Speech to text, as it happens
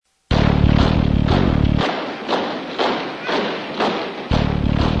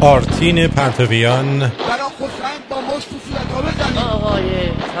آرتین پرتویان برای خودشند با مشت و صورت ها بزنید. آقای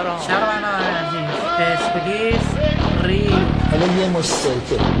شهروندان عزیز پرسپولیس ریل حالا یه مشت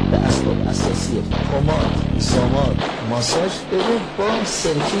سرکه به اسباب اساسی پماد، زماد، ماساژ بده با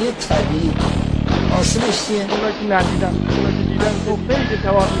سرکه طبیعی. آسمش چیه؟ اونا که ندیدن، اونا که دیدن گفته‌ای که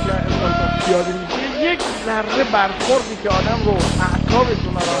توان میکنن انسان پیاده میشه یک ذره برخوردی که آدم رو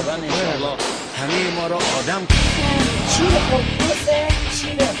اعصابشون رو انشالله همه ما رو آدم شیر خودروزه،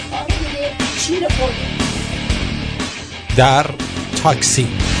 شیر آروده، شیر خود در تاکسی.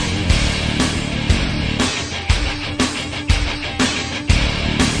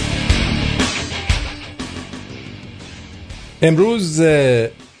 امروز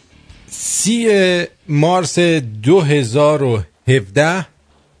 30 مارس 2017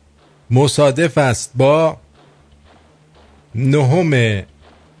 مصادف است با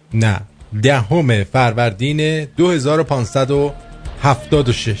 10 فروردین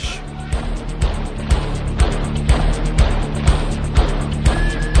 2576.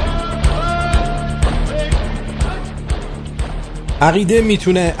 عقیده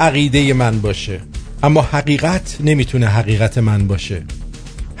میتونه عقیده من باشه، اما حقیقت نمیتونه حقیقت من باشه.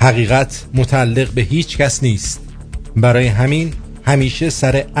 حقیقت متعلق به هیچ کس نیست. برای همین همیشه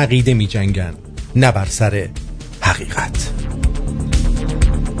سر عقیده می جنگن، نه بر سر حقیقت.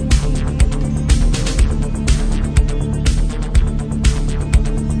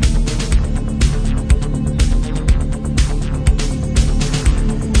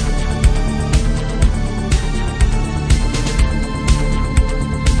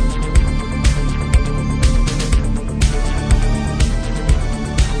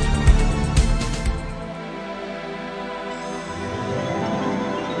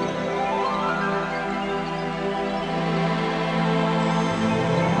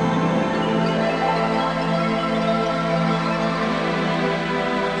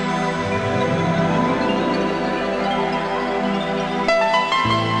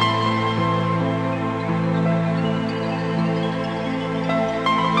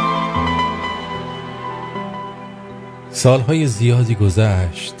 سالهای زیادی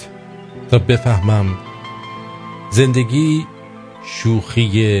گذشت تا بفهمم زندگی شوخی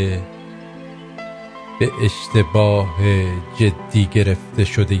به اشتباه جدی گرفته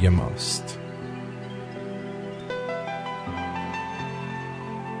شده ماست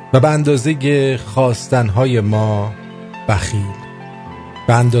و به اندازه خواستنهای ما بخیل،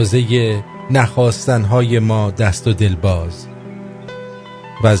 به اندازه نخواستنهای ما دست و دلباز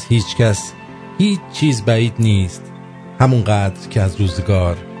و از هیچ کس هیچ چیز بعید نیست همون قدر که از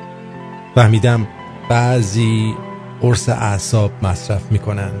روزگار فهمیدم بعضی قرص اعصاب مصرف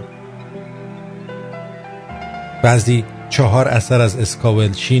میکنن، بعضی 4 اثر از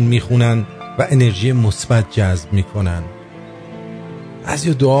اسکاولشین میخونن و انرژی مثبت جذب میکنن،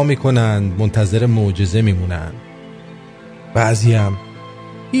 بعضی دعا میکنن منتظر معجزه میمونن، بعضی هم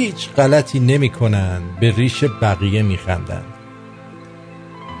هیچ غلطی نمیکنن به ریش بقیه میخندن.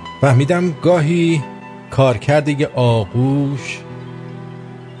 فهمیدم گاهی کارکرد یه آغوش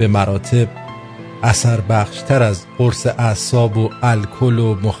به مراتب اثر بخشتر از قرص اعصاب و الکل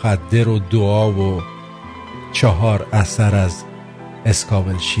و مخدر و دعا و 4 اثر از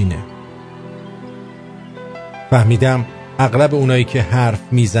اسکاولشینه. فهمیدم اغلب اونایی که حرف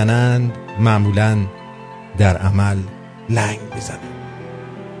میزنن معمولاً در عمل لنگ میزنن.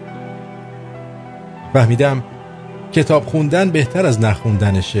 فهمیدم کتاب خوندن بهتر از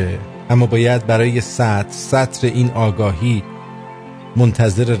نخوندنشه، اما باید برای سطر این آگاهی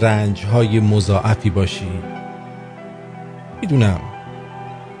منتظر رنج‌های مضاعفی باشی.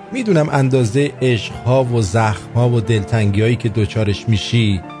 میدونم اندازه عشق‌ها و زخم‌ها و دلتنگی‌هایی که دوچارش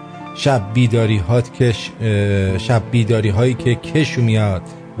میشی، شب بیداری‌هایی که کشو میاد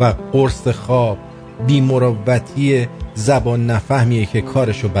و قرص خواب، بی‌مروتی زبان نفهمیه که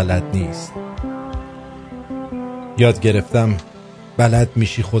کارشو بلد نیست. یاد گرفتم بلد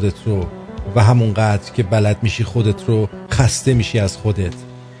میشی خودت رو و همون قدر که بلد میشی خودت رو خسته میشی از خودت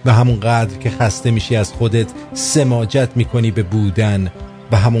و همون قدر که خسته میشی از خودت سماجت میکنی به بودن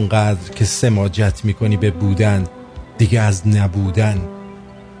و همون قدر که سماجت میکنی به بودن دیگه از نبودن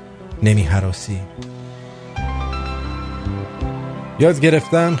نمیهراسی. یاد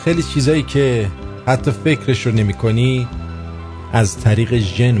گرفتم خیلی چیزایی که حتی فکرش رو نمی کنی از طریق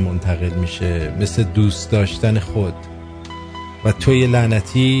ژن منتقل میشه، مثل دوست داشتن خود، و توی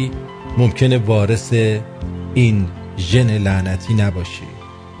لعنتی ممکنه وارث این ژن لعنتی نباشی.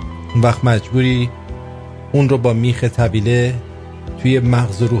 اون وقت مجبوری اون رو با میخ طبیله توی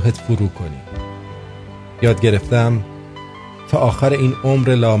مغز روحت فرو کنی. یاد گرفتم تا آخر این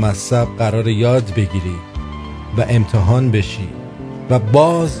عمر لامصب قرار یاد بگیری و امتحان بشی و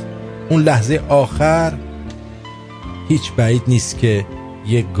باز اون لحظه آخر هیچ بعید نیست که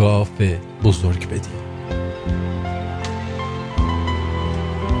یه گاف بزرگ بدی.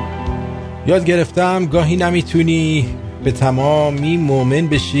 یاد گرفتم گاهی نمیتونی به تمامی مؤمن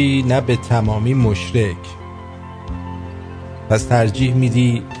بشی نه به تمامی مشرک. پس ترجیح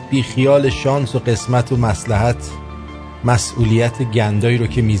میدی بی خیال شانس و قسمت و مصلحت مسئولیت گندایی رو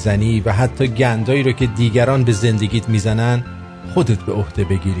که میزنی و حتی گندایی رو که دیگران به زندگیت میزنن خودت به عهده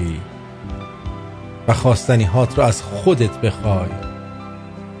بگیری و خواستنی هات رو از خودت بخوای.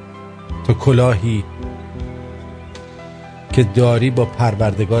 تو کلاهی که داری با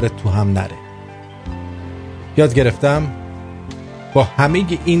پروردگارت تو هم نره. یاد گرفتم با همه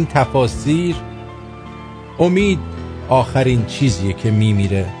این تفاسیر امید آخرین چیزیه که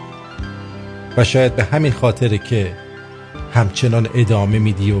میمیره و شاید به همین خاطره که همچنان ادامه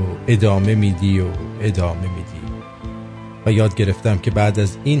میدی و ادامه میدی و ادامه میدی. و یاد گرفتم که بعد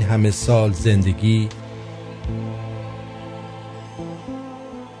از این همه سال زندگی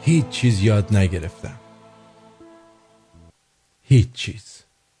هیچ چیز یاد نگرفتم. هیچ چیز.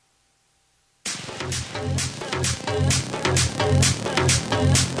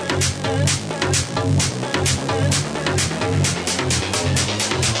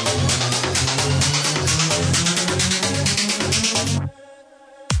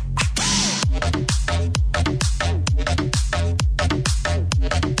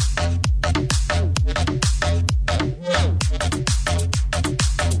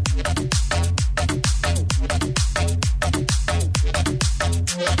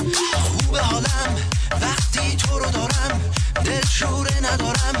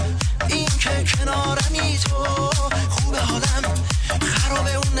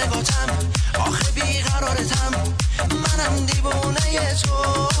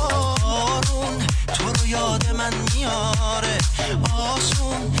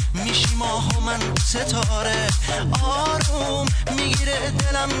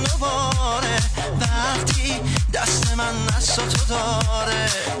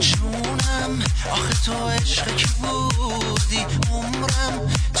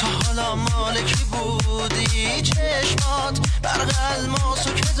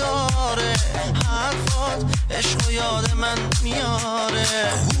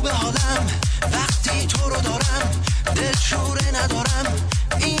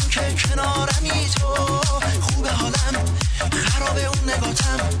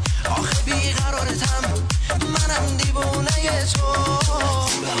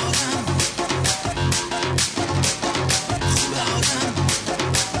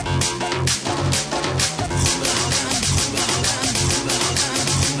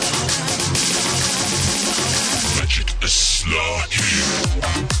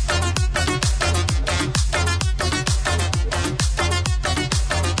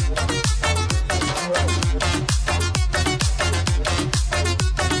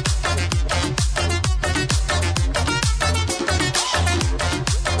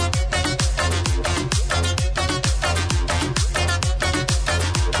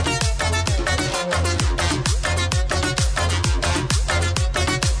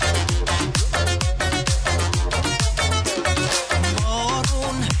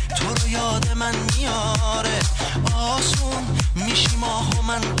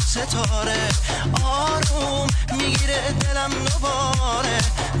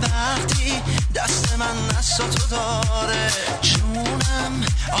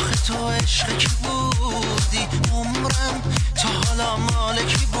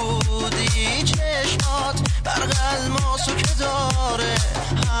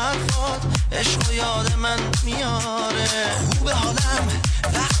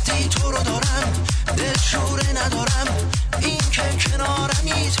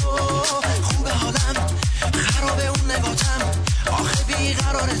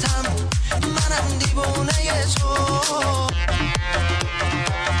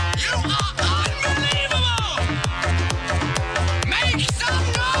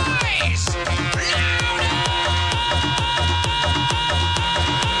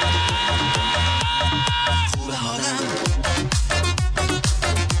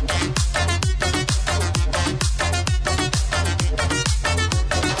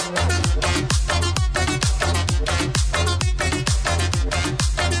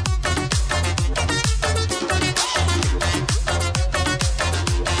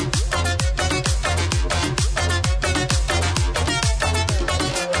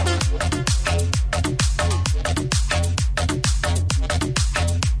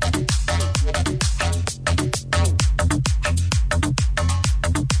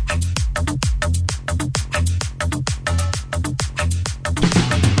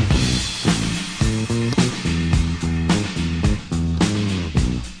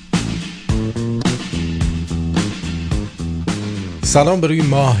 سلام به روی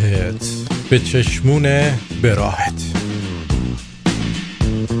ماهت، به چشمون براهت.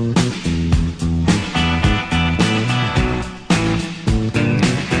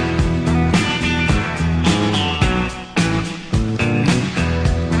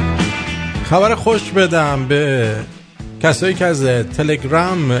 خبر خوش بدم به کسایی که از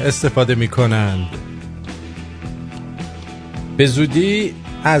تلگرام استفاده میکنند. به زودی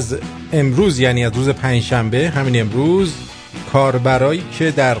از امروز، یعنی از روز پنجشنبه، همین امروز، کاربرایی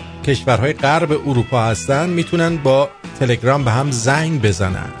که در کشورهای غرب اروپا هستن میتونن با تلگرام به هم زنگ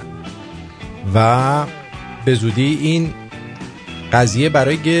بزنن و به زودی این قضیه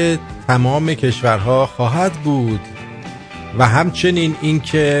برای تمام کشورها خواهد بود و همچنین این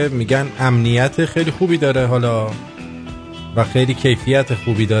که میگن امنیت خیلی خوبی داره حالا و خیلی کیفیت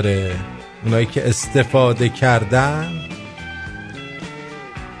خوبی داره. اونایی که استفاده کردن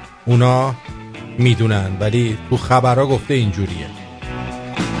اونا میدونن، ولی تو خبرها گفته اینجوریه.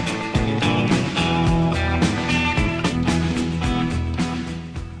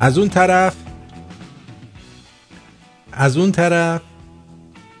 از اون طرف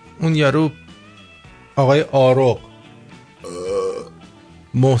اون یارو آقای آروق،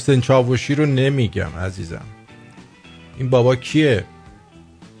 محسن چاوشی رو نمیگم عزیزم، این بابا کیه؟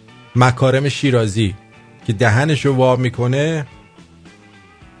 مکارم شیرازی که دهنشو وا میکنه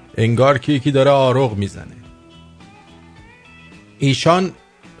انگار که یکی داره آروغ میزنه. ایشان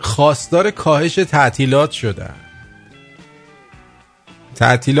خواستار کاهش تعطیلات شدن،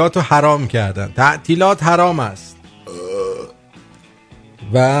 تعطیلات رو حرام کردن. تعطیلات حرام است.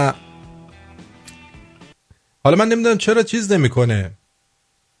 و حالا من نمیدونم چرا چیز نمیکنه،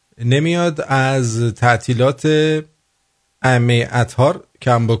 نمیاد از تعطیلات ائمه اطهار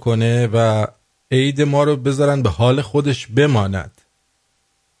کم بکنه و عید ما رو بذارن به حال خودش بماند.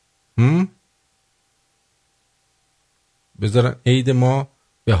 بذارن عید ما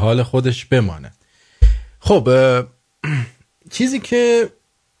به حال خودش بماند. خب چیزی که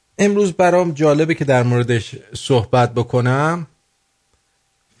امروز برام جالبه که در موردش صحبت بکنم،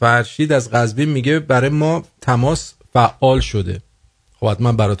 فرشید از قزوین میگه برای ما تماس فعال شده. خب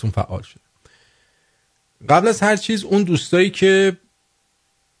حتما براتون فعال شده. قبل از هر چیز اون دوستایی که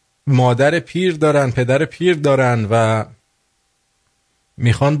مادر پیر دارن، پدر پیر دارن و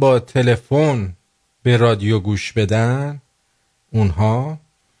میخوان با تلفن به رادیو گوش بدن اونها،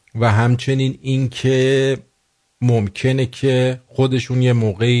 و همچنین این که ممکنه که خودشون یه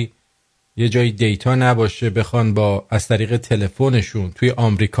موقعی یه جای دیتا نباشه بخوان با از طریق تلفنشون توی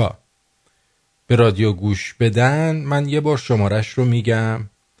آمریکا به رادیو گوش بدن، من یه بار شمارش رو میگم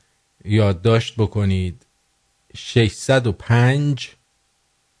یادداشت بکنید: 605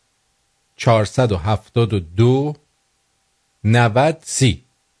 472 90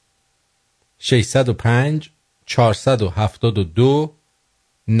 605 472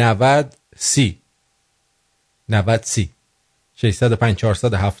 90 605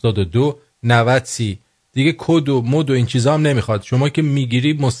 472 90 دیگه کد و مد و این چیزا هم نمیخواد. شما که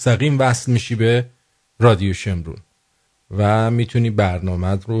میگیری مستقیم وصل میشی به رادیو شمرون و میتونی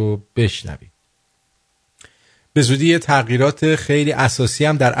برنامه رو بشنوی. به زودی یه تغییرات خیلی اساسی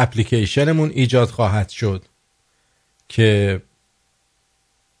هم در اپلیکیشنمون ایجاد خواهد شد که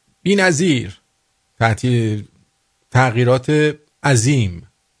بی‌نظیر تغییرات عظیم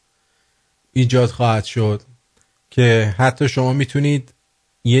ایجاد خواهد شد که حتی شما میتونید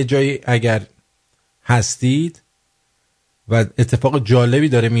یه جایی اگر هستید و اتفاق جالبی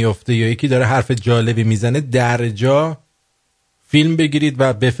داره میفته یا یکی داره حرف جالبی میزنه، در جا فیلم بگیرید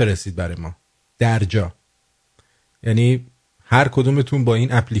و بفرستید برای ما در جا. یعنی هر کدومتون با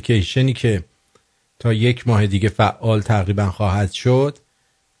این اپلیکیشنی که تا 1 ماه دیگه فعال تقریبا خواهد شد،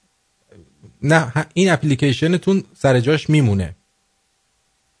 نه این اپلیکیشنتون سر جاش میمونه.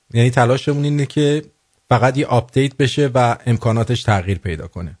 یعنی تلاشمون اینه که فقط یه آپدیت بشه و امکاناتش تغییر پیدا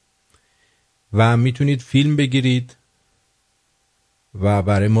کنه و میتونید فیلم بگیرید و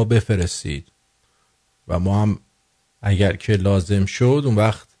برای ما بفرستید و ما هم اگر که لازم شد اون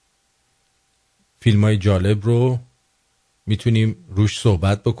وقت فیلم‌های جالب رو میتونیم روش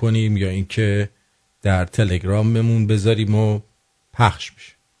صحبت بکنیم یا اینکه در تلگراممون بذاریم و پخش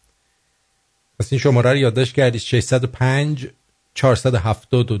بشه. پس این شماره رو یادداشت کردید: 605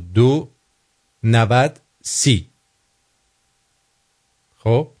 472 90 30.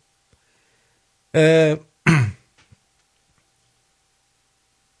 خب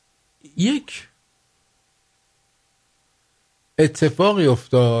یک اتفاقی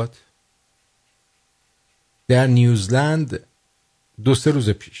افتاد در نیوزلند 2-3 روز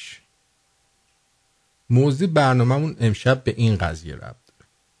پیش. موضوع برنامه‌مون امشب به این قضیه ربط داره.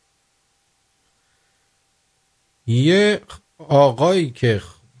 یه آقایی که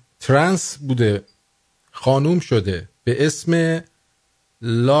ترنس بوده خانوم شده به اسم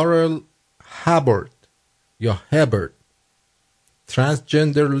لارل هابرد یا هابرد،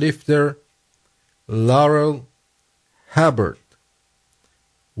 ترانسجندر لیفتر لارل هابرد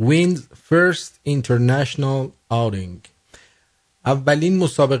wins first international outing. اولین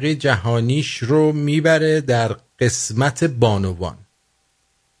مسابقه جهانیش رو میبره در قسمت بانوان.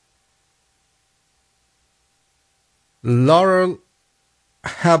 Laurel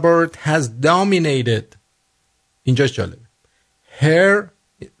Hubbard has dominated. اینجاش جالبه. Her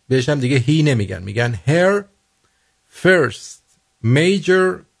بهش هم دیگه هی نمیگن، میگن her first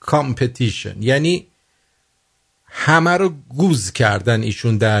major competition، یعنی همه رو گوز کردن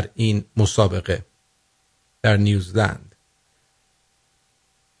ایشون در این مسابقه در نیوزلند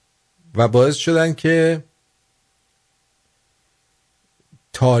و باعث شدن که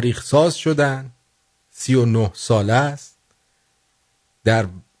تاریخ ساز شدن. 39 ساله است، در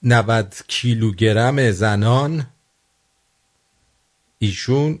 90 کیلوگرم زنان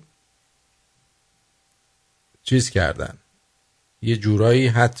ایشون چیز کردن، یه جورایی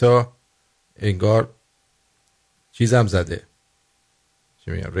حتی انگار چیزم زده،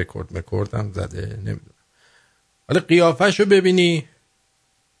 چی میگم، رکورد هم زده، نمیدونم. ولی قیافه‌شو ببینی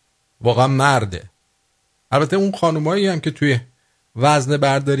واقعا مرده. البته اون خانومایی هم که توی وزن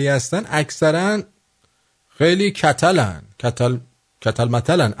برداری هستن اکثرا خیلی کتل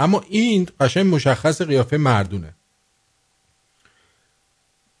متلن، اما این قشنگ مشخص قیافه مردونه.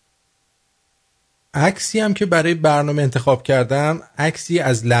 عکسی هم که برای برنامه انتخاب کردم، عکسی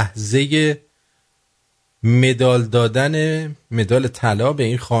از لحظه مدال دادن مدال طلا به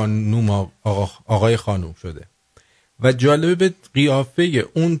این خانوم آقای خانوم شده و جالبه قیافه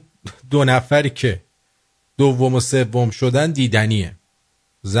اون دو نفری که دوم و سوم شدن دیدنیه.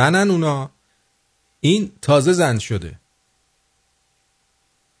 زنن اونا، این تازه زن شده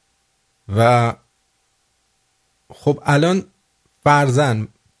و خب الان فرضاً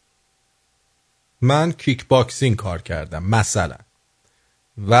من کیک باکسینگ کار کردم مثلا،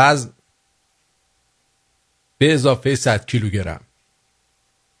 وزن به اضافه 100 کیلوگرم،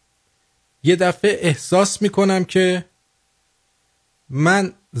 یه دفعه احساس میکنم که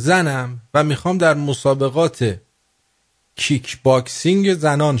من زنم و میخوام در مسابقات کیک باکسینگ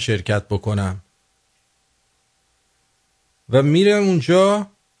زنان شرکت بکنم و میرم اونجا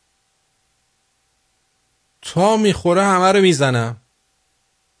تا میخوره همه رو میزنم.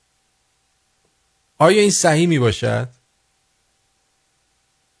 آیا این صحیح میباشد؟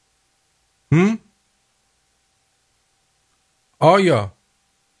 آیا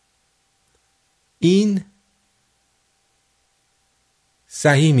این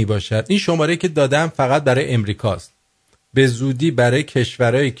صحیح میباشد؟ این شماره که دادم فقط برای امریکاست. به زودی برای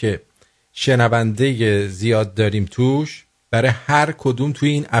کشورهایی که شنونده زیاد داریم توش، برای هر کدوم توی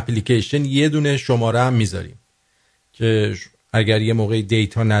این اپلیکیشن یه دونه شماره هم میذاریم که اگر یه موقعی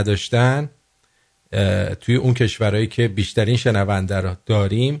دیتا نداشتن توی اون کشورهایی که بیشترین شنونده را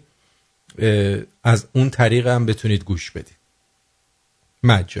داریم از اون طریق هم بتونید گوش بدید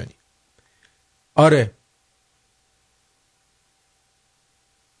مجانی. آره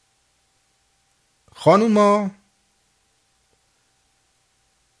خانوما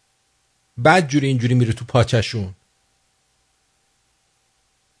بعد جوری اینجوری میره تو پاچشون.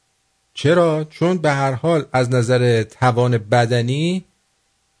 چرا؟ چون به هر حال از نظر توان بدنی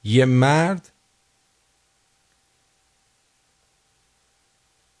یه مرد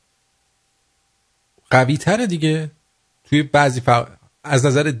قوی تره دیگه. توی بعضی از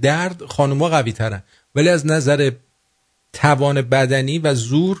نظر درد خانوما قوی ترن، ولی از نظر توان بدنی و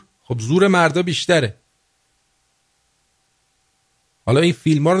زور، خب زور مردا بیشتره. حالا این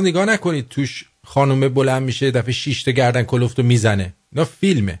فیلم ها رو نگاه نکنید توش خانومه بلند میشه دفعه 6 تا گردن کلفت رو میزنه، اینا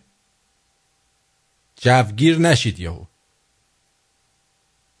فیلمه، جوگیر نشید یهو.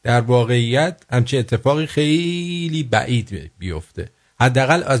 در واقعیت همچین اتفاقی خیلی بعید بیفته،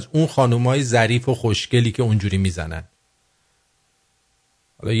 حداقل از اون خانومای ظریف و خوشگلی که اونجوری میزنن.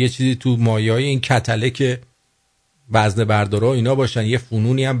 حالا یه چیزی تو مایه‌های این کتله که وزن بردارا اینا باشن، یه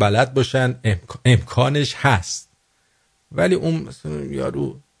فنونی هم بلد باشن، امکانش هست. ولی اون مثلا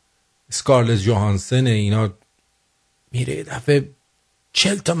یارو اسکارلت جوهانسن اینا میره دفعه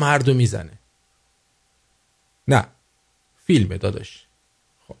 40 تا مردو میزنه. نه فیلمه داداش.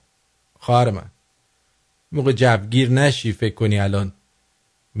 خب خواهر من موقع جوگیر نشی فکر کنی الان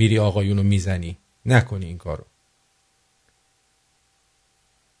میری آقایونو میزنی، نکنی این کارو.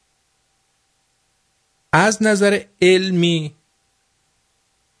 از نظر علمی،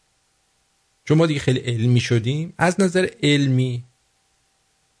 چون ما دیگه خیلی علمی شدیم، از نظر علمی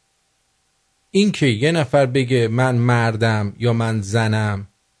این که یه نفر بگه من مردم یا من زنم،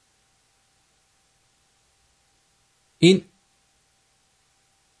 این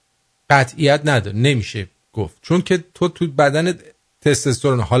قطعیت نداره، نمیشه گفت، چون که تو بدن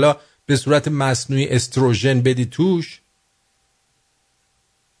تستوسترون حالا به صورت مصنوعی استروژن بدی توش،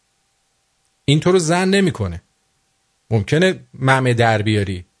 این تو رو زن نمیکنه. ممکنه ممه در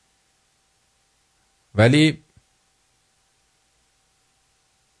بیاری، ولی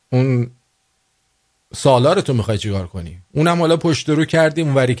اون سالار تو میخوای چیکار کنی؟ اونم حالا پشت رو کردی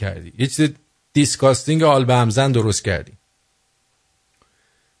اونوری کردی، یه چیز دیسکاستینگ آل به همزن درست کردی.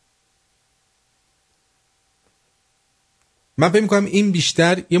 من فکر میکنم این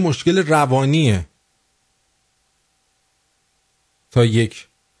بیشتر یه مشکل روانیه تا یک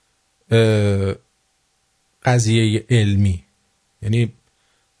قضیه علمی. یعنی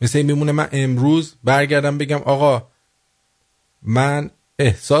مثل این میمونه من امروز برگردم بگم آقا من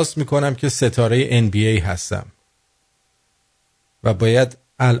احساس میکنم که ستاره NBA هستم و باید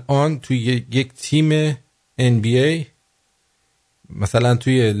الان توی یک تیم NBA مثلا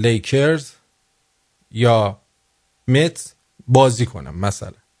توی لیکرز یا مت بازی کنم،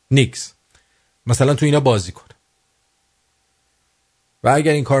 مثلا نیکس مثلا تو اینا بازی کنم. و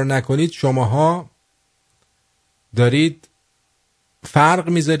اگر این کار نکنید شماها دارید فرق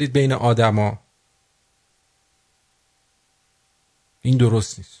میذارید بین آدما. این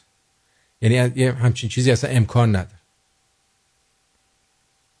درست نیست. یعنی یه همچین چیزی اصلا امکان نداره.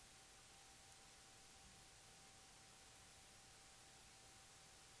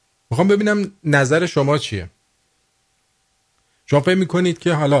 میخوام ببینم نظر شما چیه. شما فکر میکنید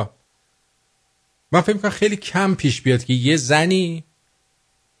که حالا من فکر میکنم خیلی کم پیش بیاد که یه زنی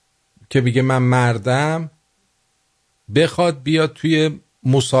که بگه من مردم بخواد بیاد توی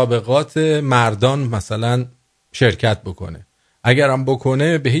مسابقات مردان مثلا شرکت بکنه. اگرم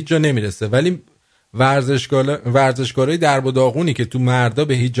بکنه به هیچ جا نمیرسه، ولی ورزشکارای درب و داغونی که تو مردا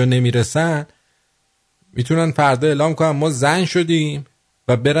به هیچ جا نمیرسن میتونن فردا اعلام کنن ما زن شدیم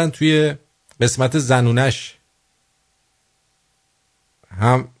و برن توی قسمت زنونش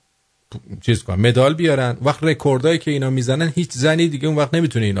هم چیز کنن، مدال بیارن. وقت رکوردایی که اینا میزنن هیچ زنی دیگه اون وقت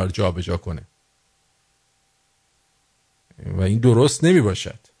نمیتونه اینا رو جابجا کنه و این درست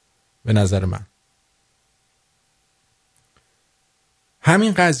نمیباشد به نظر من.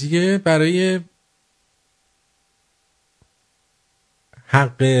 همین قضیه برای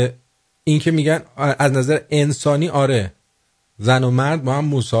حق این که میگن از نظر انسانی آره زن و مرد با هم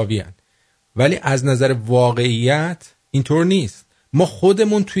مساوی هن، ولی از نظر واقعیت اینطور نیست. ما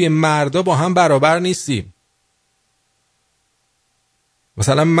خودمون توی مردا با هم برابر نیستیم.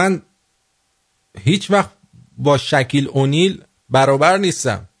 مثلا من هیچ وقت با شکیل اونیل برابر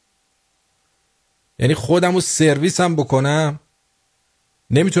نیستم. یعنی خودم رو سرویسم بکنم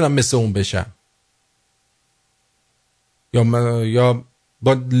نمیتونم مثل اون بشم، یا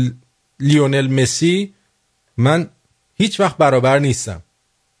با لیونل مسی من هیچ وقت برابر نیستم.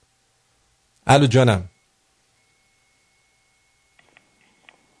 الو جانم،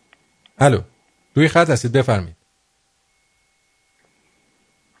 الو روی خط هستید بفرمید.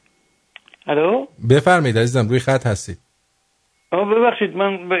 الو بفرمید عزیزم روی خط هستید. ببخشید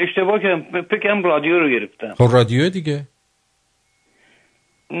من به اشتباه کردم، فکرم رادیو رو گرفتم. خب رادیو دیگه.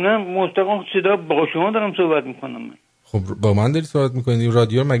 نه مستقیم صدا با شما دارم صحبت میکنم من. خب با من داری صحبت میکنی،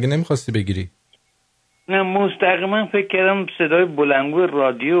 رادیو مگه نمیخواستی بگیری؟ نه مستقیما فکر کردم صدای بلندگو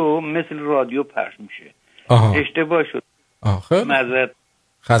رادیو مثل رادیو پخش میشه. آها. اشتباه شد. خب معذرت.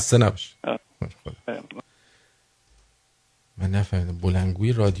 خسته نباش. من نفهمیدم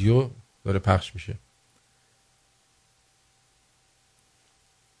بلندگوی رادیو داره پخش میشه.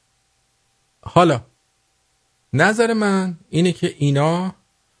 حالا نظر من اینه که اینا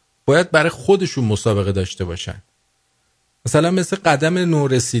باید برای خودشون مسابقه داشته باشن. مثلا مثل قدم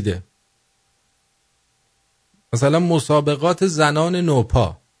نورسیده، مثلا مسابقات زنان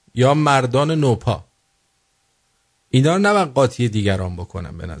نوپا یا مردان نوپا، اینا رو نباید قاطی دیگران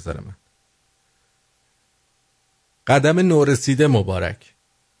بکنن. به نظر من قدم نورسیده مبارک.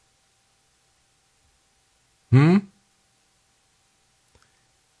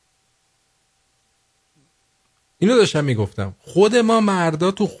 اینو داشتم میگفتم، خود ما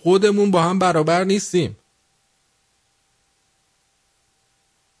مردا تو خودمون با هم برابر نیستیم.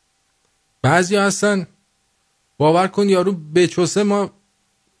 بعضی هستن باور کن یارو بچوسه ما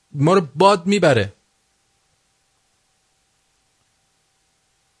رو باد میبره.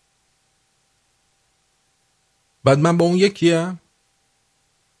 بعد من با اون یکم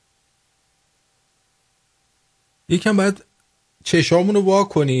باید چشامونو وا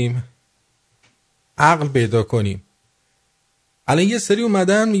کنیم، عقل پیدا کنیم. الان یه سری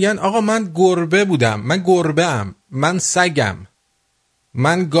اومدن میگن آقا من گربه بودم، من گربه‌ام، من سگم،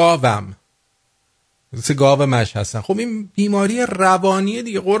 من گاوم، مثل گاو مش هستن. خب این بیماری روانیه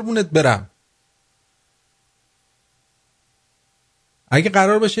دیگه، قربونت برم. اگه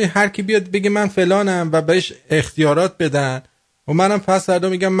قرار باشه هر کی بیاد بگه من فلانم و بهش اختیارات بدن و منم پس فردا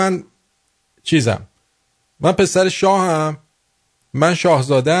میگم من چیزم، من پسر شاهم، من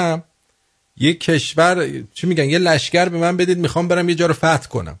شاهزاده‌ام، یه کشور چی میگن یه لشکر به من بدید میخوام برم یه جا رو فتح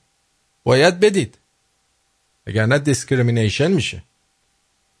کنم، باید بدید، وگرنه دیسکریمینیشن میشه.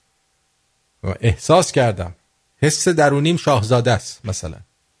 احساس کردم حس درونیم شاهزاده است، مثلا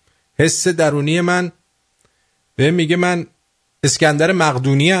حس درونی من به میگه من اسکندر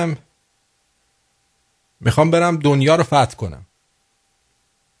مقدونی ام، میخوام برم دنیا رو فتح کنم.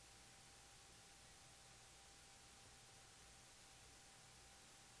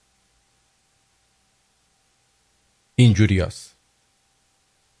 اینجوری هست.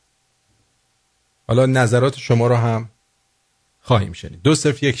 حالا نظرات شما رو هم خواهیم شنید.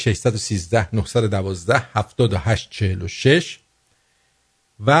 201-613-912-7846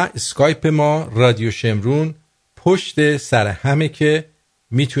 و اسکایپ ما رادیو شمرون پشت سر همه که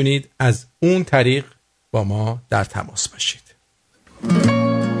میتونید از اون طریق با ما در تماس باشید.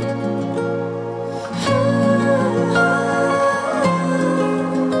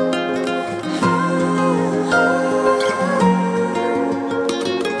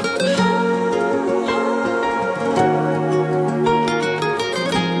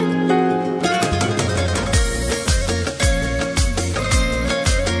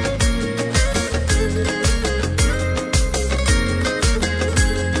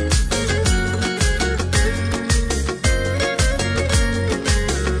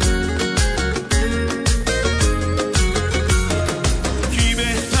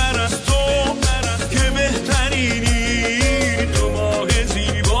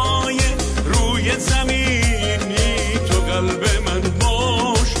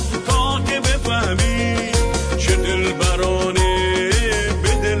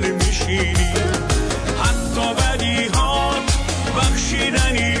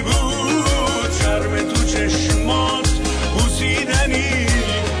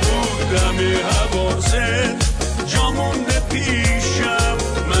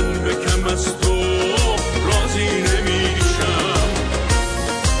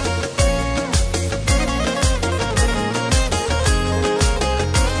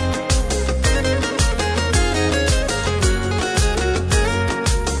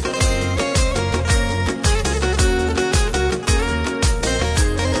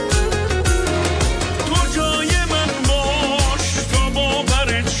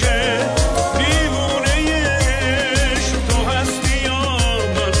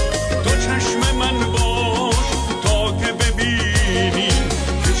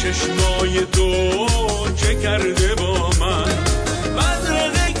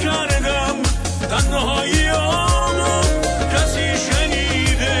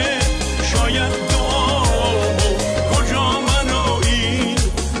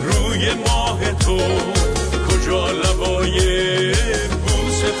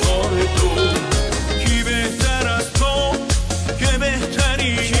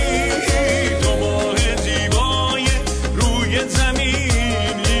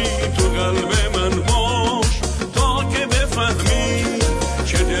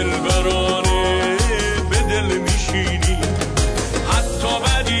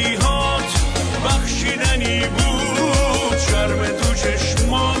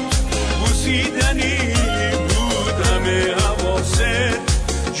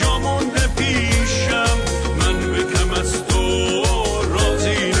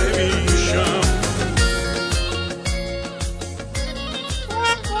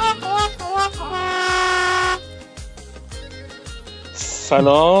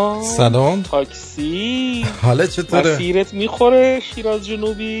 سلام تاکسی، حالا چطوره؟ مسیرت میخوره شیراز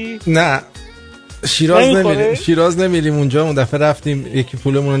جنوبی؟ نه شیراز نمیریم اونجا. اون دفعه رفتیم یکی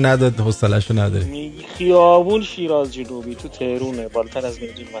پولمون رو نداد، حوصله‌شو نداریم. خیابون شیراز جنوبی تو تهرونه، بالاتر از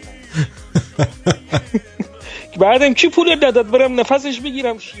میدون منم. بعدم کی پول داد برم نفسش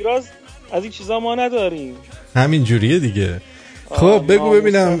بگیرم؟ شیراز از این چیزا ما نداریم. همین جوریه دیگه. خب بگو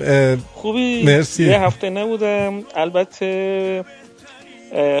ببینم. خوبی؟ مرسی. یه هفته نبودم، البته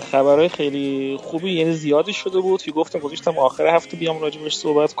خبرهای خیلی خوبی یعنی زیادی شده بود که گفتم گذاشتم آخر هفته بیام راجبش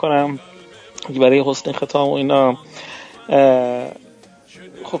صحبت کنم برای حسن ختام و اینا.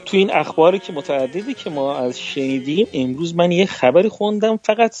 خب تو این اخباری که متعددی که ما از شنیدیم، امروز من یه خبری خوندم،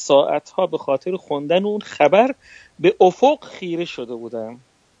 فقط ساعتها به خاطر خوندن اون خبر به افق خیره شده بودم.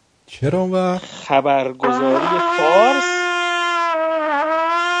 چرا؟ و خبرگزاری فارس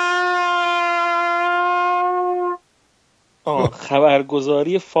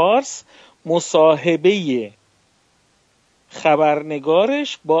خبرگزاری فارس مصاحبه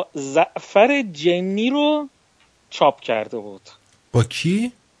خبرنگارش با جعفر جنی رو چاپ کرده بود. با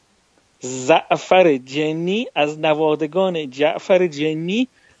کی؟ جعفر جنی، از نوادگان جعفر جنی،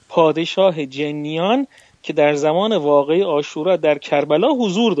 پادشاه جنیان که در زمان واقعه عاشورا در کربلا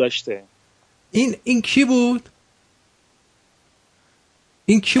حضور داشته. این کی بود؟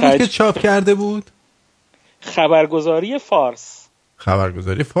 این کی بود که چاپ کرده بود؟ خبرگزاری فارس.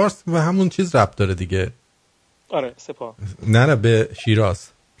 خبرگزاری فارس و همون چیز ربط داره دیگه. آره سپاه. نه به شیراز.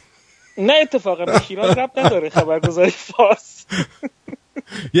 نه اتفاقا به شیراز ربط نداره خبرگزاری فارس.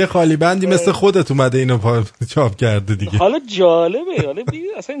 یه خالی بندی مثل خودت اومده اینو چاپ کرده دیگه. حالا جالبه،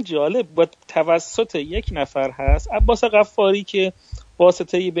 اصلا جالب، با توسط یک نفر هست، عباس غفاری، که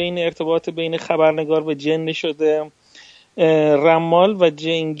واسطه بین ارتباط بین خبرنگار و جن شده، رمال و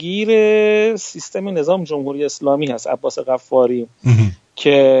جنگیر سیستم نظام جمهوری اسلامی هست عباس غفاری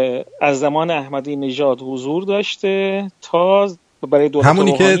که از زمان احمدی نژاد حضور داشته تا برای دولت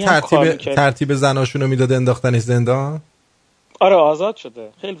همونی که هم ترتیب زناشونو میداد انداختنش زندان. آره آزاد شده.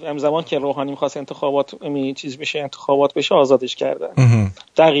 خیلی هم زمان که روحانی می‌خواست انتخابات بشه آزادش کردن.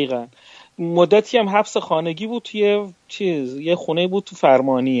 دقیقاً. مدتی هم حبس خانگی بود توی یه خونه بود تو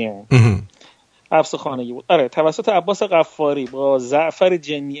فرمانیه. حبس خانگی بود. آره توسط عباس غفاری با جعفر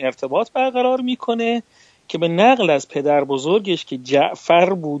جنی ارتباط برقرار میکنه که به نقل از پدر بزرگش که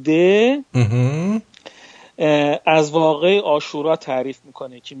جعفر بوده از واقعه عاشورا تعریف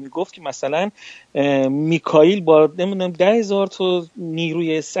میکنه که میگفت که مثلا میکائیل با نمیدونم 10,000 تا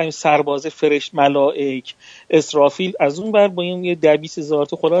نیروی سرباز فرشت ملائک، اسرافیل از اون بر با این 10,000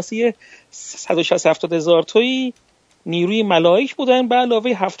 تا خلاصی 160,000 تایی نیروی ملائک بودن به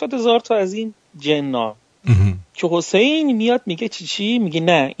علاوه 70,000 تا از این جنا. که حسین میاد میگه چی میگه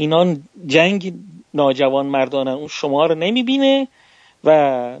نه اینا جنگ ناجوان مردانن، اون شما رو نمیبینه و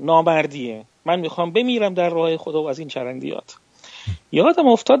نامردیه، من میخوام بمیرم در راه خدا و از این چرندیات. یادم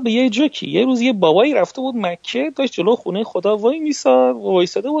افتاد به یه جوکی، یه روز یه بابایی رفته بود مکه، داشت جلو خونه خدا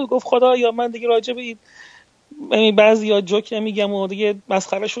وایساده بود، گفت خدا یا من دیگه راجع به این بعضیا جوک نمیگم و دیگه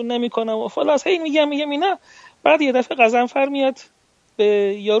مسخرهشون نمیکنم و فلاس، هی میگم اینا. بعد یه دفعه غضنفر میاد به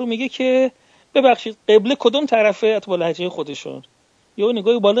یارو میگه که ببخشید قبله کدوم طرفه؟ با لهجه خودشون یهو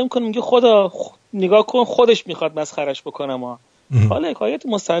نگاهی بالا میکنه میگه خدا نگاه کن خودش میخواد مسخرش بکنم. حالا حکایت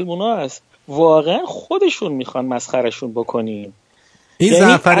مسلمونا هست، واقعا خودشون میخوان مسخرشون بکنیم. این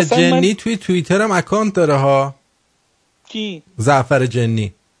جعفر جنی توی توییتر هم اکانت داره ها. کی؟ جعفر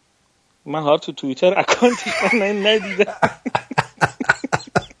جنی. من ها تو توییتر اکانتش من ندیدم.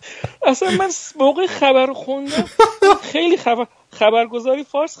 اصلا من موقع خبر خوندم خیلی خبرگزاری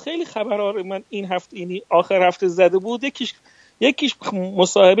فارس خیلی خبرها من این هفته اینی آخر هفته زده بود. یکیش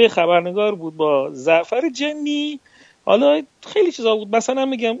مصاحبه خبرنگار بود با جعفر جنی. حالا خیلی چیزا بود، مثلا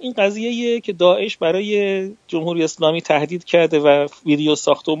میگم این قضیه‌ایه که داعش برای جمهوری اسلامی تهدید کرده و ویدیو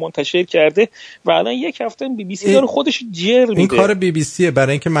ساخته و منتشر کرده و الان یک هفته BBC داره خودش جر میده. این کار BBC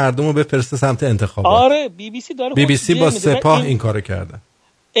برای اینکه مردم رو بفرسته سمت انتخابات. آره BBC داره BBC با سپاه این کارو کرده.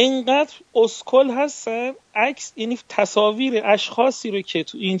 اینقدر اسکل هستن، عکس یعنی تصاویر اشخاصی رو که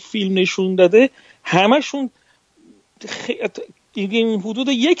تو این فیلم نشون داده همشون این حدود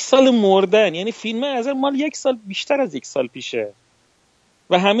 1 سال مردن، یعنی فیلم از مال 1 سال بیشتر از 1 سال پیشه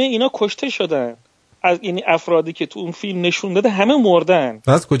و همه اینا کشته شدن. از یعنی افرادی که تو اون فیلم نشون داده همه مردن.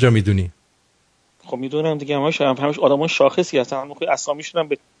 از کجا میدونی؟ خب میدونم دیگه، همش آدمان شاخصی هستن، اسامیشون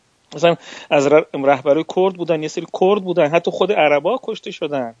هم مثلا از رهبرای کرد بودن، یه سری کرد بودن، حتی خود عربا کشته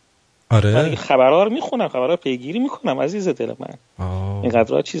شدن. آره من خبرها رو میخونم، خبرها پیگیری میکنم عزیز دل من.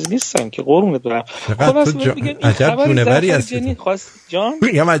 اینقدر چیز نیستم که قربونت برم. خب عجب جونوری هستی جان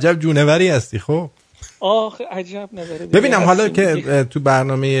میگم عجب جونوری هستی. خب آخه عجب نداره. ببینم حالا که تو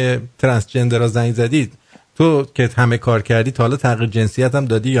برنامه ترنسجندرها زنگ زدید، تو که همه کار کردی تا حالا تغییر جنسیت هم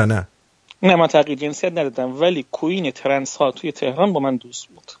دادی یا نه؟ نه من تغییر جنسیت ندادم، ولی کوین ترنس ها توی تهران با من دوست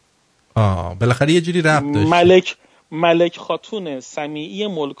بود. بالاخره یه جوری ربط داشت. ملک خاتون سمیعی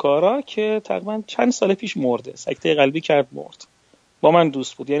ملکارا که تقریبا چند سال پیش مرده، سکته قلبی کرد مرد، با من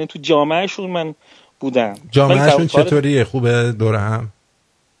دوست بود، یعنی تو جامعهشون من بودم. جامعهشون چطوریه؟ خوبه دور هم؟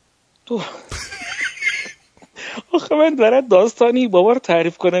 آخه من برات داستانی بابا رو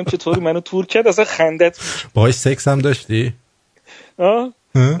تعریف کنم چطوری منو تور کرد اصلا خندت. باهاش سکس هم داشتی؟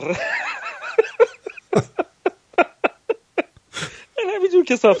 همینجور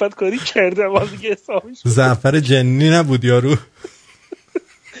کثافت کاری کرده ما دیگه حسابش. جعفر جنی نبود یارو؟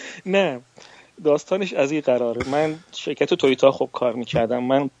 نه داستانش از این قراره. من شرکت تویوتا خوب کار میکردم،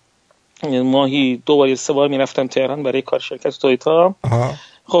 من ماهی 2 بار 3 بار میرفتم تهران برای کار شرکت تویوتا.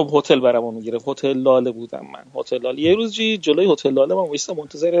 خب هتل برامو میگرفت. هتل لاله بودم من. هتل لاله یه روز جلوی هتل لاله من وایسادم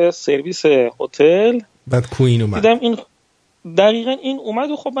منتظر سرویس هتل. بعد کوین اومد. دیدم این دقیقاً این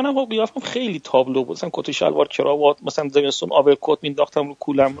اومد و خب منم قیافم خیلی تابلو بود. مثلا کت شلوار کراوات، مثلا زمستون آورکوت مینداختم رو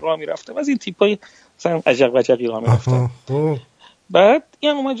کولم راه میرفتم. از این تیپای مثلا عجق وجقی راه میرفتم. بعد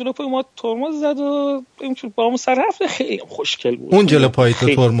این اومد جلو پای ما ترمز زد و اینجور با ما سر رفت. خیلی خوشگل بود. اون جلو پای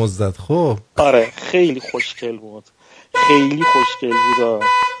تو ترمز زد. خب آره خیلی خوشگل بود. خیلی خوشگل بود.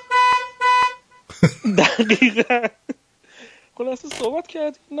 دقیقاً. خلاصه صحبت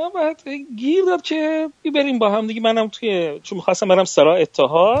کردیم. نه بعد گیر داد که بریم با هم دیگه. منم چون می‌خواستم برم سرای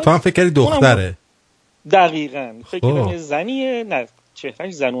اتحاد. تو هم فکر کردی دختره؟ دقیقاً. فکر کردم زنیه. نه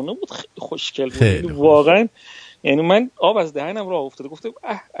چهرهش زنونه بود. خیلی خوشگل بود واقعاً. یعنی من آب از دهنم راه افتاد. گفتم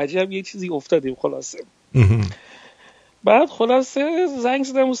عجب یه چیزی افتاده. خلاصه بعد خلاصه زنگ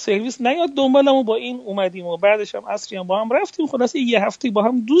زدم و سرویس نیاد دنبالم و با این اومدیم و بعدش هم عصری هم با هم رفتیم. خلاصه یه هفته با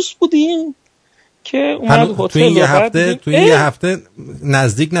هم دوست بودیم که اومد هتل. تو این یه هفته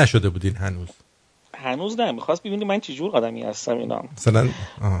نزدیک نشده بودین هنوز نه. میخواست ببینی من چه جور آدمی هستم اینا مثلا.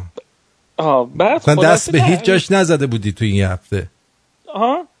 بعد خلاصه دست به هیچ جاش نزده بودی تو این یه هفته.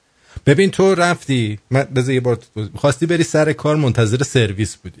 ببین تو رفتی بذار یه بار خواستی بری سر کار، منتظر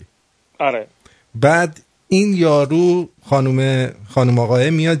سرویس بودی. آره. بعد این یارو خانم آقای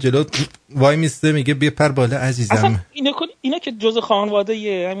میاد جلو وای میسته میگه بپر بالا عزیزم. اصلا اینا که جز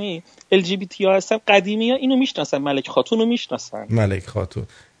خانواده همین LGBT ها هستن، قدیمی ها اینو میشناسن. ملک خاتون رو میشناسن. ملک خاتون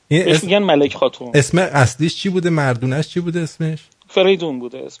میگن ملک خاتون. اسم اصلیش چی بوده؟ مردونش چی بوده اسمش؟ فریدون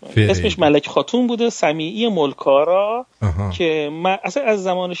بوده اسمش ملک خاتون بوده. سمیعی ملکارا که اصلا از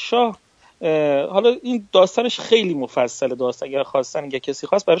زمان شاه. حالا این داستانش خیلی مفصله. داستان اگر خواستن اگه کسی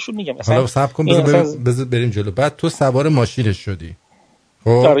خواست براشون میگم. حالا صبر کن بذار بریم جلو. بعد تو سوار ماشینش شدی.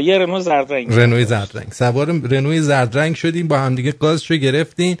 آره یه رنو زرد رنگ. سوار رنوی زرد رنگ شدین، با هم دیگه گازشو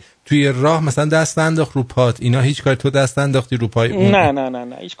گرفتین. توی راه مثلا دست انداخت رو پات اینا؟ هیچ کار تو دست انداختی رو پای اون؟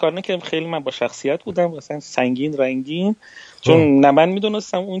 نه هیچ کار نکردم. خیلی من با شخصیت بودم، مثلا سنگین رنگین. چون نه من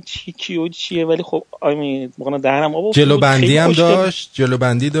میدونستم اون کیو چیه، ولی خب موقع دهنم آب. جلو بندی هم داشت. جلو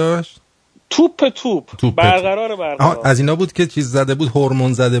بندی داشت. توپ برقرار. از اینا بود که چیز زده بود،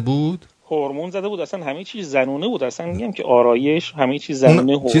 هورمون زده بود. اصلا همه چیز زنونه بود. اصلا میگم که آرایش همه چیز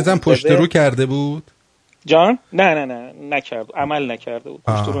زنونه. چیزم پشت رو کرده بود جان؟ نه نکرد. عمل نکرده بود.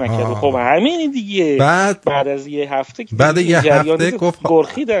 پشت رو نکرده. خب همین دیگه. بعد از یه هفته گفت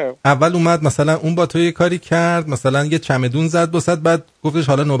گرخیدم. اول اومد مثلا اون با تو یه کاری کرد، مثلا یه چمدون زد بسات، بعد گفتش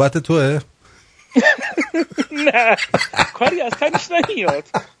حالا نوبت توئه. نه کاری از تنش نمیاد.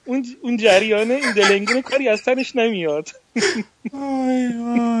 اون جریانه، این دلنگونه کاری از تنش نمیاد.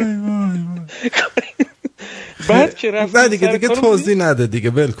 بعد که رفتیم دیگه توضیح نده دیگه،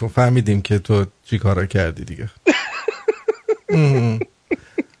 ول کن. فهمیدیم که تو چی کارا کردی دیگه.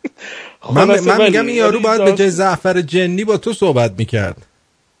 من میگم این یارو باید به جای زعفر جنی با تو صحبت میکرد.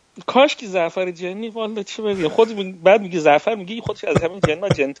 کاش که زعفر جنی. والا چه بگم، خود بعد میگه زعفر، میگه خودش از همین جن‌ها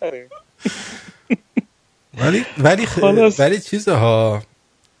جن‌تره. ولی چیزها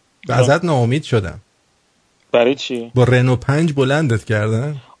ازت ناامید شدم. برای چی؟ با رنو 5 بلندت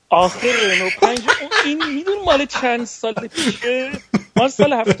کردن. آخر رنو 5 این میدون مال چند سال پیشه؟ مال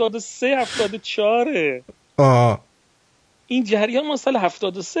سال 73 74. این جریان مال سال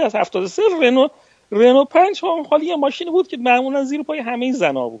 73. از 73 رنو 5 هم خالی یه ماشینی بود که معمولا زیر پای همه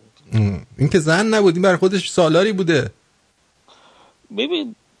زنا بود. این که زن نبود، این برای خودش سالاری بوده.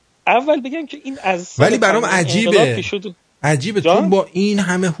 ببین اول بگم که این از ولی برام عجیبه چون با این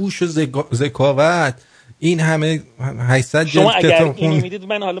همه هوش و ذکاوت، این همه 800 جلد شما اگر اینو میدید،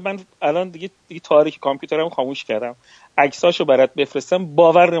 من الان دیگه تاریک کامپیوترم خاموش کردم، عکساشو برات بفرستم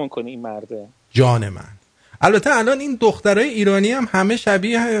باور نمی‌کنی این مرده. جان من. البته الان این دخترای ایرانی هم همه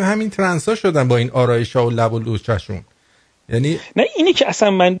شبیه همین ترنسا شدن با این آرایش‌ها و لب و لوچشون. یعنی نه اینی که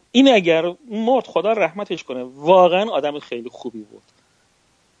اصلا من این اگر مرد خدا رحمتش کنه واقعا آدم خیلی خوبی بود.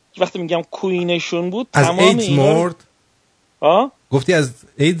 وقتی میگم کوینشون بود تمام ایدز مرد. گفتی از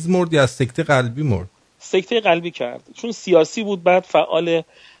ایدز مرد یا از سکته قلبی مرد؟ سکته قلبی کرد چون سیاسی بود. بعد فعال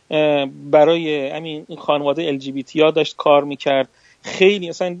برای همین خانواده LGBT ها داشت کار میکرد. خیلی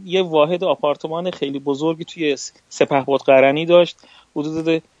مثلا یه واحد آپارتمان خیلی بزرگی توی سپهبد قرنی داشت.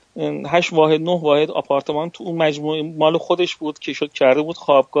 حدود 8 واحد 9 واحد آپارتمان تو اون مجموعه مال خودش بود که شد کرده بود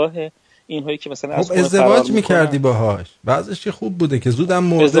خوابگاه اینهایی که مثلا از ازدواج میکردی باهاش. بعضیش که خوب بوده که زودم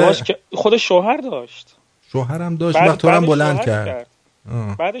مرده. ازدواج که خودش شوهر داشت. شوهرم داشت وقت تو هم بلند کرد.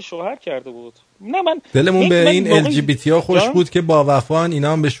 بعد شوهر کرده بود. نه من دلمون به این LGBT ها خوش بود که با وفان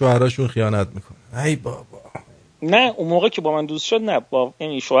اینا هم به شوهراشون خیانت میکنن. ای بابا. نه اون موقع که با من دوست شد نه با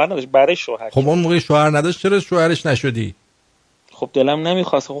یعنی شوهر نداشت، برای شوهر. خب اون موقع شوهر نداشت چرا شوهرش نشدی؟ خب دلم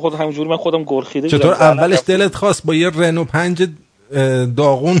نمیخواست، خود همینجوری من خودم گرخیده بودم. چطور اولش دلت خواست با یه رنو 5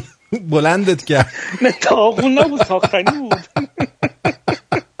 داغون بلندت کرد؟ نه داغون نبود، ساختنی بود.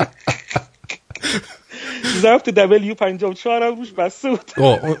 ضبط W54 هم روش بسته بود.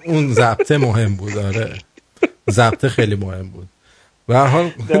 اون ضبط مهم بود. آره ضبط خیلی مهم بود. به هر حال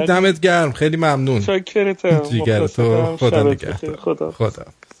دمت گرم، خیلی ممنون. شاکرتم. جیگر تو، خدا نگهدار. خدا.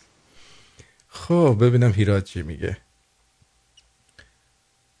 خب ببینم هیراد چی میگه.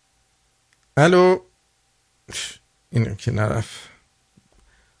 الو، اینم که نرفت.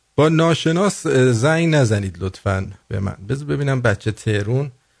 با ناشناس زنگ نزنید لطفاً به من. بذار ببینم بچه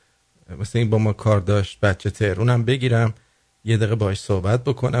تهرون مثل این با ما کار داشت، بچه تهرون هم بگیرم یه دقیقه باهاش صحبت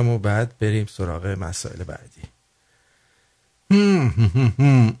بکنم و بعد بریم سراغ مسائل بعدی.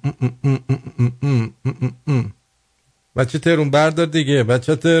 بچه تهرون بردار دیگه.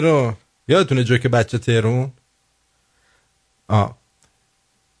 بچه تهرون یادتونه جوک بچه تهرون؟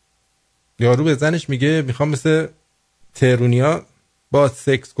 یارو به زنش میگه میخوام مثل تهرونیا با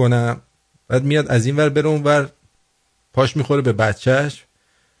سکس کنم، بعد میاد از این ور بره اون ور، پاش میخوره به بچهش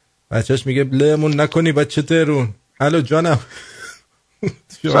میگه بلمون نکنی بچه تهرون. الو جانم.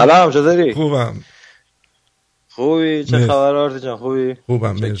 سلام، چطوری؟ خوبم. خوبی؟ چه خبر آرتی جان؟ خوبی؟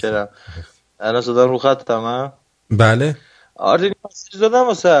 خوبم مرسی. الان صدا رو خطم؟ بله آرتی مسیج دادم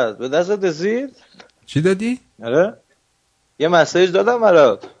واسه به دستت رسید؟ چی دادی؟ آره یه مسیج دادم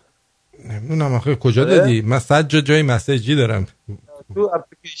برات. نمیدونم آخه کجا دادی؟ من 100 جای مسیجی دارم. تو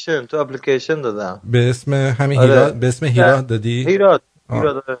اپلیکیشن دادم. به اسم همین آره. هیراد، به اسم هیراد دادی؟ هیراد.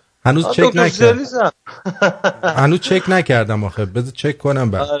 هنوز چک نکردم. هنوز چک نکردم آخه. بذار چک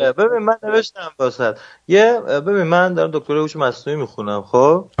کنم بعد. آره ببین من نوشتم واسط. ببین من دارم دکترای هوش مصنوعی میخونم.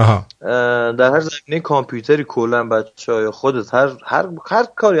 خب در هر زمینه کامپیوتری کلا بچهای خودت هر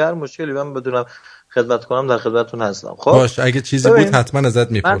کاری هر مشکلی من بدونم خدمت کنم در خدمتتون هستم. خب باش اگه چیزی بود حتما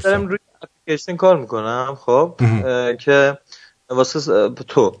ازت میپرسم. من دارم روی اپلیکیشن کار میکنم. خب که واسه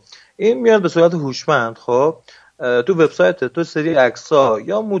تو این میاد به صورت هوشمند. خب تو وبسایت تو سری عکس‌ها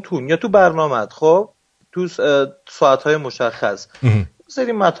یا متون یا تو برنامه‌ات، خب تو ساعت‌های مشخص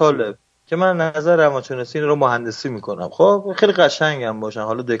سری مطالب که من نظر روانشناسی رو مهندسی میکنم. خب خیلی قشنگم باشن،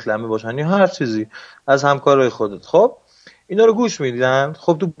 حالا دکلمه باشن یا هر چیزی از همکارای خودت. خب اینا رو گوش میدن.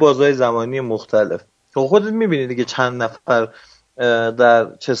 خب تو بازهای زمانی مختلف. خب خودت میبینی دیگه چند نفر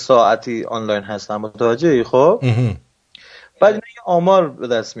در چه ساعتی آنلاین هستن، متوجهی؟ خب بعد اینا یه آمار به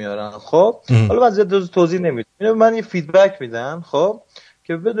دست میارن. خب حالا من زیاد توضیح نمیدم، اینا من یه فیدبک میدن. خب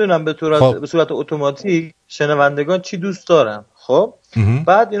که بدونم به صورت اتوماتیک شنوندگان چی دوست دارن. خب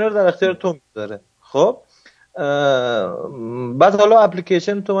بعد اینا رو در اختیار تو میذاره. خب بعد حالا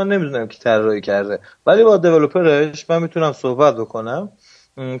اپلیکیشن تو من نمیدونم کی طراحی کرده، ولی با دیولپرش من میتونم صحبت بکنم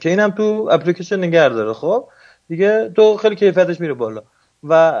که اینم تو اپلیکیشن نگه داره. خب دیگه تو خیلی کیفیتش میره بالا.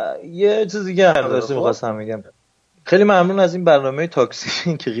 و یه چیز دیگه هم درسته می‌خواستم بگم، خیلی ممنون از این برنامه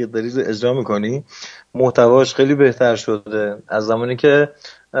تاکسی که داری اجرا میکنی. محتواش خیلی بهتر شده از زمانی که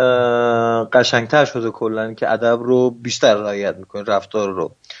قشنگتر شده کلا، که ادب رو بیشتر رعایت میکنه، رفتار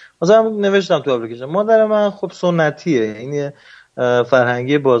رو. مثلا نوشتم تو اپلیکیشن مادر من خب سنتیه، این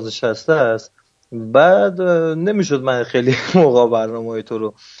فرهنگی بازنشسته است. بعد نمیشد من خیلی موقع برنامه‌های تو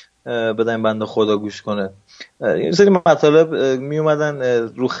رو بدم بنده خدا گوش کنه. این سری مطالب می اومدن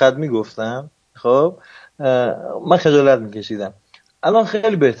رو خط میگفتم. خب من خجالت میکشیدم. الان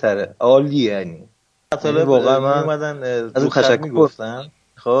خیلی بهتره، عالیه. یعنی مطالب واقعا من اومدن از تشکر میگفتن.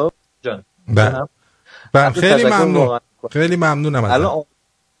 خب جان خیلی ممنون. خیلی ممنونم ازت.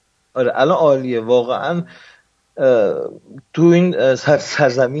 الان عالیه واقعا. تو این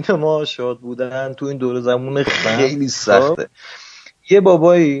سرزمین ما شاد بودن تو این دور زمون خیلی سخته. یه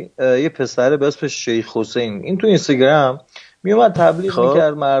بابایی یه پسره به اسم شیخ حسین، این تو اینستاگرام میومد تبلیغ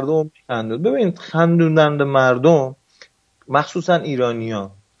میکرد مردم خندون. ببین خندوندن مردم مخصوصا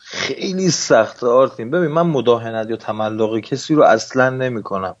ایرانی‌ها خیلی سخته آرتین. ببین من مداهنت یا تملق کسی رو اصلا نمی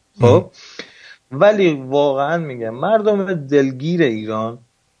کنم. خب ولی واقعا میگم مردم دلگیر ایران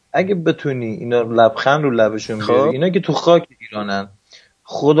اگه بتونی اینا لبخند رو لبشون بیاری، اینا که تو خاک ایرانن،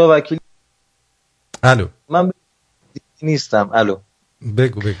 خدا وکیل. الو من نیستم. الو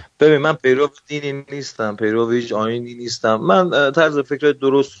بگو. ببین من پیرو دینی نیستم، پیرو هیچ آیینی نیستم. من طرز فکر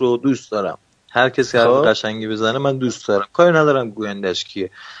درست رو دوست دارم. هر کسی حرف قشنگی بزنه من دوست دارم، کاری ندارم گویندش کیه،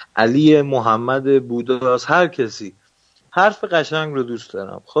 علی، محمد، بوداست، هر کسی حرف قشنگ رو دوست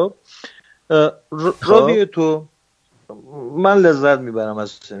دارم. خب رابی تو من لذت میبرم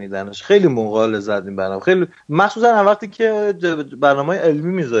از شنیدنش، خیلی موقع لذت میبرم، خیلی مخصوصا وقتی که برنامه‌های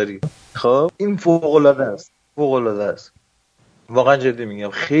علمی میذاری. خب این فوق العاده است، فوق العاده است. واقعا جدی میگم،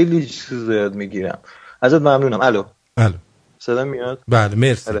 خیلی چیز یاد میگیرم ازت. ممنونم. الو صدا میاد؟ بله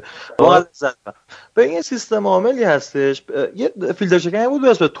مرسی. واقعا لذت بردم. به این سیستم عاملی هستش، یه فیلتر شکنی بود به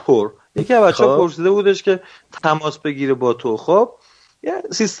اسم تور. یکی از بچه‌ها پرسیده بودش که تماس بگیره با تو. خب یه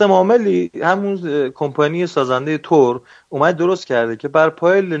سیستم عاملی همون کمپانی سازنده تور اومد درست کرده که بر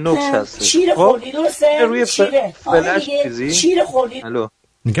پایه لینوکس هست. شیر خوردی درسته؟ روی فلش چیزی. شیر خوردی. الو.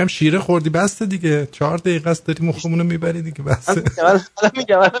 میگم شیر خوردی بسته دیگه. 4 دقیقه است داری مخمونو میبری دیگه بسته.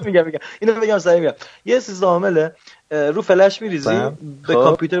 میگم اینو بگم صحیح میگم. یه سیستم عامله رو فلش میریزی، به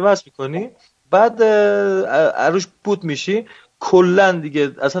کامپیوتر وصل میکنی، بعد روش بوت میشی، کلا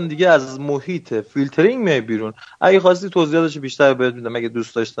دیگه اصلا دیگه از محیط فیلترینگ میای بیرون. اگه خواستی توضیحاتش بیشتر بهت میدم اگه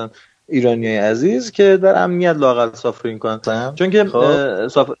دوست داشتن ایرانیای عزیز که در امنیت لااقل سافرین کنن، چون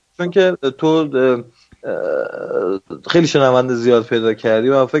که تو خیلی شنونده زیاد پیدا کردی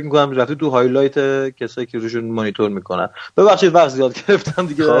و فکر میکنم رفتی تو هایلایت کسایی که روشون مانیتور میکنن. ببخشید وقت زیاد گرفتم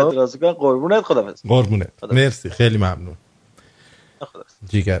دیگه، اعتراض کنم. قربونت، خدافظ. قربونت، مرسی، خیلی ممنون.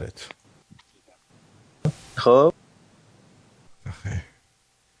 جیگرت. خب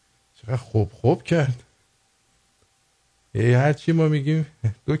چقدر خوب کرد. هر چی ما میگیم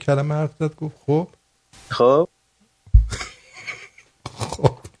 2 کلمه حرف زد گفت خب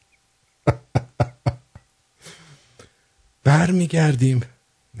برمیگردیم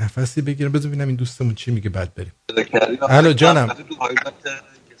نفسی بگیرم، بذار ببینم این دوستمون چی میگه بعد بریم. الو جانم.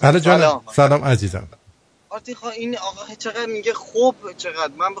 سلام عزیزم. آرتیخا این آقا چقدر میگه خوب،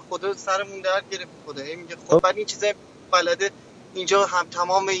 چقدر من به خدا سرمون درد گرفت. خدا میگه خوب، بعد این چیزای بلده اینجا هم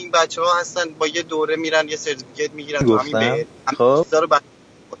تمام این بچه‌ها هستن با یه دوره میرن یه سرتیفیکیت میگیرن تو همین به همین چیزا رو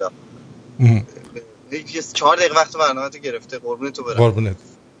خدا 4 دقیقه وقت برنامه‌تو گرفته. قربونت تو برم. قربونت،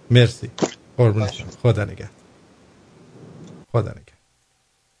 مرسی. قربونت، خدا نگهدار.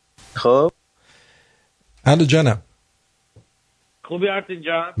 خب الو جانم. خوبی آرتین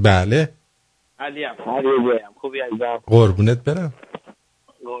جان؟ بله علیم. خوبی عزیزم؟ قربونت برم.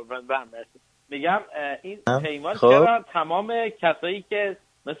 قربونت برم. میگم این پیمان چرا تمام کسایی که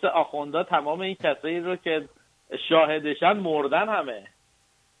مثل آخوندا تمام این کسایی رو که شاهدشن مردن همه؟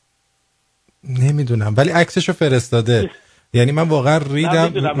 نمیدونم ولی عکسشو فرستاده. یعنی من واقعا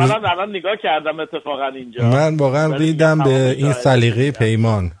ریدم. من الان نگاه کردم اتفاقا اینجا. من واقعا ریدم به این سلیقه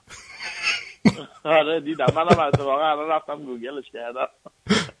پیمان. آره دیدم. منم اتفاقا الان رفتم گوگلش کردم.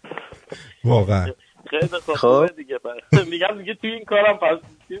 واقعا خیلی خوبه دیگه. میگم دیگه توی این کارم پس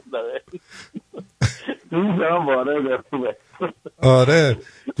چیز داره. آره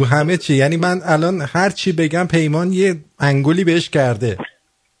تو همه چی. یعنی من الان هر چی بگم پیمان یه انگولی بهش کرده.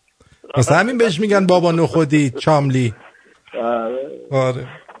 مثلا همین بهش میگن بابا نخودی چاملی. آره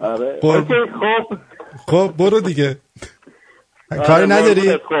خب برو دیگه. کاری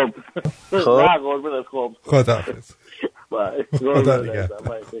نداری؟ خب خداحافظ.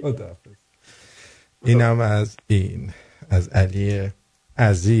 اینم از علی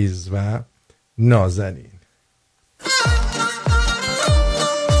عزیز و نازنین.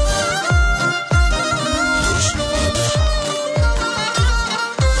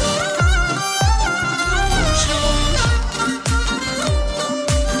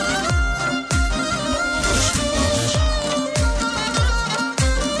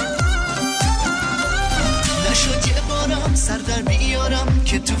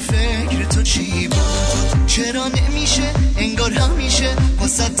 که تو فکر تو چی بود، چرا نمیشه انگار همیشه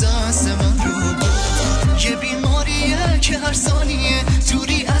واسه دست من رو بود. یه بیماریه که هر ثانیه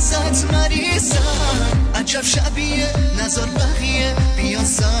دوری ازت مریضم، عجب شبیه نظر بقیه بیان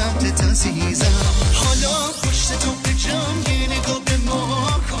سمت عزیزم. حالا پشت تو به جام یه نگاه به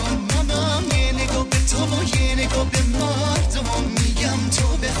ما کن، منم یه نگاه به تو و یه نگاه به مردم. میگم تو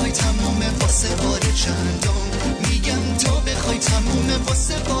بخوای تمومه واسه بار چندم، میگم تو بخوای تمومه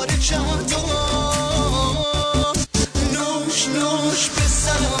واسه بار چندم. نوش نوش به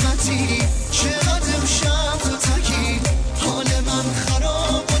سلامتی، چقدر امشب تو تکی، حال من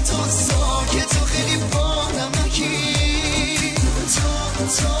خراب و تو ساکت تو خیلی بانمکی. تو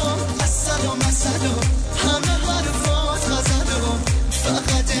السلام همه حرفات غزلم،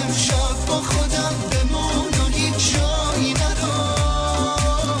 فقط امشب با خودم بمون و هیچ جایی ندارم.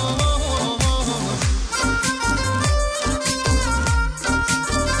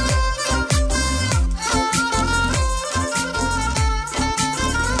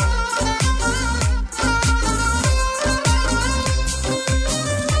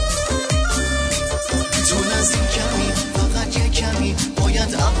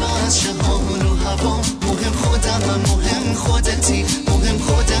 مهم خودم، مهم خودتی، مهم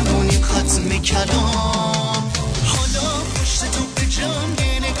خودمونیم ختم کلام. حالا پشت تو به جام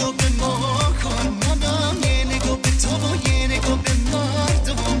یه نگاه به ما کن، منم یه نگاه به تو و یه نگاه به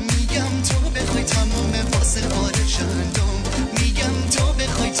مردم. میگم تو بخوای تمومه واسه بار چندم،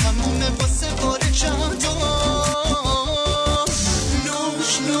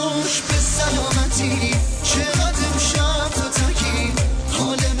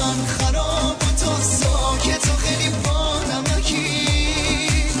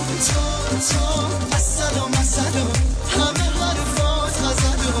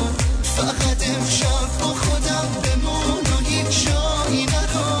 فقط امشب با خودم بمون و هیچ جایی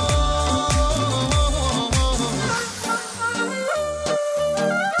نرو.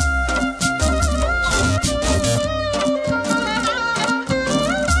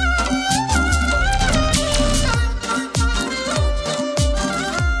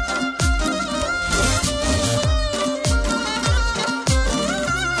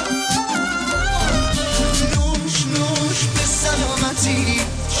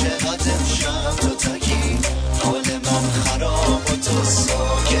 چقدر امشب تو تکی حال من خراب و تو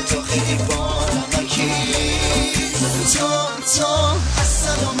ساکت و خیلی بانمکی تا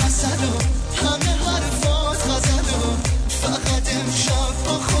اصل و همه حرفات غزل و فقط امشب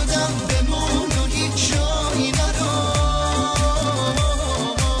با خودم بمون و هیچ جایی نرو.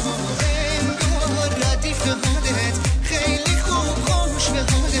 انگار ردیف حالت خیلی خوب خوش به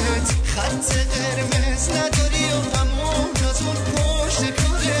حالت خط قرمز نداری و همون از اون پشت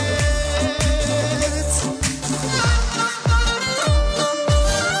کارت.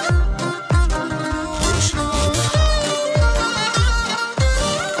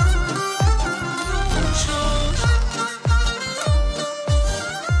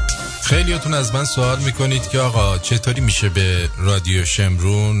 خیلیاتون از من سوال میکنید که آقا چطوری میشه به رادیو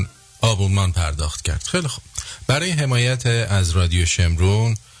شمرون آبونمان پرداخت کرد. خیلی خوب، برای حمایت از رادیو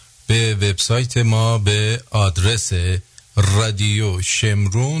شمرون به وبسایت ما به آدرس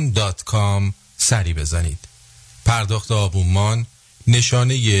radioshemrun.com سری بزنید. پرداخت آبونمان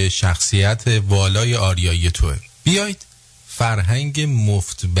نشانه شخصیت والای آریایی توه. بیایید فرهنگ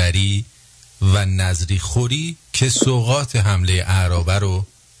مفتبری و نظری خوری که سوغات حمله اعرابه رو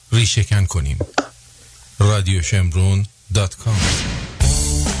ریشه‌کن کنیم. radioshemrun.com.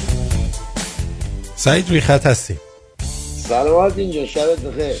 سعید روی خط هستی. سلامات اینجا، شبت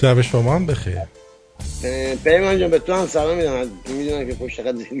بخیر. شب شما هم بخیر. پیمان جان به تو هم سلام میدم. میدونم که پشت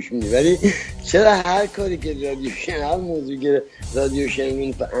خط گوش میدی، ولی چرا هر کاری که رادیو شمرون، هر موضوعی که رادیو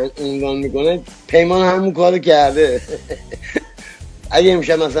شمرون عنوان میکنه پیمان همون کارو کرده. اگه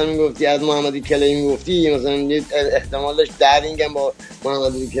امشب مثلا میگفتی از محمدی کلی میگفتی، مثلا احتمال داشت در رینگم با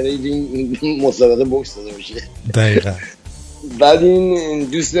محمدی کلی مسابقه بوکس داده بشه. دقیقاً. بعد این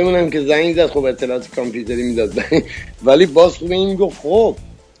دوستمون هم که زنگ زد، خب اطلاعات کامپیوتری میداد، ولی باز خوبه این میگفت خب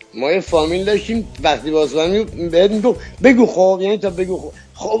ما یه فامیل داشتیم، وقتی باز فامیل بهت میگفت بگو خب، یعنی تا بگو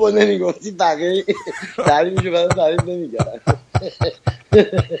خب و نمیگفتی بقیه تعریفشو برای تعریف نمیکردن.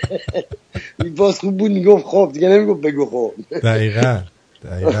 باز خوب بود میگفت خب دیگه، نمیگفت بگو خب. دقیقاً.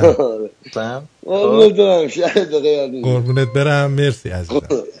 قربونت برم. مرسی عزیزم.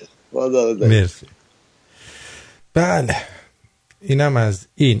 مرسی. بله اینم از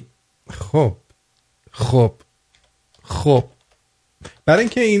این. خب برای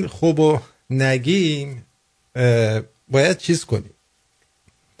اینکه این خوبو نگیم باید چیز کنیم.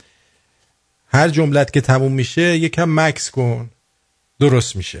 هر جملت که تموم میشه یکم مکس کن،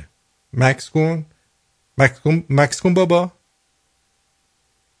 درست میشه. مکس کن بابا.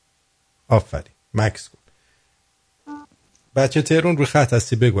 آفرین، مکس کن. بچه تهرون روی خط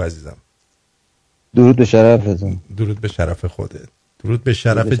هستی، بگو عزیزم. درود به شرفتون. درود به شرف خودت. درود به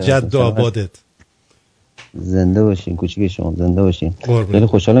شرف جد و آبادت. زنده باشین کوچیک شما، زنده باشین. خیلی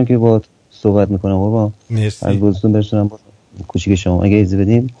خوشحالم که با صحبت میکنم بابا. مرسی. از بزرگتون برسونم با کوچیک شما. اگه اجازه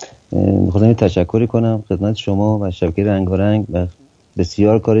بدیم می‌خواستم تشکری کنم خدمت شما و شبکه رنگارنگ و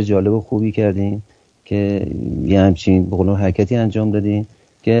بسیار کار جالب و خوبی کردین که یه همچین به قول حرکتی انجام دادین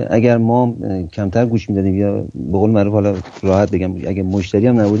که اگر ما کمتر گوش میدادیم یا به قول معروف حالا راحت بگم اگه مشتری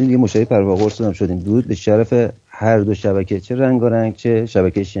هم نبودیم دیگه مشتری پرواقرص هم شدیم. درود به شرف هر دو شبکه، چه رنگارنگ چه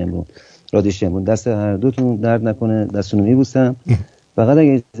شبکه شمرون، رادیو شمرون. دست هر دوتون درد نکنه، دستونو میبوسم. فقط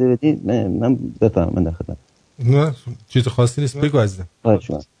اگه اجازه بدید من بفهمم، من در خدمت. نه چیز خاصی نیست، بگو عزیزم.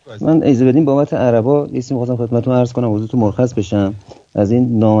 من اجازه بدین بابت عربا یه چیزی می‌خواستم خدمتتون عرض کنم، حضورتون مرخص بشم از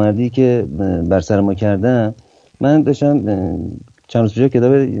این نامردی که بر سر ما کردن. من داشتم چند روز پیش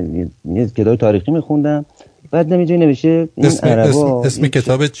یه کتاب تاریخی می‌خوندم، بعد نمی‌جای نوشته این عربا. اسم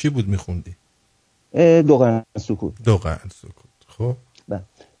کتابت چی بود می‌خوندی؟ دو قرن سکوت. خب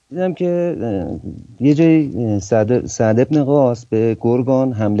دیدم که یه جای سعد ابن قاس به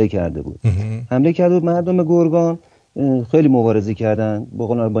گرگان حمله کرده بود. مردم گرگان خیلی مبارزه کردن،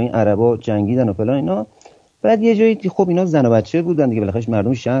 با این عربا جنگیدن و فلان اینا. بعد یه جایی خب اینا زن و بچه بودن دیگه، بالاخره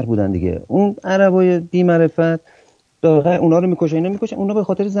مردم شهر بودن دیگه. اون عربای بی معرفت اونا رو میکشن، اونا به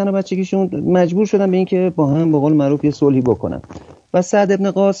خاطر زن و بچگیشون مجبور شدن به این که با هم به قول معروف یه صلحی بکنن. و سعد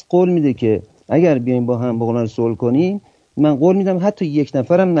ابن قاس قول میده که اگر بیایم با هم به قول صلح کنیم، من قول میدم حتی یک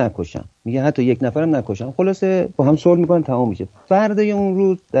نفرم نکشم. میگه حتی یک نفرم نکشم. خلاصه با هم صلح میکنن، تمام میشه. فردای اون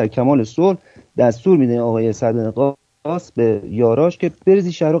روز در کمال صلح دستور میده آقای سعد ابن قاس خواست به یاراش که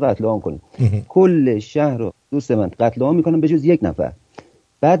بریزی شهر رو قتل عام کنید. کل شهر رو دوست من قتل عام میکنن به جز یک نفر.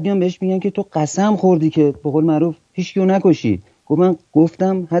 بعد میان بهش میگن که تو قسم خوردی که به قول معروف هیچ کیو نکشی. من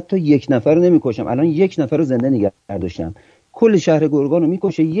گفتم حتی یک نفر رو نمیکشم، الان یک نفر رو زنده نگه داشتم. کل شهر گرگان رو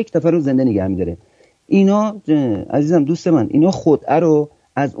میکشه، یک نفر رو زنده نگه میداره. اینا عزیزم دوست من، اینا خدعه رو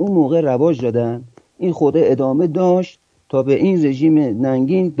از اون موقع رواج دادن. این خدعه ادامه داشت تا به این رژیم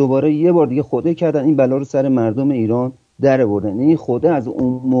ننگین دوباره یه بار دیگه خدعه کردن، این بلا رو سر مردم ایران در آوردن. این خدعه از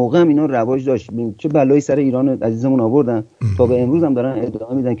اون موقع هم اینا رواج داشت. چه بلایی سر ایران عزیزمون آوردن تا به امروز هم دارن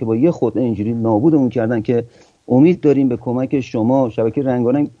ادامه میدن که با یه خدعه اینجوری نابودمون کردن. که امید داریم به کمک شما شبکه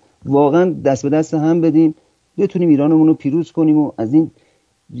رنگارنگ واقعا دست به دست هم بدیم، بتونیم ایرانمون رو پیروز کنیم و از این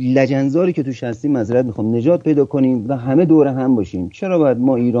لجنزاری که توش هستیم معذرت میخوام نجات پیدا کنیم و همه دور هم باشیم. چرا باید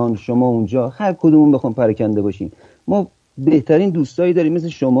ما ایران، شما اونجا، هر کدومون بخوام پراکنده باشیم؟ ما بهترین دوستایی داریم مثل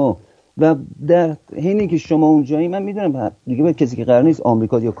شما و در حینی که شما اونجایی، من میدونم دیگه به کسی که قرار نیست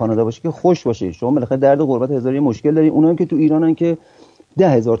آمریکا یا کانادا باشه که خوش باشه. شما بالاخره درد غربت هزاری مشکل دارین، اونایی که تو ایرانن که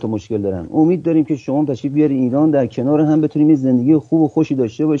 10,000 تا مشکل دارن. امید داریم که شما تشریف بیاری ایران، در کنار هم بتونیم یه زندگی خوب و خوشی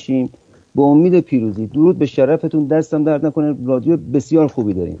داشته باشیم با امید پیروزی. درود به شرفتون، دستم درد نکنه. رادیو بسیار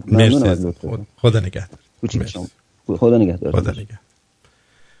خوبی داریم. ممنونم از لطفتون. خدا نگهدار. خدا نگهدار. خدا نگهدار.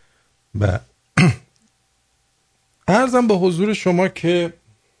 عرضم به حضور شما که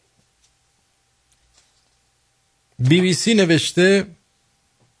BBC نوشته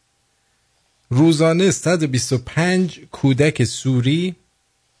روزانه 125 کودک سوری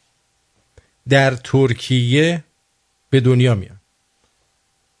در ترکیه به دنیا میان.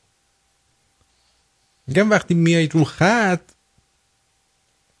 میگم وقتی میایید رو خط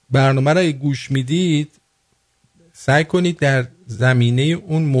برنامه را گوش میدید سعی کنید در زمینه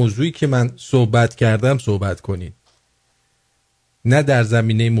اون موضوعی که من صحبت کردم صحبت کنید، نه در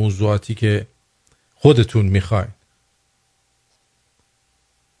زمینه موضوعاتی که خودتون میخواید.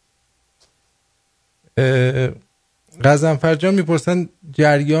 غضنفر جان میپرسن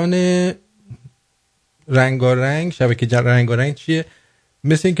جریان رنگارنگ، شبکه رنگارنگ چیه؟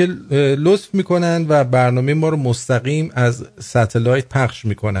 مثل اینکه لطف میکنن و برنامه ما رو مستقیم از ستلایت پخش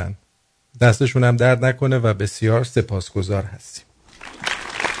میکنن. دستشون هم درد نکنه و بسیار سپاسگزار هستیم.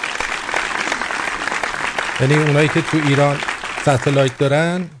 یعنی اونایی که تو ایران ستلایت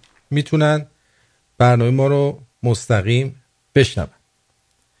دارن میتونن برنامه ما رو مستقیم بشنون.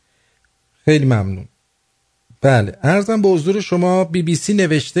 خیلی ممنون. بله، عرضم به حضور شما BBC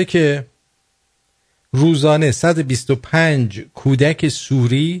نوشته که روزانه 125 کودک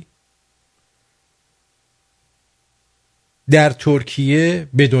سوری در ترکیه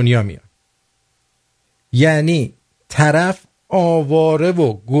به دنیا میان. یعنی طرف آواره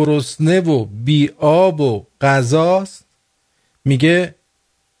و گرسنه و بی آب و غذاست، میگه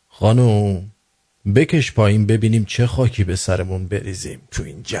خانم بکش پایین ببینیم چه خاکی به سرمون بریزیم تو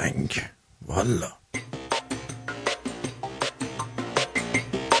این جنگ. والا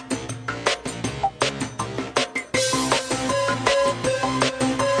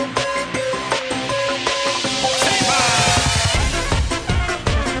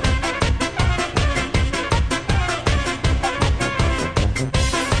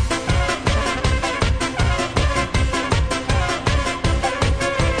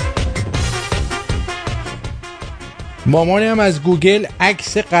مامانم از گوگل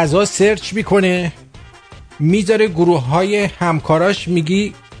عکس غذا سرچ میکنه، میذاره گروه های همکاراش،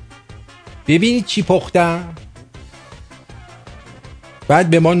 میگی ببینید چی پختم، بعد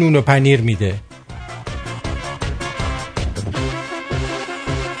به ما نون و پنیر میده.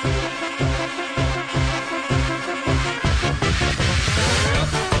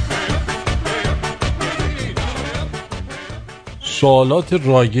 سوالات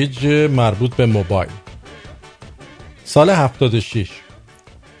رایج مربوط به موبایل. سال 76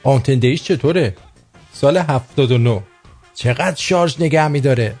 آنتندهیش چطوره؟ سال 79 چقدر شارژ نگه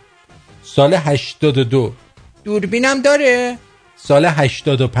میداره؟ سال 82 دوربینم داره؟ سال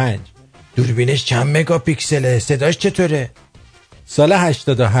 85 دوربینش چند مگاپیکسله؟ صداش چطوره؟ سال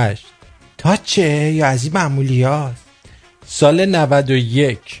 88 تاچه یا از این معمولی هاست؟ سال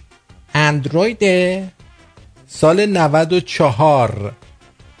 91 اندرویده؟ سال 94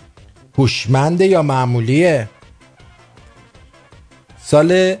 هوشمنده یا معمولیه؟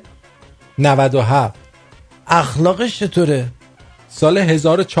 سال 97 اخلاقش چطوره؟ سال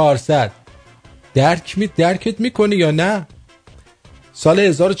 1400 درکت میکنی یا نه؟ سال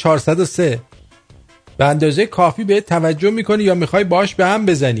 1403 به اندازه کافی بهت توجه میکنی یا میخوای باش به هم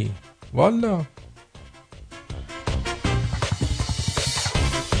بزنی؟ والا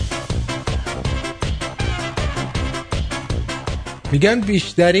میگن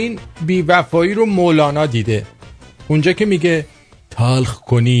بیشترین بیوفایی رو مولانا دیده. اونجا که میگه تلخ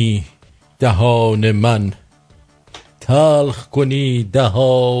کنی دهان من، تلخ کنی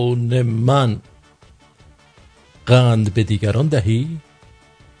دهان من، قند به دیگران دهی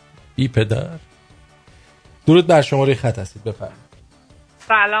بی پدر. درود بر شماره خط هستید، بفرمایید.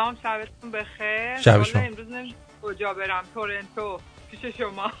 سلام، شبتون بخیر. شب شما. امروز نمیشه کجا برم، تورنتو پیش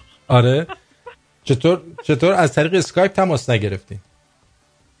شما. آره چطور از طریق اسکایپ تماس نگرفتین؟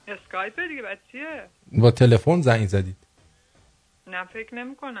 اسکایپ دیگه بعد چیه؟ با تلفن زنگ زدید؟ نه فکر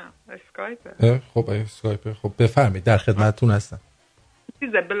نمی کنم اسکایپه. خب اسکایپه. خب بفرمایید، در خدمتتون هستم.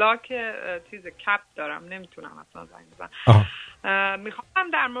 بلاک کپ دارم، نمیتونم اصلا زنگ بزنم.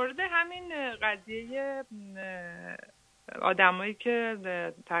 میخوام در مورد همین قضیه آدمایی که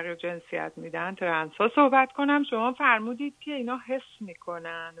تغییر جنسیت میدن، ترنس‌ها صحبت کنم. شما فرمودید که اینا حس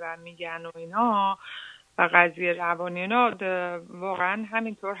میکنن و میگن و اینا و قضیه روانی اینا واقعا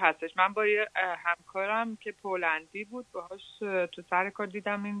همینطور هستش. من با یه همکارم که پولندی بود باهاش تو سر کار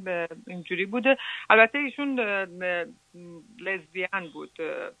دیدم اینجوری بوده. البته ایشون لزبیان بود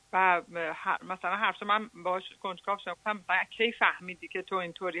و مثلا حرفش من باهاش کنجکاو شدم، مثلا کی فهمیدی که تو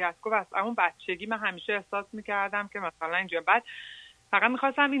اینطوری هست؟ گفت از اون بچگی من همیشه احساس میکردم که مثلا اینجوری. بعد فقط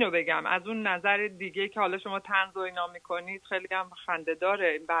میخواستم اینو بگم از اون نظر دیگه که حالا شما طنز و اینا میکنید خیلی هم خنده داره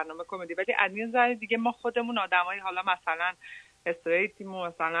این برنامه کمدی، ولی از این نظر دیگه ما خودمون آدمایی حالا مثلا استریتیم و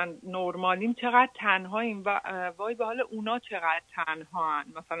مثلا نورمالیم چقدر تنهاییم و وای به حال اونا چقدر تنهان،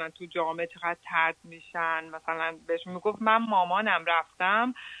 مثلا تو جامعه چقدر طرد میشن. مثلا بهش میگفت من مامانم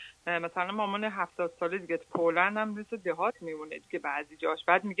رفتم، مثلا مامان 70 ساله دیگه پولند هم مثل دهات میمونه دیگه بعضی جاش،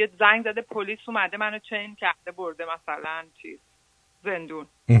 بعد میگه زنگ زده پلیس اومده منو چین کرده برده مثلا چیز زندون.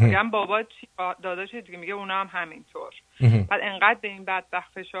 میگم بابا چی داداش دیگه؟ میگه اونا هم همینطور. بعد انقدر به این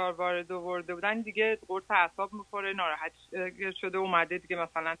بدبخت فشار وارد آورده بودن دیگه قرص اعصاب میخوره، ناراحت شده اومده دیگه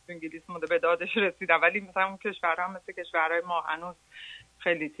مثلا تو انگلیس مونده، به دادش رسیدن. ولی مثلا اون کشورها مثل کشورهای ما هنوز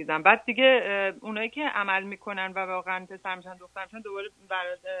خیلی چیزن. بعد دیگه اونایی که عمل میکنن و واقعا پسر میشن دختر میشن، دوباره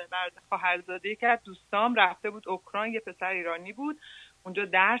برادر خواهرزاده که از دوستام رفته بود اوکراین، یه پسر ایرانی بود اونجا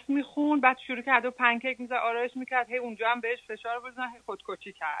درس میخوند، بعد شروع کرد و پنکیک میزد آرایش میکرد، هی اونجا هم بهش فشار بزنن، هی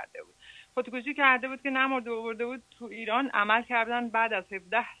خودکشی کرده بود که نمرده آورده بود. تو ایران عمل کردن بعد از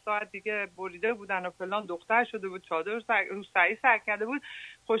 17 ساعت دیگه بریده بودن و فلان، دختر شده بود، چادر روسری سر کرده بود،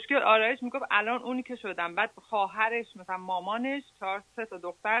 خوشگل آرایش میگفت الان اونی که شدم. بعد خواهرش مثلا مامانش 4 تا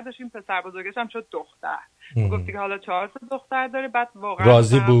دختر داشتیم، پسر بزرگش هم شد دختر، میگفت که حالا 4 تا دختر داره. بعد واقعا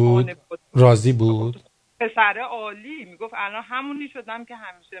راضی بود پسر عالی، میگفت الان همونی شدم که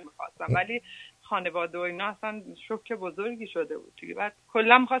همیشه میخواستم. ولی خانواده و اینا اصلا شوک بزرگی شده بود دیگه. بعد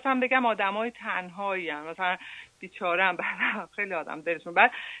کلا میخواستم بگم آدمای تنهایی ان، مثلا بیچاره ام، خیلی آدم دلشون.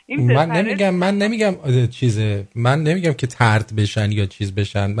 بعد این من نمیگم که طرد بشن یا چیز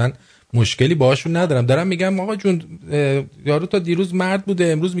بشن، من مشکلی باهاشون ندارم، دارم میگم آقا جون یارو تا دیروز مرد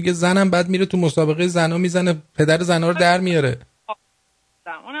بوده امروز میگه زنم، بعد میره تو مسابقه زنا میزنه پدر زنا رو در میاره.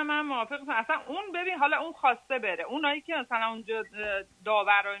 اونم من موافقم. اصلا اون ببین حالا اون خواسته بره، اونایی که مثلا اونجا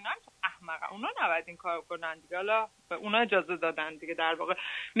داور و اینا احمقه، اونا نباید این کارو کنن دیگه، حالا به اونا اجازه دادن دیگه. در واقع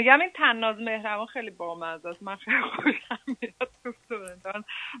میگم این طناز مهربان خیلی بامزه است، من خیلی خوشم میاد تو تورنتو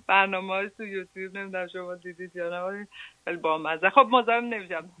برنامه‌اش تو یوتیوب، نمیدونم شما دیدید یا نه، ولی خیلی بامزه. خب مزاحم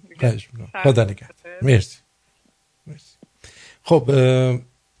نمیشم دیگه. خدا نگهدار. مرسی. خب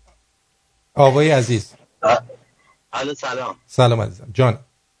آقای عزیز. الو سلام عزیزم جان.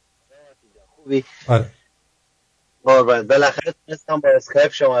 خوبی؟ آره قربان. بالاخره تونستم با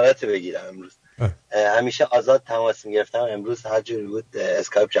اسکایپ شمارت بگیرم امروز. همیشه آزاد تماس میگرفتم، امروز هر جوری بود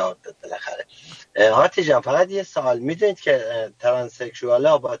اسکایپ جواب داد بالاخره. آرتی جان فقط یه سوال، میدونید که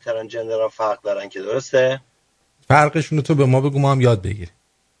ترانسکشوالا با ترانسجندرها فرق دارن که درسته؟ فرقشون رو تو به ما بگو ما هم یاد بگیریم.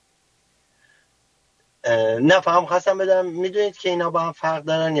 نه فهم خواستم بدم میدونید که اینا با هم فرق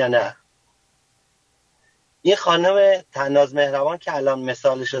دارن یا نه؟ این خانم طناز مهربان که الان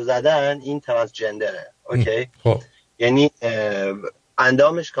مثالشو زدن این ترانسجندره، اوکی؟ خب یعنی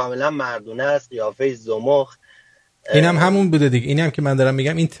اندامش کاملا مردونه است، قیافه زمخت. اینم همون بوده دیگه، اینم که من دارم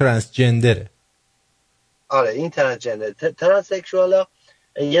میگم این ترانسجندره. آره این ترانسجندر. ترانسکشوالا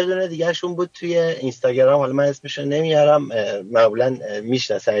یه دونه دیگه شون بود توی اینستاگرام، حالا من اسمشو نمیارم، معمولا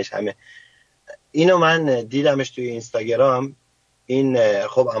میشناسنش همه. اینو من دیدمش توی اینستاگرام، این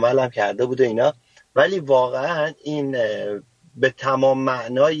خب عملم کرده بود و اینا، ولی واقعا این به تمام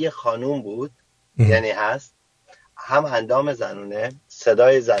معنای خانوم بود. یعنی هست هم اندام زنونه،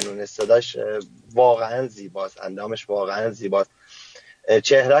 صدای زنونه، صداش واقعا زیباست، اندامش واقعا زیباست،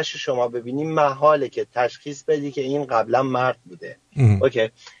 چهرهش شما ببینی محاله که تشخیص بدی که این قبلا مرد بوده.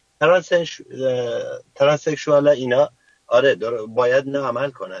 اوکی. ترانسکشوالا اینا آره باید نه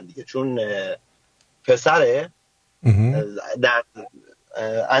عمل کنن دیگه، چون پسره در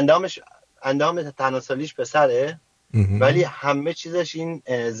اندام تناسلیش پسره، ولی همه چیزش این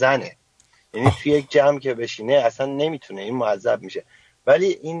زنه. یعنی توی یک جمع که بشینه اصلا نمیتونه، این معذب میشه.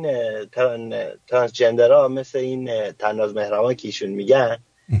 ولی این ترانسجندرها مثل این تناز مهربان که ایشون میگن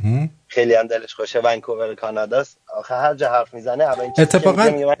خیلی هم دلش خوشه، ونکوور کاناداست، آخه هر جا حرف میزنه.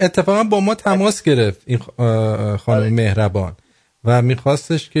 اتفاقا با ما تماس گرفت این خانم مهربان و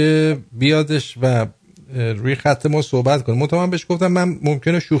میخواستش که بیادش و روی خط ما صحبت کنه. من بهش گفتم من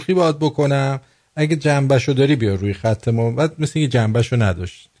ممکنه شوخی باهات بکنم، اگه جنبشو داری بیا روی خط ما. بعد مثل اینکه جنبشو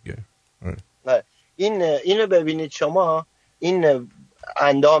نداشت دیگه. اینو ببینید شما، این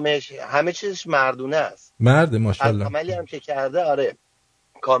اندامش همه چیزش مردونه است، مرد ماشاءالله. عملی هم که کرده آره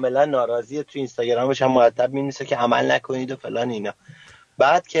کاملا ناراضیه. تو اینستاگرامش هم مرتب می‌نویسه که عمل نکنید و فلان اینا.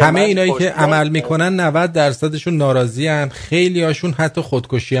 بعد که همه اینایی که عمل میکنن 90% ناراضی ان، خیلی هاشون حتی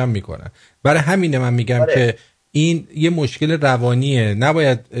خودکشی هم میکنن. برای همینه من میگم که این یه مشکل روانیه،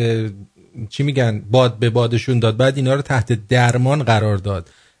 نباید چی میگن باد به بادشون داد، بعد اینا رو تحت درمان قرار داد.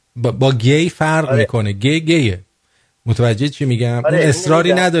 با گی فرق میکنه، گیه. متوجه چی میگم؟ اون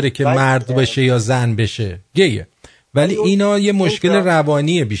اصراری نداره که مرد بشه یا زن بشه، گیه. ولی اینا یه مشکل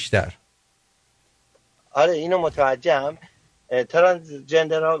روانیه بیشتر. آره اینو متوجهم.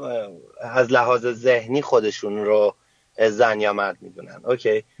 ترانسجندرها از لحاظ ذهنی خودشون رو زن یا مرد میدونن،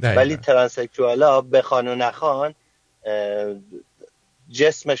 اوکی. ولی ترانسکسوال‌ها بخوان و نخوان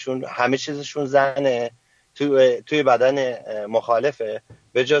جسمشون همه چیزشون زنه، توی بدن مخالفه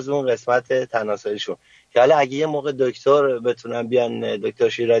به جز اون قسمت تناسلیشون. که حالا اگه یه موقع دکتر بتونن بیان، دکتر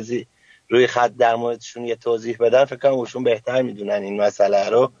شیرازی روی خط در موردشون یه توضیح بدن، فکر کنم اوشون بهتر میدونن این مسئله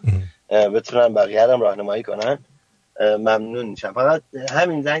رو، بتونن بقیه هم راهنمایی کنن، ممنون میشم. فقط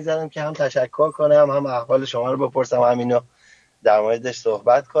همین زنگ زدم که هم تشکر کنم، هم احوال شما رو بپرسم، همینو در موردش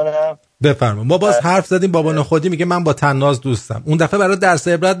صحبت کنم. بفرما. ما باز حرف زدیم بابا نخودی میگه من با تناز دوستم. اون دفعه برای درس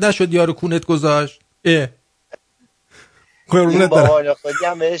عبرت نشد یارو کونت گذاشت. این بابا نخودی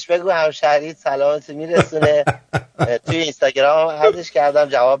هم بهش بگو همشهریت سلامت میرسونه. توی اینستاگرام هم ادش کردم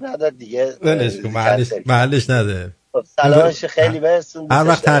جواب نداد دیگه. ولش کن، محلش نده. سلامش خیلی برسون. هر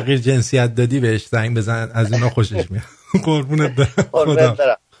وقت تغییر جنسیت دادی بهش زنگ بزن، از اونا خوشش میاد. قربونت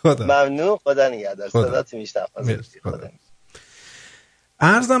برم. خدا ممنون، خدا نگهدار. صدات میشنوم.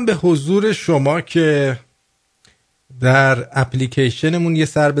 عرضم به حضور شما که در اپلیکیشنمون یه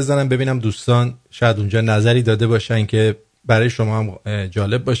سر بزنم ببینم دوستان شاید اونجا نظری داده باشن که برای شما هم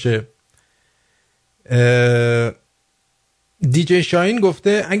جالب باشه. دیجی شاهین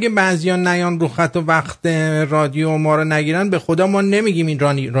گفته اگه بعضیان نیان رو خط و وقت رادیو ما رو نگیرن به خدا ما نمیگیم این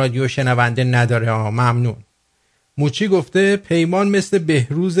رادیو شنونده نداره. ممنون. موچی گفته پیمان مثل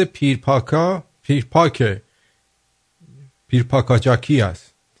بهروز پیرپاکاجاکی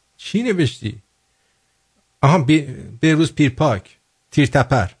است. چی نوشتی؟ بهروز پیرپاک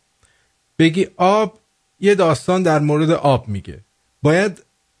تیرتپر. بگی آب، یه داستان در مورد آب میگه، باید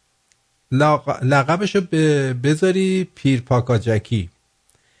لقبشو بذاری پیرپاکاجاکی.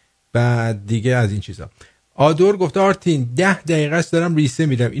 بعد دیگه از این چیزا. آدور گفته آرتین 10 دقیقه است دارم ریسه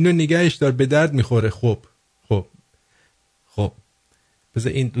میرم، اینو نگهش دار به درد میخوره. خب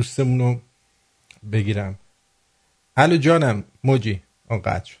بذار این دوستمونو بگیرم. الو جانم موجی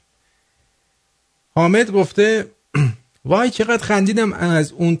قطع شد. حامد گفته وای چقدر خندیدم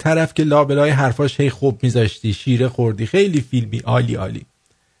از اون طرف که لابلای حرفاش هی خوب میذاشتی، شیره خوردی، خیلی فیلمی عالی.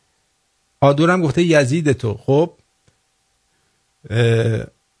 آدورم گفته یزید تو. خب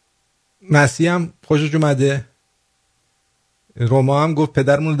مسیح هم خوشش اومده. روما هم گفت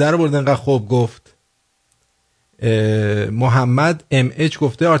پدرمون در برد انقدر خوب گفت. محمد ام اچ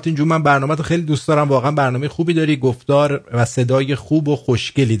گفته آرتین جون من برنامه‌تو خیلی دوست دارم، واقعا برنامه خوبی داری، گفتار و صدای خوب و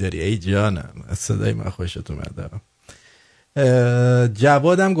خوشگلی داری. ای جانم از صدای من خوشت اومده.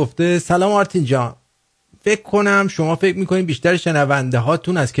 جوادم گفته سلام آرتین جان، فکر کنم شما فکر میکنین بیشتر شنونده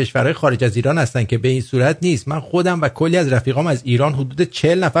هاتون از کشورهای خارج از ایران هستن که به این صورت نیست. من خودم و کلی از رفیقام از ایران حدود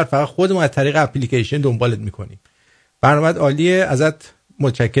 40 نفر فقط خودمون از طریق اپلیکیشن دنبالت میکنیم. برنامه‌ت عالیه، ازت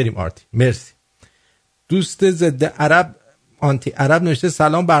متشکریم آرتین، مرسی. دوست ضد عرب آنتی عرب نوشته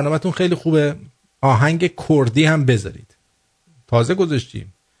سلام برنامه‌تون خیلی خوبه، آهنگ کردی هم بذارید. تازه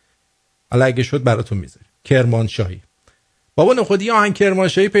گذاشتیم، حالا اگه شد براتون میذاریم. کرمانشاهی بابا نخودی آهنگ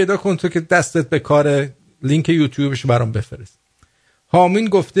کرمانشاهی پیدا کن تو که دستت به کار، لینک یوتیوبش برام بفرست. هامون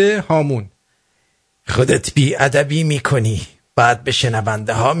گفته هامون خودت بی ادبی میکنی بعد به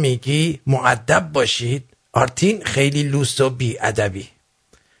شنونده ها میگی مؤدب باشید. آرتین خیلی لوس و بی ادبی.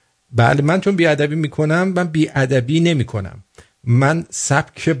 بله من چون بی ادبی میکنم، من بی ادبی نمیکنم، من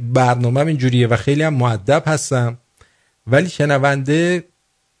سبک برنامه‌م اینجوریه و خیلی هم مؤدب هستم، ولی شنونده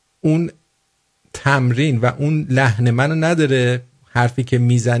اون تمرین و اون لحن منو نداره، حرفی که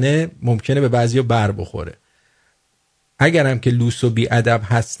میزنه ممکنه به بعضیا بر بخوره. اگرم که لوس و بی ادب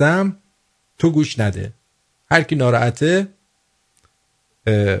هستم تو گوش نده، هر کی ناراحته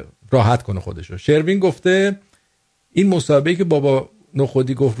راحت کنه خودشو. شروین گفته این مسابقه که بابا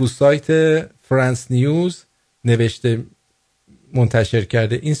نخودی گفت رو سایت فرانس نیوز نوشته منتشر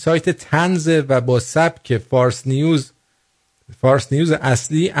کرده، این سایت طنز و با سبک فارس نیوز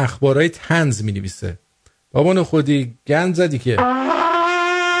اصلی اخبارای طنز می نویسه. بابا نخودی گند زدی که.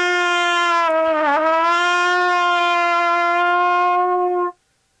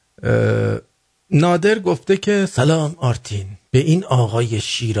 نادر گفته که سلام آرتین، به این آقای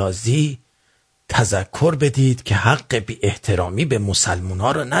شیرازی تذکر بدید که حق بی احترامی به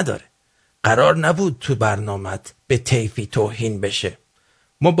مسلمونا رو نداره. قرار نبود تو برنامت به طیفی توهین بشه.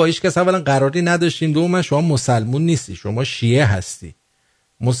 ما با هیچ کس اولا قراری نداشتیم، دوما شما مسلمون نیستی، شما شیعه هستی.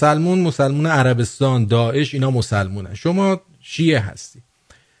 مسلمون عربستان، داعش اینا مسلمونن، شما شیعه هستی.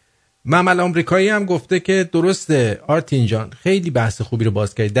 ممل آمریکایی هم گفته که درسته آرتین جان، خیلی بحث خوبی رو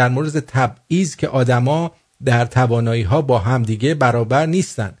باز کردی در مورد تبعیض که آدما در توانایی‌ها با هم دیگه برابر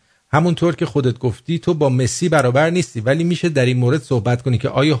نیستن. همونطور که خودت گفتی تو با مسی برابر نیستی، ولی میشه در این مورد صحبت کنی که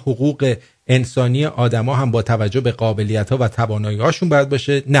آیا حقوق انسانی آدما هم با توجه به قابلیت‌ها و توانایی‌هاشون باید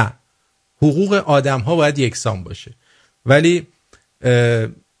باشه؟ نه، حقوق آدم‌ها باید یکسان باشه، ولی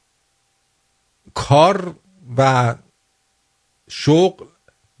کار و شغل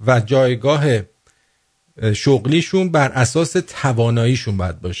و جایگاه شغلیشون بر اساس تواناییشون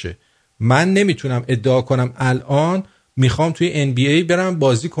باید باشه. من نمیتونم ادعا کنم الان میخوام توی NBA برم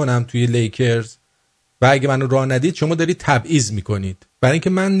بازی کنم توی لیکرز و اگه منو راه ندید شما دارید تبعیض میکنید، برای اینکه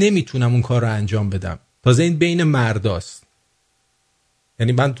من نمیتونم اون کار رو انجام بدم. تازه این بین مرداست،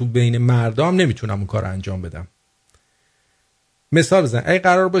 یعنی من تو بین مردام نمیتونم اون کار رو انجام بدم. مثال بزن، اگه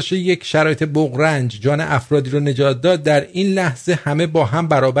قرار باشه یک شرایط بغرنج جان افرادی رو نجات داد، در این لحظه همه با هم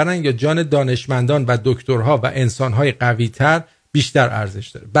برابرن یا جان دانشمندان و دکترها و انسانهای قوی‌تر بیشتر ارزش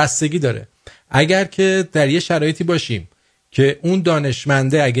داره؟ بستگی داره. اگر که در یه شرایطی باشیم که اون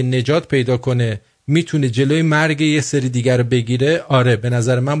دانشمنده اگه نجات پیدا کنه میتونه جلوی مرگ یه سری دیگر رو بگیره، آره به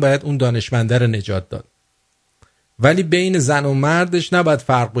نظر من باید اون دانشمنده رو نجات داد. ولی بین زن و مردش نباید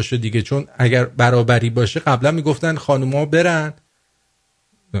فرق باشه دیگه، چون اگر برابری باشه قبلا میگفتن خانوما برن،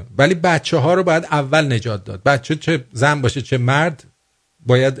 ولی بچه ها رو باید اول نجات داد. بچه چه زن باشه چه مرد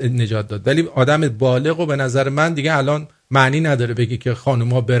باید نجات داد، ولی آدم بالغ و به نظر من دیگه الان معنی نداره بگی که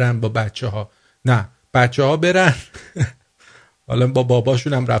خانوما برن با بچه ها. نه، بچه ها برن حالا با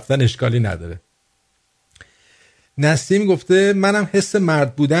باباشون هم رفتن اشکالی نداره. نسیم گفته منم حس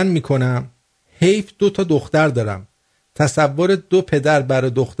مرد بودن میکنم، حیف 2 دختر دارم، تصور 2 پدر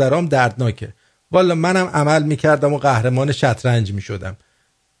برای دخترام دردناکه. والا منم عمل میکردم و قهرمان شطرنج میشدم.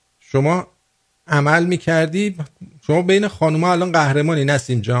 شما عمل میکردی؟ شما بین خانوما الان قهرمانی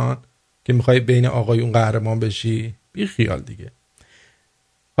نسیم جان که میخوای بین آقایون قهرمان بشی؟ بی خیال دیگه.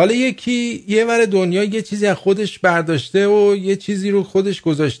 حالا یکی یه ور دنیا یه چیزی از خودش برداشته و یه چیزی رو خودش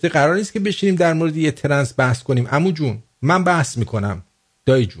گذاشته، قرار نیست که بشینیم در مورد یه ترنس بحث کنیم. عمو جون من بحث میکنم،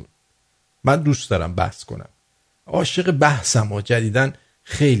 دایی جون من دوست دارم بحث کنم، عاشق بحثم و جدیدن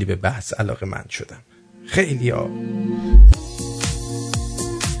خیلی به بحث علاقه من شدم. خیلی ها.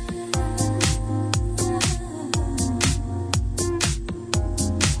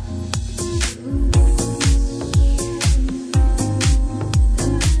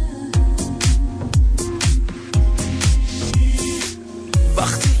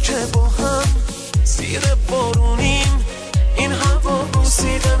 وقتی که با هم زیر بارونیم، این هوا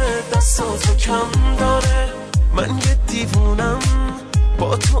بوسیدن دستاتو کم داره. من یه دیوونم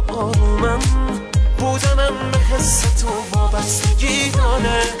با تو آرومم، بودنم به حس تو وابستگی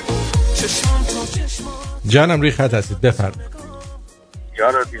داره. چشمم تو چشمم جانم ری خط هستید بفرمایید.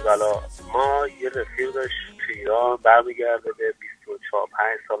 جانم بی‌بلا، ما یه رفیق داشت تو ایران برمیگرده به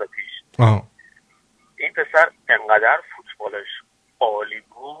 24-25 سال پیش. این پسر انقدر فوتبالش عالی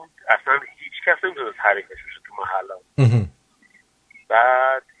بود اصلا هیچ کس نمیتونست حریفش بشه تو محلا.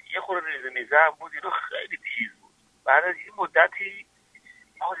 بعد یه خورده ریزه میزه هم بود، اینو خیلی تیز بود. بعد از یه مدتی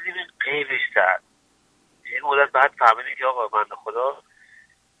ما دیدیم قیبش کرد. یه مدت بعد فهمیدیم که آقا بنده خدا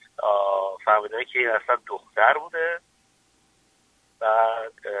فهمیدن که این اصلا دختر بوده.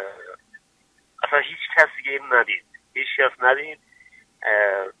 بعد اصلا هیچ کسی که این ندید، هیچ کس ندید،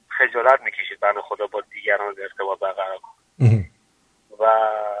 خجالت میکشید بنده خدا با دیگران ارتباط برقرار کنه. و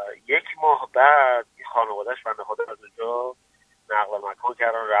 1 ماه بعد این خانواده‌اش بنده خدا از اونجا نقل مکان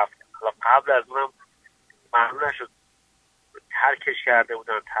کردن رفت. حالا قبل از اونم معلوم نشد ترکش کرده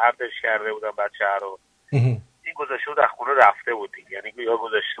بودن، طردش کرده بودن بچه رو. این گذاشته بود از خونه رفته بود دیگه، یعنی یا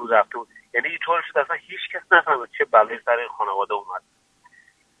گذاشته بود رفته بود، یعنی اینطور شد اصلا هیچ کس نفهمید چه بلایی سر این خانواده اومد.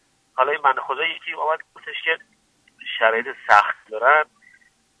 حالا این بنده خدا یکی اومد گفتش که شرایط سخت دارن.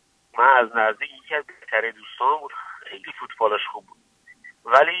 من از نزدیک یکی از بهترین دوستان بود، خیلی فوتبالش خوب بود،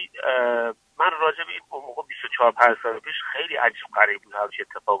 ولی من راجع به این موقع 24-5 سال پیش خیلی عجیب غریب بود همچین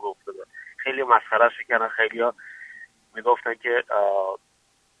اتفاق افتاده. خیلی مسخرهش میکردن، خیلیا میگفتن که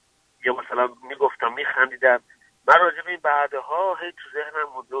یا مثلا میگفتم میخندیدن. من راجع به این بعدها هی تو ذهنم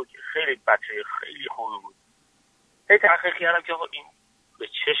مونده که خیلی بچه خیلی خوبی بود. هی تحقیق کردم که این به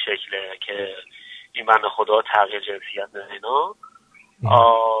چه شکله که این بنده خدا تغییر جنسیت داره اینا.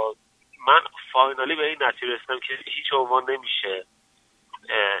 من فاینالی به این نتیجه رسیدم که هیچ عنوان نمیشه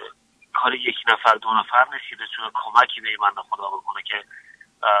کار یک نفر دو نفر نیست که بتونه کمکی به این بنده خدا بکنه که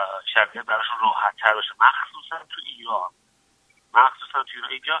شرایط براشون راحت تر بشه، مخصوصا تو ایران.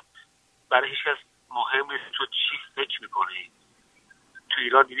 اینجا برای هیچ کس مهم نیست تو چی فکر میکنی. تو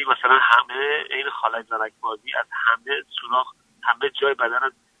ایران دیدی مثلا همه این خالق زنک بازی از همه سوراخ، همه جای بدن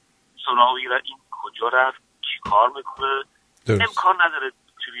سراغ میگیرن این کجا رفت، چی کار میکنه. امکان نداره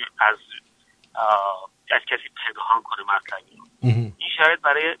توی از کسی پنهان کنه مطلبی رو. این شرایط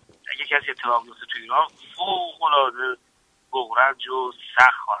برای اگه کسی اتفاق بیفته تو ایران فوق‌العاده بغرنج و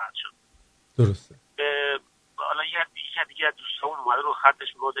سخت خواهد شد. درسته. حالا یکی دیگه از دوستامون اومده رو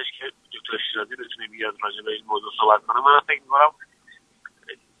خطش میگفتش که دکتر شیرازی بتونه بیاد راجع به این موضوع صحبت کنه. من فکر می‌کنم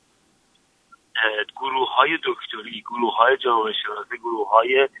گروه‌های دکتری، گروه‌های جامعه شناسی،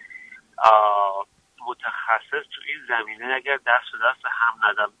 گروه‌های متخصص تو این زمینه اگر دست به دست هم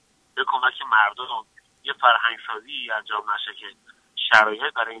ندن به کمک مردم یه فرهنگ‌سازی انجام نشه که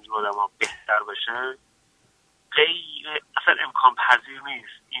شرایط برای اینجور آدم‌ها بهتر بشه، اصلا امکان پذیر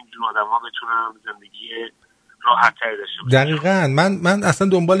نیست اینجور آدم‌ها بتونن زندگی راحت تری داشته باشن. دقیقاً من اصلا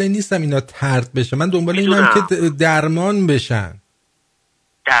دنبال این نیستم اینا طرد بشه، من دنبال اینم که درمان بشن.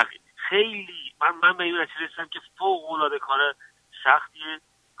 خیلی من به این نتیجه رسیدم که فوق‌العاده کار سختیه.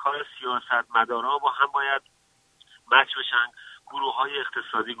 کار سیاستمدارا با هم باید مچ بشن، گروه‌های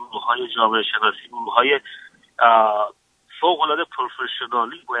اقتصادی، گروه‌های جامعه شناسی، گروه‌های فوق‌العاده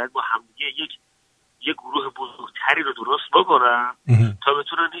پروفشنالی باید با همدیگه یک گروه بزرگتری رو درست بکنن تا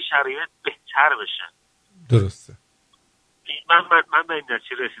بتونن این شرایط بهتر بشه. درسته. من به این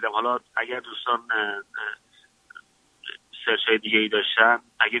نتیجه رسیدم. حالا اگر دوستان سرچ‌های دیگه‌ای داشتن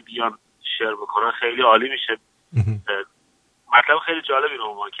اگه بیان شیر بکنن خیلی عالی میشه. مطلب خیلی جالبی رو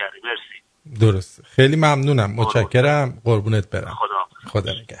عنوان کردی. مرسی. درسته. خیلی ممنونم. متشکرم. قربونت برم.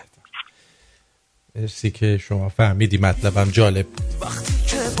 خدا نگهدار. مرسی که شما فهمیدی مطلبم جالب بود. وقتی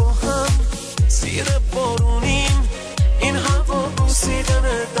که با هم زیر بارونیم این هوا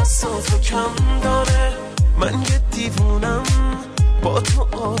بوسیدن دستاتو کم داره. من یه دیوونم با تو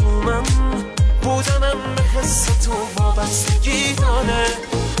آرومم، بودنم به حس تو وابستگی داره.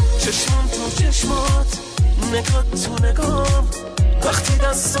 چشمم تو چشمات، نگاه تو نگام، وقتی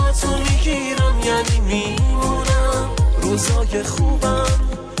دستاتو میگیرم یعنی میمونم. روزای خوبم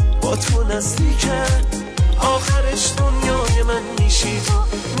با تو نزدیکه، آخرش دنیای من میشی تو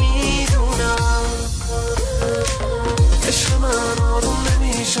میدونم. عشق من آروم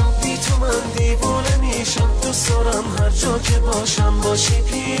نمیشم بی تو، من دیوونه میشم. دوست دارم هر جا که باشم باشی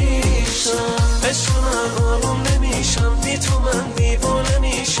پیشم. عشق من آروم نمیشم بی تو، من دیوونه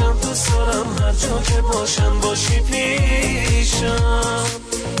میشم. دوست دارم هر جا که باشم باشی پیشم.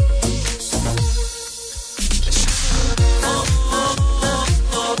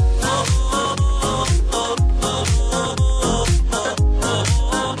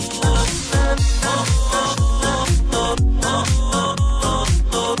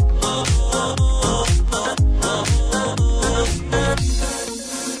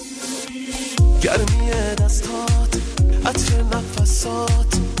 گرمی دستات، عطر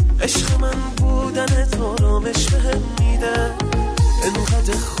نفسات، عشق من بودن تو رامش بهم میده.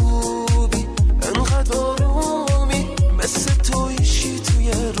 انقدر خوبی، انقدر آرومی، مثل تو ایشی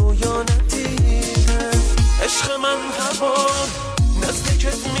توی رویا ندیده. عشق من هوا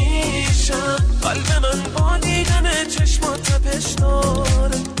نزدیکت میشم، قلب من با دیدن چشمات تپش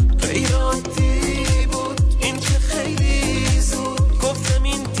داره. غیر عادی بود این که خیلی زود گفتم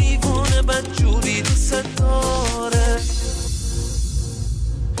این دیوونه بدجوری دوست داره.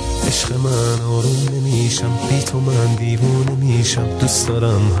 عشق من آروم نمیشم بی تو، من دیوونه میشم. دوست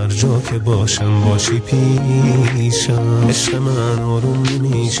دارم هر جا که باشم باشی پیشم. عشق من آروم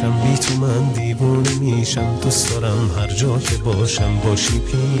نمیشم بی تو، من دیوونه میشم. دوست دارم هر جا که باشم باشی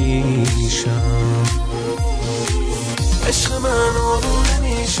پیشم. عشق من آروم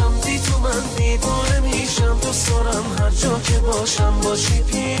نمیشم بی تو، من دیوونه میشم. دوست دارم هر جا که باشم باشی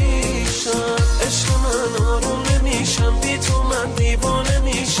پیشم. عشق من آروم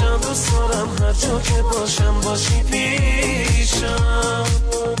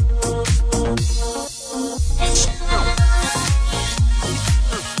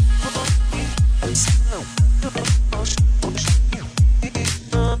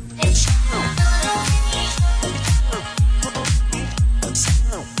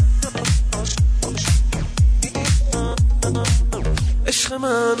عشق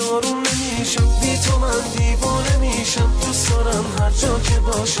من آروم نمیشم، بی تو من دیوانه میشم، دوست دارم هر جا که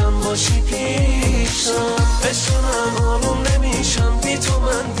باشم باشی پیشم. عشق من آروم نمیشم، بی تو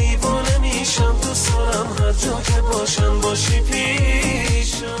من دیوانه میشم، دوست دارم هر جا که باشم باشی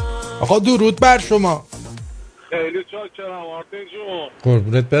پیشم. آقا درود بر شما. خیلی چاکرم آرتین جون.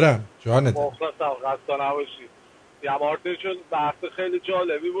 قربونت برم جانت. مخلصم، خسته نباشی. یا آرتین جون بحث خیلی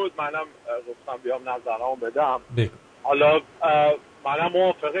جالبی بود، منم گفتم بیام نظرمو بدم. حالا منم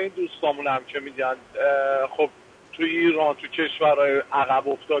موافق این دوستامونم که میگن خب تو ایران تو کشورهای عقب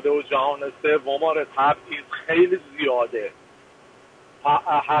افتاده و جهان سوم تبعیض خیلی زیاده،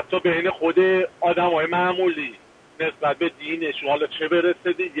 حتی بین خود آدمای معمولی نسبت به دینشون، حالا چه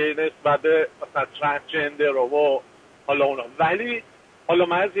برسه دیگه نسبت به مثلا ترانسجندر و حالا اونا. ولی حالا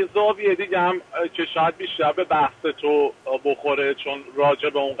من از یه زاویه دیگه هم که شاید بیشتر به بحث تو بخوره، چون راجع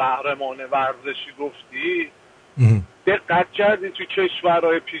به اون قهرمان ورزشی گفتی، دقت کردی تو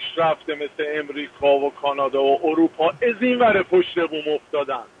کشورهای پیشرفته مثل امریکا و کانادا و اروپا از این ور پشت بوم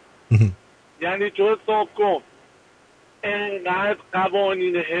افتادن. یعنی تو حساب کن انقدر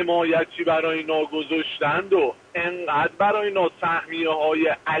قوانین حمایتی برای اینا گذاشتند و انقدر برای اینا سهمیه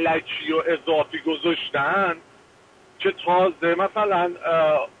های الکی و اضافی گذاشتن که تازه مثلا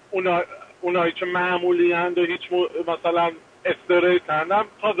اونایی که معمولی هند و هیچ مثلا استریت هندم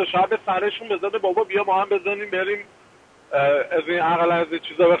تازه شاید به سرشون بزنه بابا بیا ما هم بزنیم بریم از این اقل از این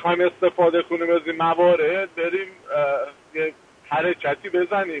چیزا بخوایم استفاده کنیم، از این موارد بریم یه حرکتی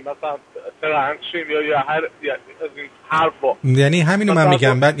بزنیم مثلا ترانشیم یا هر از این حرفا. یعنی همینو من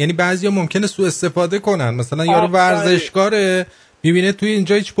میگم یعنی بعضیا ممکنه سوء استفاده کنن، مثلا یارو ورزشکاره میبینه توی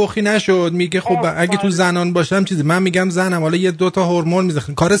اینجا هیچ پخی نشد میگه خب اگه تو زنان باشم چیزی، من میگم زنم حالا یه دوتا هورمون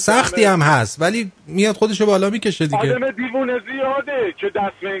میزنه، کار سختی هم هست ولی میاد خودشو بالا میکشه دیگه. آدم دیوونه زیاده که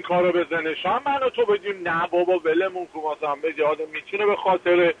دست به این کارو بزنه. شام من و تو بگیم نه بابا ولمون کن، مثلا بگه آدم میتونه به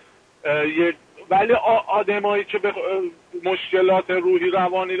خاطر یه، ولی آدمایی که به مشکلات روحی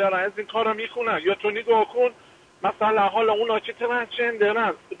روانی دارن از این کارو میکنن. یا تو نگاه کن مثلا حالا اونا که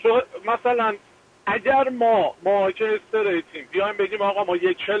ترانسجندرن، تو مثلا اگر ما که استریتیم بیایم بگیم آقا ما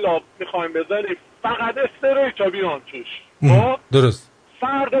یک کلاب میخوایم بذاریم فقط استریتا بیان توش، درست،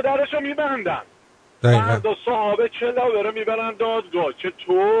 فردا درشو میبندن، فردا صاحب کلاب رو میبرن دادگاه که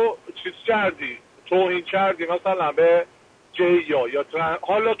تو چیز کردی، توهین کردی مثلا به جیا یا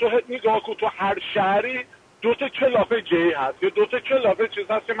حالا تو نگاه کن تو هر شهری 2 تا کلاب جی هست یا 2 تا کلاب چیز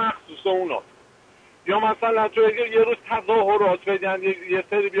هست که مخصوص اونا. یا مثلا تو یه روز تظاهرات بدن یه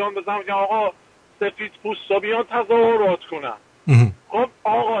سری بیان بزنن که آقا سفید پوستا بیان تظاهرات کنن. خب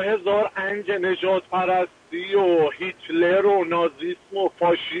آقا هزار انج نجات پرستی و هیتلر و نازیسم و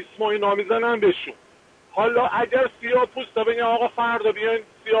فاشیسم و اینا میزنن بهشون. حالا اگر سیاه پوستا بگن آقا فردا بیان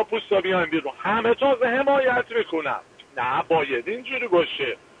سیاه پوستا بیان بیرون، همه تازه حمایت میکنن. نه باید اینجوری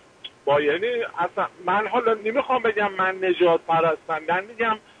باشه. باید اصلا من حالا نمیخوام بگم من نجات پرستم، من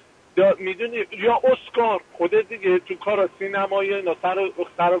میگم میدونی یا اسکار خودت دیگه تو کار سینمایی اینا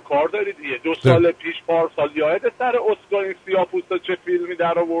سر کار داری دیگه. 2 سال پیش پارسال یاد سر اسکار این سیاه‌پوستا چه فیلمی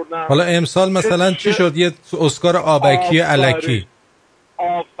در آوردن. حالا امسال مثلا چی شد؟ یه اسکار آبکی الکی.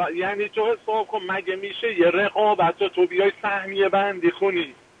 یعنی تو حساب کن مگه میشه یه رقابت تو بیای سهمیه بندی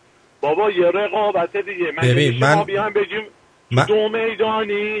کنی؟ بابا یه رقابت دیگه. مگه میشه ما بیان بگیم دو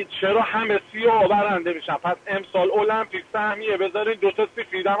میدانی چرا همه سیاه برنده میشن؟ پس امسال المپیک سهمیه بذارین 2 تا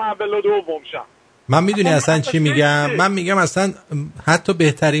سفیدم اول و دوم شن. من میدونی اصلا چی میگم؟ من میگم اصلا حتی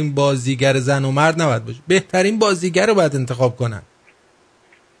بهترین بازیگر زن و مرد نباید باشه، بهترین بازیگر رو باید انتخاب کنن.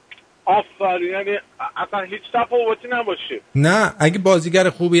 آفرین، یعنی اصلا هیچ تفاوتی نباشه. نه اگه بازیگر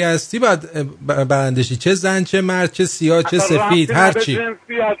خوبی هستی باید برنده شی، چه زن چه مرد چه سیاه چه سفید هر چی.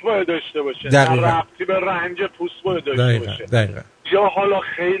 جنسیت باید داشته باشه، ربطی به رنگ پوست باید داشته باشه. دقیقاً. یا حالا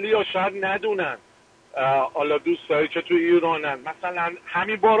خیلی ها شاید ندونن، حالا دوستایی که تو ایرانن مثلا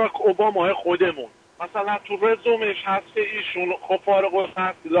همین باراک اوباما خودمون مثلا تو رزومش هست که ایشون خب فارغ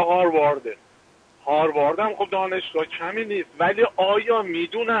التحصیل هاروارد هم خب دانشگاه کمی نیست، ولی آیا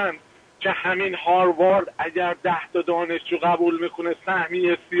میدونن که همین هاروارد اگر 10 تا دانشجو قبول میکنه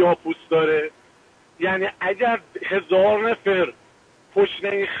سهمیه سیاه‌پوست داره؟ یعنی اگر 1000 نفر پشت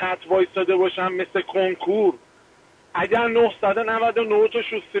این خط وایساده باشن مثل کنکور، اگر 999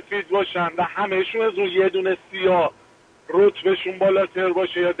 تاشون سفید باشن و همهشون از اون یه دونه سیاه رتبهشون بالاتر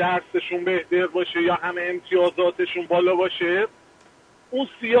باشه یا درسشون بهتر باشه یا همه امتیازاتشون بالا باشه، اون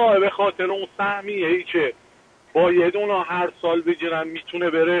سیاه به خاطر اون سهمیه‌ای که باید اونا هر سال بگیرن میتونه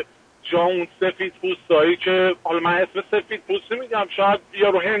بره جا اون سفید پوستایی که حالا من اسم سفید پوستی میگم، شاید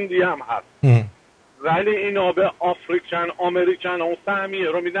یارو هندی هم هست، ولی اینا به آفریکن امریکن اون سهمیه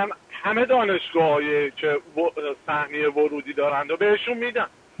رو میدن، همه دانشگاه‌هایی که سهمیه ورودی دارند و بهشون میدن.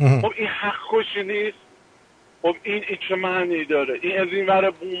 خب این حق خوشی نیست؟ خب این چه معنی داره؟ این از این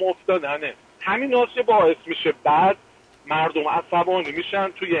ور بوم افتادنه. همین هاست باعث میشه بعد مردم عصبانی میشن،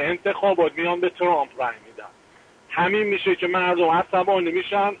 توی انتخابات میان به ترامپ رای میدن. همین میشه که مردم عصبانی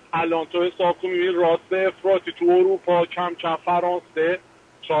میشن. الان تو حساب کن میبینی راست افراطی تو اروپا، کم کم فرانسه،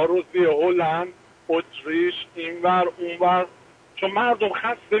 روسیه، هلند، اتریش، اینور اونور، چون مردم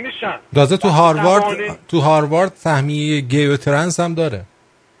خسته میشن. تازه تو هاروارد سهمیه گی و ترنس هم داره.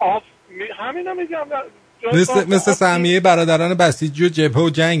 همینو میگم، مثل سهمیه برادران بسیجی و جبهه و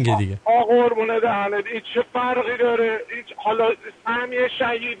جنگ دیگه. قربونه دهنت، این چه فرقی داره؟ حالا سهمیه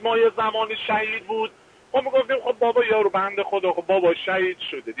شهید، ما یه زمانی شهید بود، ما میگفتیم خب بابا یارو بنده خدا، خب بابا شهید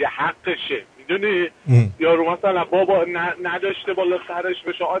شده دیگه، حقشه، میدونی؟ یارو مثلا بابا نداشته بالا سرش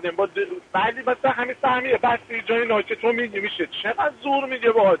بشه آدم با ولی مثلا همین سهمیه بسیجی جای اینا که تو میگی میشه چقدر زور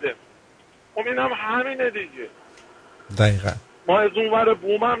میگه با آدم. خب اینم همینه دیگه. دقیقاً ما از اونور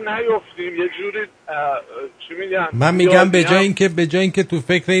بوم هم نیفتیم، یه جوری چی میگن، من میگم به جای اینکه تو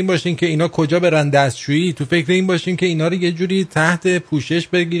فکر این باشین که اینا کجا برن دستشویی، تو فکر این باشین که اینا رو یه جوری تحت پوشش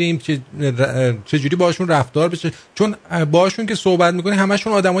بگیریم چه جوری باشون رفتار بشه، چون باشون که صحبت میکنی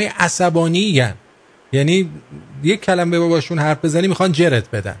همشون آدمای عصبانی هن. یعنی یک کلمه باشون حرف بزنی میخوان جرت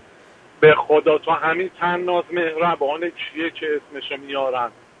بدن. به خدا تو همین طناز مهربان کیه که اسمشو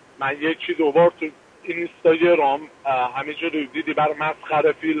میارن؟ من یکی دوبار تو اینستاگرام همینجوری دیدی بر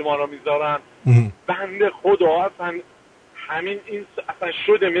مسخره فیلم ها رو میذارن، بنده خدا اصلا همین این اصلا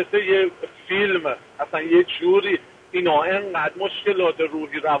شده مثل یه فیلم، اصلا یه جوری اینا انقدر مشکلات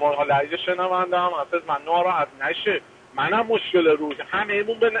روحی روان، حالا اگه شنونده هم حافظ من ناراحت نشه، منم مشکل روحی،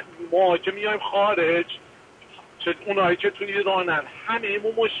 همه‌مون به ما که میایم خارج، چه اونایی که تو ایرانن،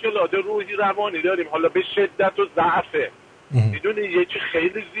 همه‌مون مشکلات روحی روانی داریم، حالا به شدت و ضعفه. میدونی یکی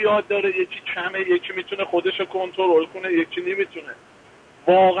خیلی زیاد داره، یکی کمه، یکی میتونه خودشو کنترل کنه، یکی نمیتونه.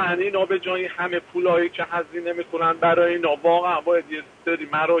 واقعا اینا به جای همه پولایی که هزینه میکنن برای اینا واقعا باید یه سری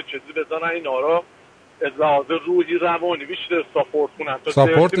مراکزی بزنن اینا رو از لحاظ روحی روانی بیشتر ساپورت کنن تا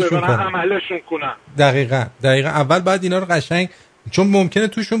ساپورتشون کنن، عملشون کنن. دقیقاً اول باید اینا رو قشنگ، چون ممکنه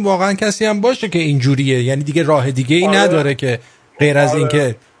توشون واقعا کسی هم باشه که اینجوریه، یعنی دیگه راه دیگه ای نداره که غیر از این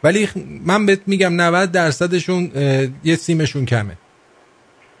که، ولی من بهت میگم 90%شون یه سیمشون کمه.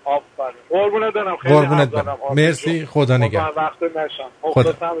 آفرین. قربونت برم، خیلی قربونت مرسی، خدا نگهدار. وقت نشم.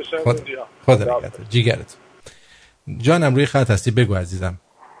 خدا نگهدار جیگرت. جانم روی خط هستی، بگو عزیزم.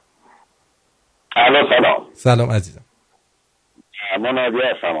 الو سلام عزیزم. منادی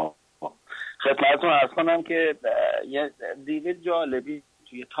هستم. خدمتتون عرض کنم که یه دید جالبی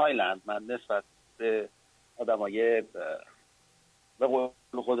توی تایلند من نسبت به آدمای به قول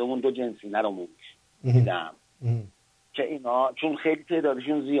خودمون دو جنسی نرمون دیدم که اینا چون خیلی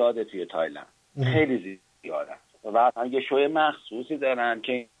تعدادشون زیاده توی تایلند، خیلی زیاده و اصلا یه شوی مخصوصی دارن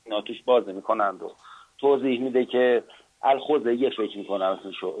که اینا توش بازی میکنن و توضیح میده که الخوزه یه فکر میکنن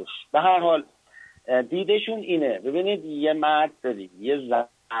اصلا شوش. به هر حال دیدشون اینه، ببینید یه مرد داریم، یه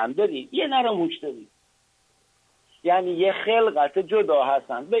زن داریم، یه نرموش داریم، یعنی یه خلقت جدا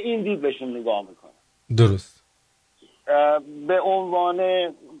هستن، به این دید بهشون نگاه میکنن. درست. به عنوان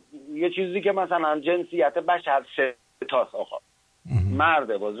یه چیزی که مثلا جنسیت بشر تاست آقا،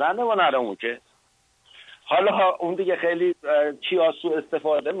 مرده و زنه و نرموکه. حالا اون دیگه خیلی چیا سوء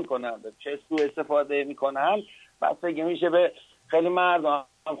استفاده میکنن، چه سوء استفاده میکنن، بستگی میشه به خیلی مردم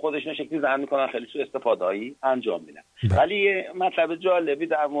هم خودشون شکلی زن میکنن، خیلی سوء استفاده‌ای انجام میدن. ولی یه مطلب جالبی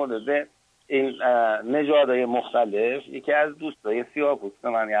در مورد این نژادهای مختلف، یکی از دوستای سیاه‌پوست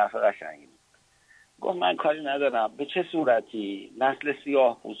من یه حرف قشنگی گفت من کاری ندارم به چه صورتی نسل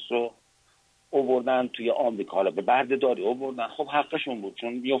سیاه‌پوست رو آوردن توی آمریکا، حالا به بردهداری آوردن، خب حقشون بود،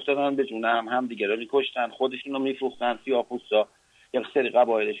 چون میافتادن به جون هم دیگه رو میکشتن، خودشون رو میفروختن، سیاه‌پوستا یک سری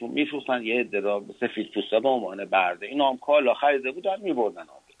قبایلشون میفروختن، یه عده را به سفیدپوستا به عنوان برده، اینا هم کالا خریده بودن میبردن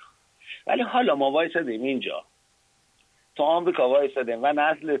آمریکا. ولی حالا ما وایسادیم اینجا تو آمریکا وایسادیم و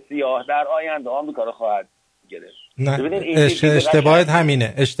نسل سیاه در آینده آمریکا رو خواهد گرفت. نه اشتباهت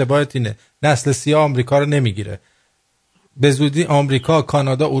همینه، اشتباهت اینه، نسل سیاه آمریکا رو نمیگیره. به زودی آمریکا،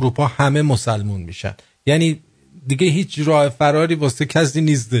 کانادا، اروپا همه مسلمون میشن، یعنی دیگه هیچ راه فراری واسه کسی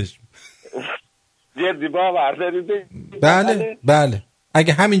نیستش. جدی باور دارید؟ بله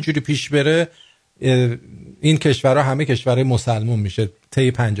اگه همینجوری پیش بره این کشورها همه کشورهای مسلمون میشه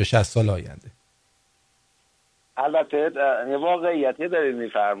طی 50-60 سال آینده. البته یه واقعیتی دارید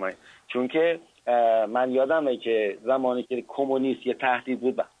میفرمایید، چون که من یادمه که زمانی که کمونیست یه تهدید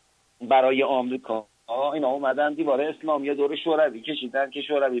بود برای آمریکا، اینا اومدن دیواره اسلامی دور شوروی کشیدن که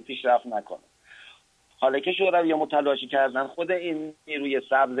شوروی پیشرفت نکنه. حالا که شوروی‌ها متلاشی کردن، خود این نیروی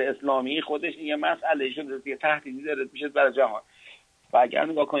سبز اسلامی خودش یه مسئله شده که تهدیدی داره میشه برای جهان. و اگر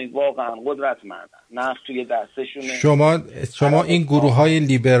نگاه کنید واقعا قدرتمندن، نفت توی دستشونه. شما این گروه‌های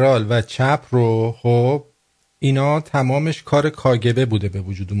لیبرال و چپ رو خب اینا تمامش کار کاگبه بوده به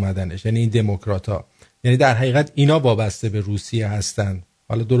وجود اومدنش، یعنی این دموکرات‌ها، یعنی در حقیقت اینا وابسته به روسیه هستن.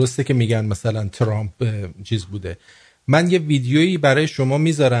 حالا درسته که میگن مثلا ترامپ چیز بوده. من یه ویدیویی برای شما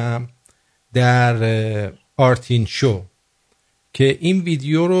میذارم در آرتین شو که این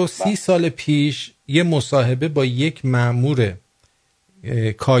ویدیو رو 30 سال پیش یه مصاحبه با یک مأمور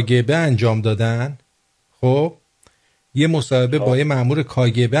کاگبه انجام دادن. خب یه مصاحبه با یه مأمور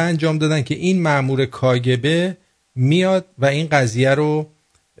کاگبه انجام دادن که این مأمور کاگبه میاد و این قضیه رو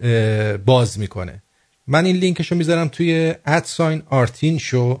باز میکنه. من این لینکشو میذارم توی @آرتین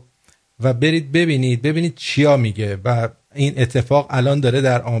شو و برید ببینید چیا میگه. و این اتفاق الان داره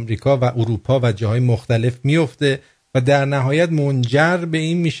در آمریکا و اروپا و جاهای مختلف میفته و در نهایت منجر به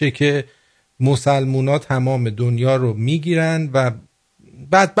این میشه که مسلمونا تمام دنیا رو میگیرن و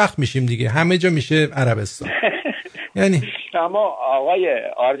بدبخت میشیم دیگه، همه جا میشه عربستان. یعنی اما آقای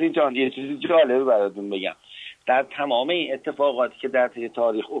آرتین جان یه چیزی جالبه براتون بگم، در تمام این اتفاقاتی که در طی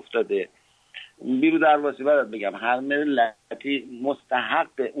تاریخ افتاده، بیرو درواسی برات بگم، هر ملتی مستحق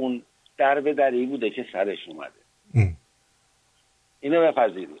اون دربدری بوده که سرش اومده. اینو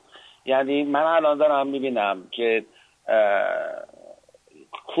بپذیرید. یعنی من الان دارم میبینم که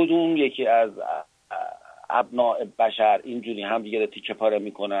کدوم یکی از ابناء بشر اینجوری هم دیگه تیکه پاره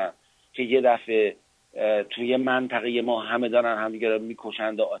میکنن که یه دفعه توی منطقه ما همه دارن هم دیگه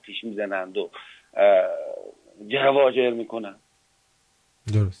میکشند و آتیش میزنند و جواجر میکنن.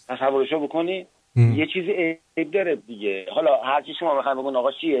 درست. تصورشو بکنی یه چیزی عیب داره دیگه. حالا هر چی شما بخواید بگین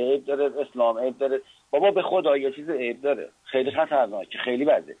آقا چیه عیب داره، اسلام عیب داره، بابا به خدا یه چیز عیب داره، خیلی خطرناکه، خیلی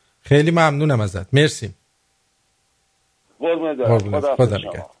بده. خیلی ممنونم ازت، مرسی. قربونت برم. خدا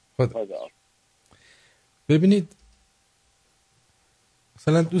نگهدار. ببینید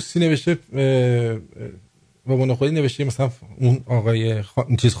مثلا دوستی نوشته و منخولی نوشته مثلا اون آقای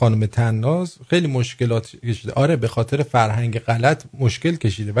خانم تناز خیلی مشکلات کشیده. آره به خاطر فرهنگ غلط مشکل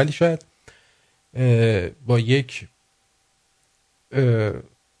کشیده، ولی شاید با یک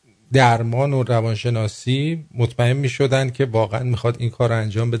درمان و روانشناسی مطمئن می شدن که واقعا میخواد این کار رو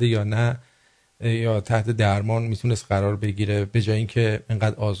انجام بده یا نه، یا تحت درمان میتونست قرار بگیره به جای اینکه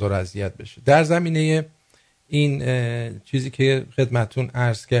انقدر آزار و اذیت بشه. در زمینه این چیزی که خدمتون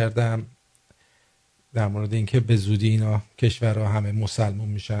عرض کردم در مورد اینکه به زودی اینا کشورها همه مسلمون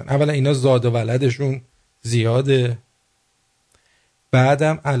میشن، اولا اینا زاد و ولدشون زیاده،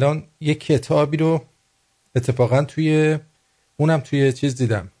 بعدم الان یک کتابی رو اتفاقا توی چیز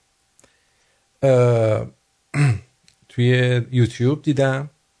دیدم، توی یوتیوب دیدم،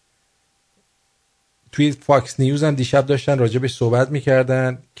 توی فاکس نیوز هم دیشب داشتن راجبش صحبت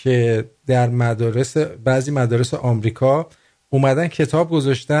میکردن که در بعضی مدارس آمریکا اومدن کتاب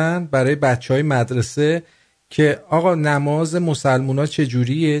گذاشتن برای بچهای مدرسه که آقا نماز مسلمونا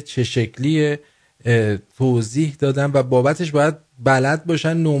چجوریه، چه شکلیه، توضیح دادن و بابتش باید بلد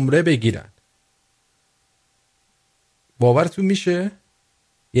باشن نمره بگیرن. باورتون میشه؟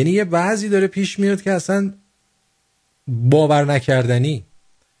 یعنی یه وضعی داره پیش میاد که اصلا باور نکردنی.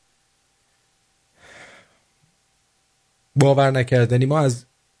 ما از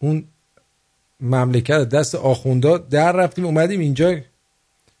اون مملکت دست آخوندا در رفتیم اومدیم اینجا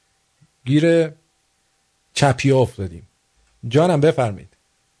گیر چپیا افتادیم. جانم بفرمایید.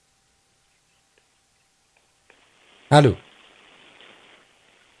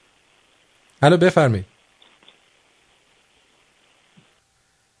 الو بفرمایید.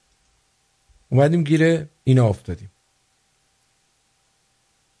 اومدیم گیر اینا افتادیم.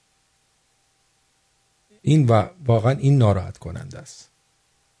 این واقعا این ناراحت کننده است،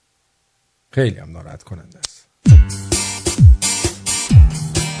 خیلی هم ناراحت کننده است.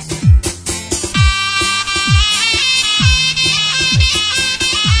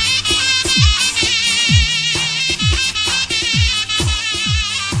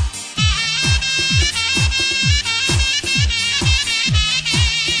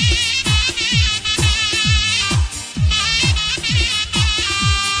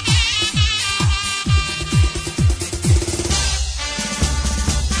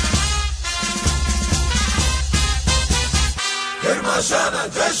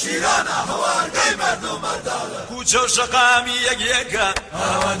 شیرانه هوارگی مردم مرداله کوچه و شقامی یکه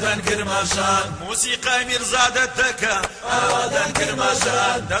آوادن کرماشان موسیقی میرزادت دکه آوادن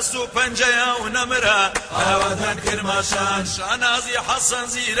کرماشان دست و پنجه و نمره آوادن کرماشان شانازی حسن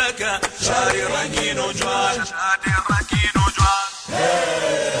زیرکه شاری رنگین و جوان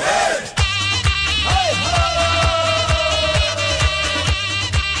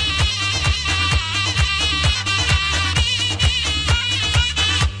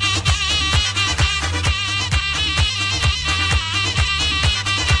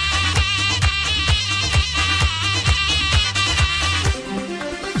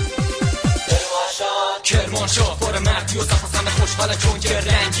کرمانشاه بار مردی و سفاسند خوشحال کنگه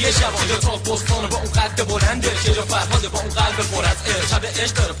رنگی شبانه تا بستانه با اون قد بلنده که جا فرهاده با اون قلب پر از عشق شب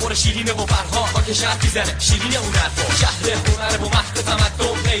عشق داره پر شیرینه و فرها خاک شهر میزنه شیرین اون حرفا شهر هنر و مهد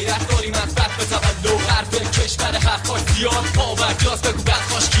تمدن غیرت داریم از بد به تولد غرب کشور حرفاش زیاد پاورجاست بگو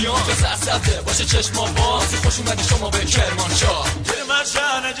بدخواش کیان که سرسبزه باشه چشما باز خوش اومدی شما به کرمانشاه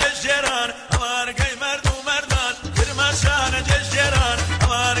کرمانشاه جشنان آوارگای مرد و مردان کرمانشاه جشنان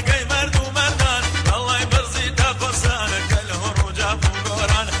آوارگای مرد و مردان الله برزي تقصانك الهروج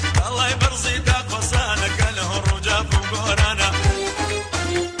فوقران الله برزي تقصانك الهروج فوقران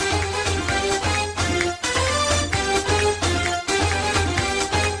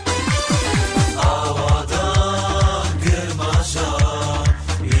آوادان کرمانشاه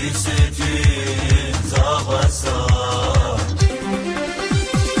ایستین زابسان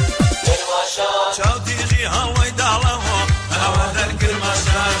کرمانشاه چاودیجی هوای دالها آوادان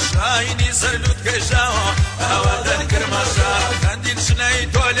کرمانشاه شاینی سرلوت کشاها آوادان کرمانشاه کندین شنای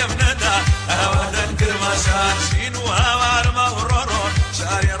دولم ندا آوادان کرمانشاه شینو هوار مغرورو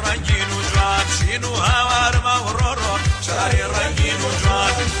شاری رنگین و جوان شینو هوار مغرورو شاری رنگین و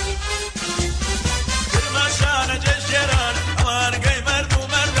جوان کرمانشاه جشنان آوارگای مرد و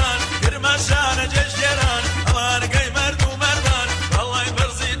مردان کرمانشاه جشنان آوارگای مرد و مردان الله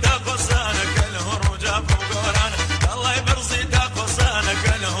برزي تقصانك الهروج فوقران الله برزي تقصانك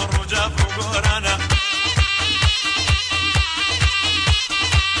الهروج فوقران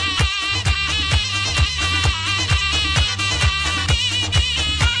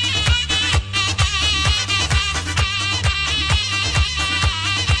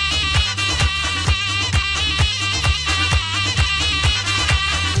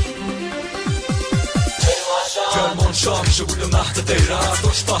کرمانشاه میشه بوده مهد غیرت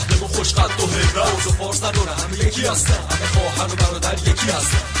داشت پهلو و خوش قد و حیرت و فارس نداره همه یکی هستن همه خواهر و برادر یکی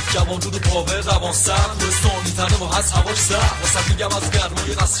هستن جوان دود و پاور روان سرد کوهستان میتنه و هست هواش سرد واسه میگم از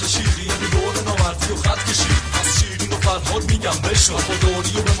گرمای قصر شیرین دور نامردی و خط کشید از شیرین و فرهاد میگم بشو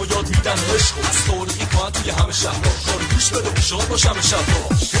وفاداری و به ما یاد میدن عشق از تاریخی کهن توی همه شهرها کار گوش بده و شاد باش همه شبها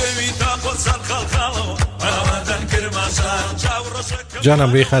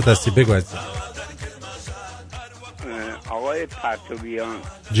جانم روی خط هستی بگو عزیزم. آقای پرتویان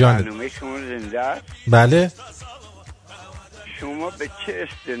برنامه شما زنده است؟ بله. شما به چه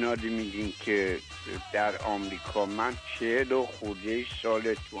استنادی میگین که در آمریکا من 40 خورده سال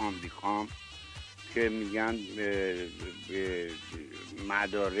تو آمریکام که میگن به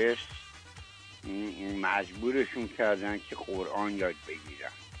مدارس مجبورشون کردن که قرآن یاد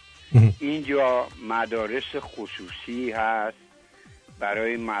بگیرن. اینجا مدارس خصوصی هست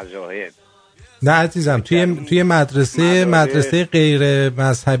برای مذاهب. نه عزیزم توی مدرسه غیر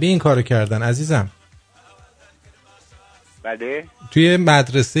مذهبی این کارو کردن عزیزم. بله توی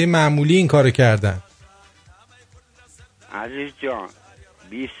مدرسه معمولی این کارو کردن عزیز جان.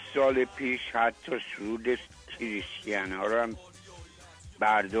 20 سال پیش حتی سرود کریستیان ها رو هم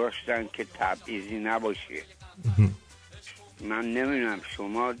برداشتن که تبعیضی نباشه. من نمیدونم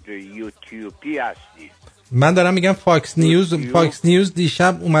شما یوتیوبی هستی. من دارم میگم فاکس نیوز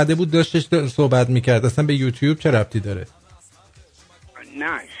دیشب اومده بود داشتش صحبت میکرد. اصلا به یوتیوب چه ربطی داره؟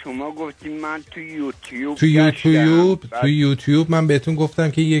 نه شما گفتیم من تو یوتیوب من بهتون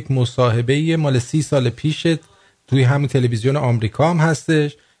گفتم که یک مصاحبه مال 30 سال پیشه توی همون تلویزیون آمریکا هم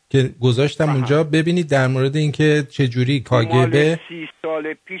هستش که گذاشتم اونجا ببینید در مورد اینکه چه جوری کاگبه 30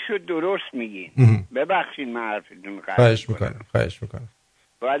 سال پیشو درست میگین. ببخشید من حرفتون خواهش میکنم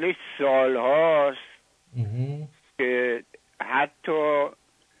ولی سال هاست که حتی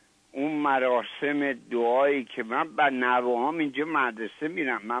اون مراسم دعایی که من با نوهام اینجا مدرسه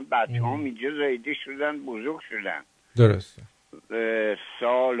میرم، من بچه هم اینجا زایده شدن بزرگ شدن، درسته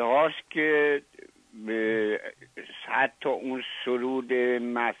سال هاست که حتی اون سرود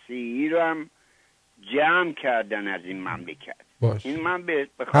مسیحی رو هم جمع کردن از این مملکت. این من به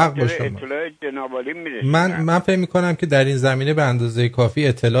خاطر اطلاع جناب عالی میرسونم. من فکر میکنم که در این زمینه به اندازه کافی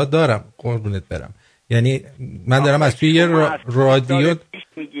اطلاع دارم، قربونت برم. یعنی من دارم از توی یه رادیو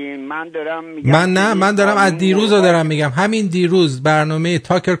من دارم از دیروز رو دارم میگم. همین دیروز برنامه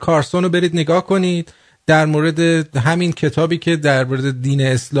تاکر کارسون رو برید نگاه کنید در مورد همین کتابی که در مورد دین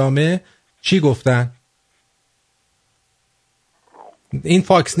اسلامه چی گفتن. این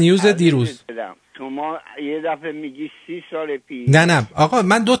فاکس نیوز دیروز. شما یه دفعه میگی 30 سال پیش. نه آقا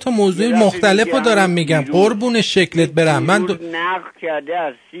من 2 تا موضوع مختلف رو دارم میگم. قربون شکلت برم. من نقل کرده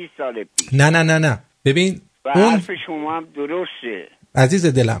از 30 سال پیش. نه ببین اون حرف شما هم درسته عزیز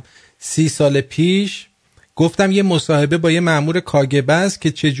دلم. 30 سال پیش گفتم یه مصاحبه با یه مأمور کاگبه است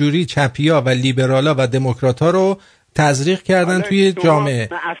که چجوری چپیا و لیبرالا و دموکرات‌ها رو تزریق کردن توی جامعه.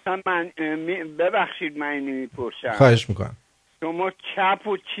 اصلا من ببخشید من نمیپرسم. خواهش میکنم. شما چپ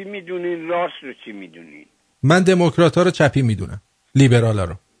و چی میدونین، راست رو چی میدونین؟ من دموکرات‌ها رو چپی میدونم، لیبرالا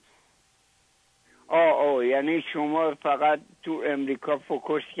رو. یعنی شما فقط تو امریکا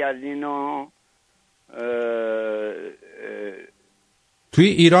فوکس کردین و توی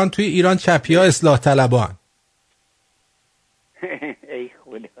ایران چپیا اصلاح طلبان. ای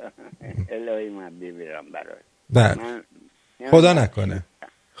خدا الهی من ببرم برای. بله.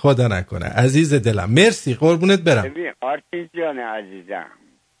 خدا نکنه عزیز دلم. مرسی قربونت برم. ببین آرتین جان عزیزم،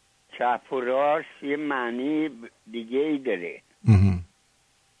 چپ و راست یه معنی دیگه ای داره.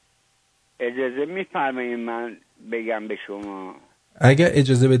 اجازه میفرمایید من بگم به شما؟ اگر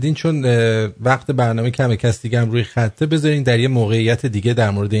اجازه بدین، چون وقت برنامه کمه، کس دیگه هم روی خطه، بذارین در یه موقعیت دیگه در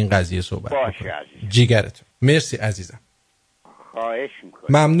مورد این قضیه صحبت باشه عزیزم. جیگرتون. مرسی عزیزم. خواهش میکنم.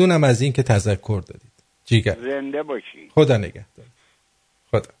 ممنونم از این که تذکر دادید. جیگر زنده باشی. خدا نگهدار.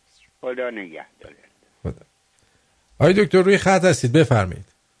 خدا نگهدار. آقای دکتر روی خط هستید، بفرمایید.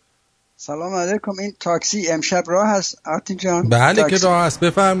 سلام علیکم. این تاکسی امشب راه هست آرتین جان؟ بله که راه هست،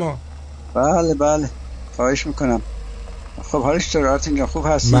 بفرما. بله خواهش میکنم. خب حالش چطور آرتین جان؟ خوب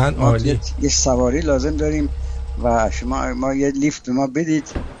هستید؟ من عالی. یه سواری لازم داریم و ما یه لیفت به ما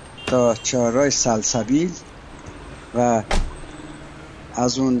بدید تا چهارراه سلسبیل و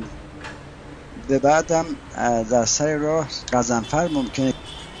از اون به بعدم در سر راه قزنفر ممکنه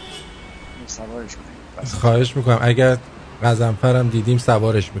سوارش کنیم. خواهش میکنم. اگر قزنفرم دیدیم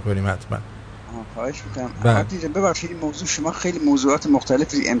سوارش میکنیم حتما. خواهش میکنم. آرتین جان ببخشید این موضوع، شما خیلی موضوعات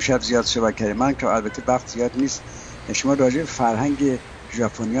مختلفی امشب زیاد صحبت کردید. من که البته وقت زیاد نیست، شما راجع به فرهنگ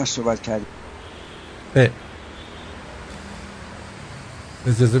ژاپنیا صحبت کردید.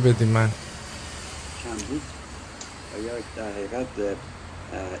 اجازه بدین من چند بود یا در حقیقت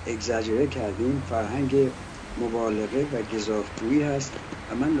اگزاجره کردیم. فرهنگ مبالغه و گزافگویی هست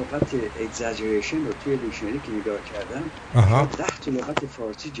و من لغت اگزاجریشن رو توی دیکشنری که نگاه کردم 10 تا لغت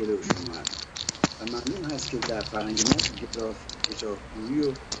فارسی جلوش اومد و معلوم هست که در فرهنگ ما گزافگویی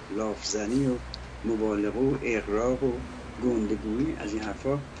و لافزنی و مبالغه و اغراق و گندگویی از این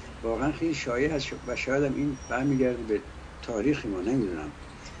حرفا واقعا خیلی شایع هست و شاید هم این برمیگرده به تاریخ ما. نمیدونم.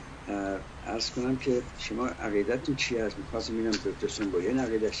 عرض کنم که شما عقیدتون چی هست؟ میخواستم ببینم دکتر سنبولیان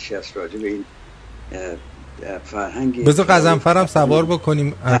عقیدتش چی هست راجع به این فرهنگ. بذار قزنفرم سوار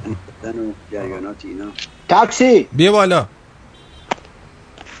بکنیم دن و جریانات اینا. تاکسی بیا بالا.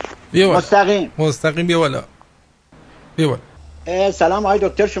 مستقیم بیا بالا. سلام آقای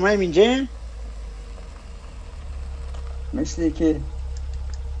دکتر، شما هم اینجا؟ مثلی که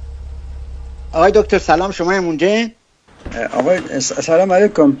آقای دکتر سلام، شما هم اونجا؟ آقای سلام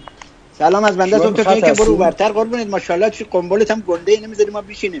علیکم. سلام از بنده دکتر. یکم برو برتر قربونت. ماشاءالله چی قنبلت هم گنده نمیذاری ما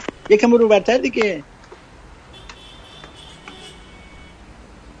بشینیم. یکم برو برتر دیگه.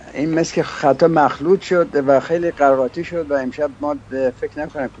 این مثل که خطا مخلوط شد و خیلی قرقاتی شد و امشب ما فکر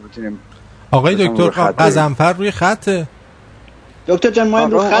نکنم که بتونیم. آقای دکتر قزنفر روی خطه. دکتر جان ما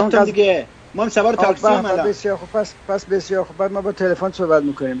هم رو خطم دیگه. ما هم سوار تاکسی ام الان. بسیار خوب. پس بسیار خوب. بعد ما با تلفن صحبت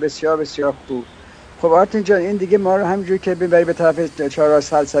میکنیم. بسیار خوب. خب آرتین جان این دیگه ما رو همینجوری که ببری به طرف چهارراه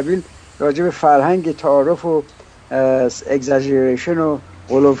سلسبیل راجع به فرهنگ تعارف و اگزاجریشن و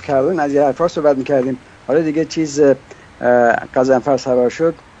غلو کردن از این حرفا صحبت میکردیم. حالا دیگه چیز قزنفر سوار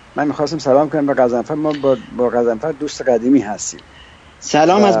شد. من میخواستم سلام کنم به قزنفر. ما با قزنفر دوست قدیمی هستیم.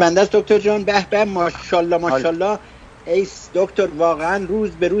 سلام از بنده است دکتر جان. به ماشاءالله ای دکتر واقعا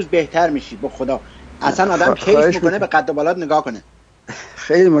روز به روز بهتر میشی به خدا. اصلا آدم کیف میکنه به قد و بالات نگاه کنه.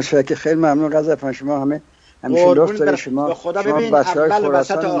 خیلی متشکرم. خیلی ممنون قزنفر. شما همیشه لطف دارید. شما به خدا ببین اول و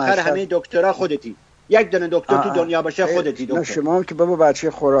وسط و آخر همه دکترا خودتی. یک دونه دکتر تو دنیا باشه خودتی دکتر. نه شما هم که بابا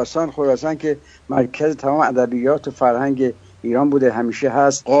بچه خراسان که مرکز تمام ادبیات و فرهنگ ایران بوده، همیشه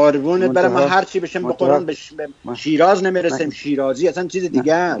هست. قربونت برم. ما هر چی بشیم به قرآن به شیراز نمیرسیم. شیرازی اصلا چیز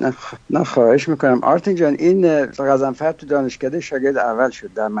دیگه است. نه خواهش میکنم. آرتین جان این قزنفر تو دانشکده شاگرد اول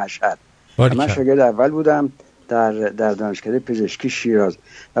شد در مشهد. من شاگرد اول بودم در دانشکده پزشکی شیراز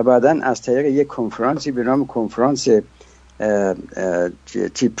و بعداً از طریق یک کنفرانسی به نام کنفرانس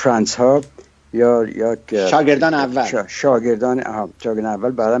پرنس ها یا شاگردان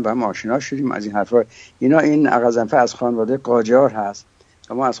اول بعداً با هم آشنا شدیم از این حرفا. این قزنفر از خانواده قاجار هست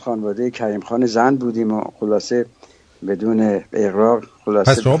و ما از خانواده کریم خان زند بودیم و خلاصه بدون اغراق.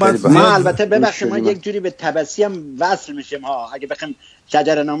 خلاصه ما البته ببخشید ما یک جوری به تبسی هم وصل میشیم ها، اگه بخیم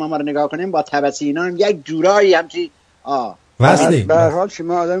شجره‌نامه ما رو نگاه کنیم با تبسی اینا هم یک جورایی همچی به هر حال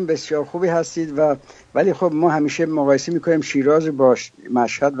شما آدم بسیار خوبی هستید ولی خب ما همیشه مقایسه میکنیم شیراز با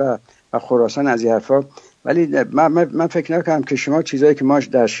مشهد و خراسان از این حرفا، ولی من فکر نکنم که شما چیزایی که ما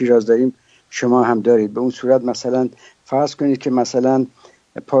در شیراز داریم شما هم دارید. به اون صورت مثلا فرض کنید که مثلا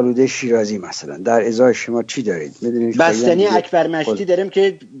پالوده شیرازی مثلا در ازای شما چی دارید؟ میدونید بستنی اکبر مشتی داریم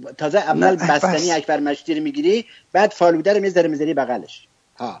که تازه اول بستنی اکبر مشتی رو میگیری، بعد فالوده رو میذاری بغلش.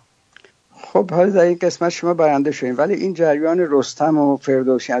 خب حالا در این قسمت شما برنده شدین، ولی این جریان رستم و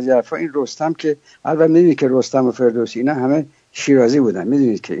فردوسی از حرفا، این رستم که البته میدونید که رستم و فردوسی اینا همه شیرازی بودن،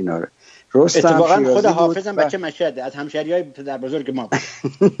 میدونید که اینا رو رستم اتفاقا خود حافظم بچه مشهد از همشهریای پدر بزرگ ما بود.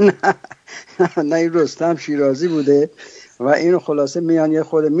 نه این رستم شیرازی بوده و اینو خلاصه میان یه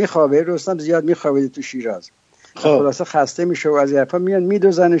خود میخوابه، رستم زیاد میخوابه تو شیراز، خلاصه خسته میشه و از حرفا میان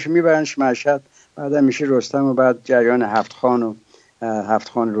میدوزنش میبرنش مشهد، بعدا میشه رستم و بعد جریان هفت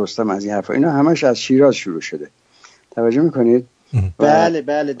خان رستم از این حرفا اینا همش از شیراز شروع شده. توجه میکنید؟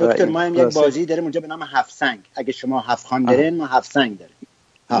 بله دکتر ما هم یک بازی داریم اونجا به نام هفت سنگ، اگه شما هفت خان دارین ما هفت سنگ داریم.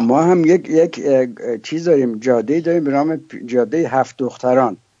 ما هم یک چیز داریم، جاده داریم به نام جاده هفت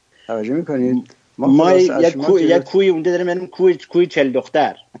دختران. توجه میکنید؟ ما یک کوی اونجا داریم یعنی کوی 40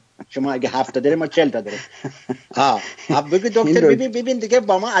 دختر. شما اگه 7 تا داریم ما 40 تا داریم. بگو دکتر ببین دیگه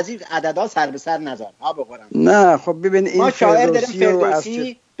با ما از این عددا سر به سر نذار. بخورم. نه خب ببین این ما شاعر داریم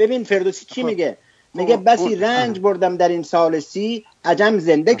فردوسی. ببین فردوسی چی میگه؟ میگه بسی رنج بردم در این سال سی، عجم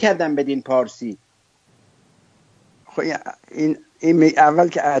زنده کردم بدین پارسی. خب این اول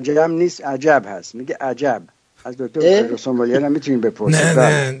که عجم نیست عجب هست، میگه عجب. از دکتر رسومالیان هم میتونیم بپرسید.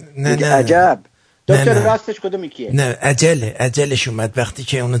 نه عجب. دکتر راستش کدوم کیه؟ نه عجلش اومد وقتی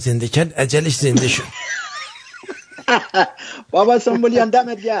که اونو زنده کرد، عجلش زنده شد. بابا سنبولیان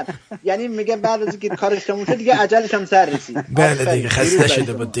دمت گرم. یعنی میگه بعد از اینکه کارش تموم شد دیگه عجلش هم سر رسید. بله دیگه خسته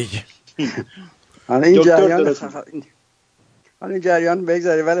شده بود دیگه. حالا این جریان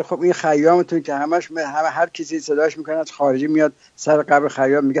بگذاری، ولی خب این خیامتون که همه هر کسی صداش میکنه از خارجی میاد سر قبر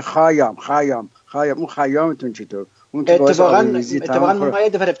خیام میگه خیام. اون خیامتون چطور؟ اتفاقا ما یه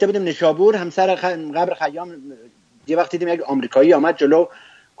دفعه رفته بودیم نشابور، همسر قبر خیام یه وقتی دیدیم یک آمریکایی آمد جلو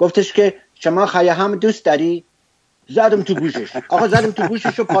گفتش که شما خیام دوست داری؟ زدم تو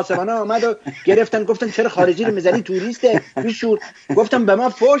گوشش و پاسبانا آمد و گرفتن گفتن چرا خارجی رو میزنی توریسته بیشور. گفتم به ما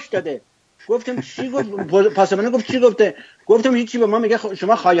فوش داده. گفتم چی گفت؟ پاسبانا گفت چی گفته؟ گفتم هیچی، به ما میگه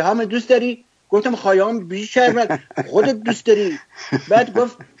شما خیام دوست داری؟ گفتم خیام بیشتر خودت دوست داری؟ بعد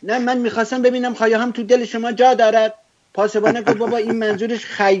گفت نه من میخواستم ببینم خیام تو دل شما جا دارد. پاسبانه گفت بابا این منظورش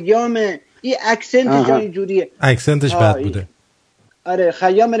خیامه، این اکسنتش اینجوریه، اکسنتش بد بوده. آره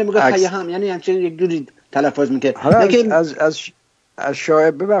خیام میگه خیام، یعنی همچین یک جوری تلفظ میکنه. از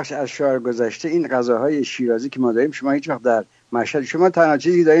شاعر گذشته این غذاهای شیرازی که ما داریم شما هیچ وقت در مشهد شما تنها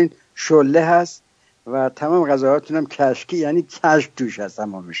چیزی دارین شله هست و تمام غذاهاتون هم کشکی، یعنی کشک توش هست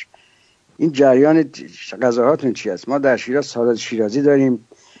تمامش. این جریان غذاهاتون چی هست؟ ما در شیراز سالاد شیرازی داریم،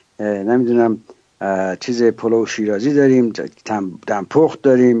 نمیدونم چیز پلو شیرازی داریم، دمپخت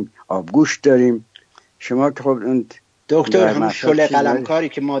داریم، آبگوشت داریم. شما که خب اون دکتر همون شله قلمکاری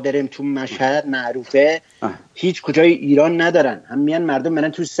که ما داریم تو مشهد معروفه، هیچ کجای ایران ندارن. هم میان مردم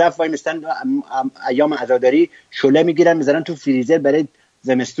برن تو صف وای میستن ایام عزاداری شله میگیرن میذارن تو فریزر برای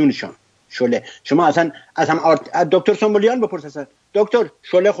زمستونشان. شله شما اصلا از هم دکتر سنبولیان بپرس اصلا دکتر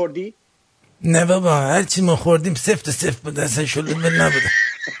شله خوردی؟ نه بابا هر چی ما خوردیم سفت بود، اصلا شله بل نبوده.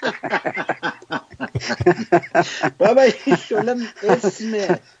 بابا این شله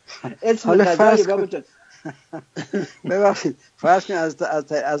اسم غذایی بابا جان. ببخشید فرض کن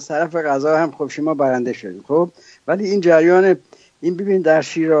از طرف غذا هم خب شما برنده شدید، خب ولی این جریان این ببین در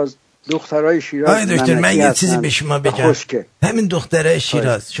شیراز دخترای شیراز. آقای دکتر من یه چیزی به شما بگم. همین دخترای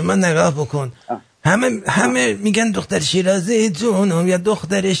شیراز شما نگاه بکن، همه میگن دختر شیرازی جونم یا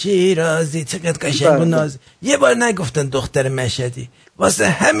دختر شیرازی چقدر قشنگ و ناز. یه بار نگفتن دختر مشهدی. واسه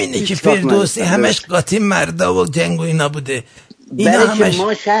همینه که فردوسی همش قاطی مردا و جنگ و اینا بوده. برای که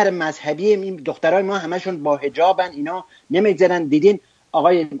ما شهر مذهبیم، این دخترای ما همشون با حجابن، اینا نمیگذارن. دیدین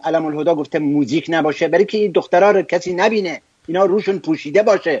آقای علم الهدا گفته موزیک نباشه برای که این دخترا رو کسی نبینه، اینا روشون پوشیده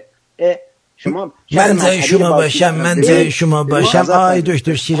باشه. شما من جای شما باشم آی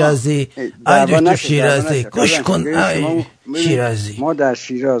دکتر شیرازی، گوش کن آی شیرازی. ما در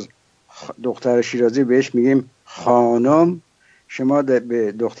شیراز دختر شیرازی بهش میگیم خانم، شما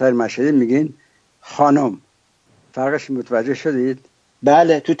به دختر مشهدی میگین خانم. فرقش متوجه شدید؟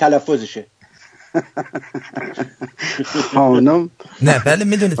 بله تو تلفظشه. خانم نه بله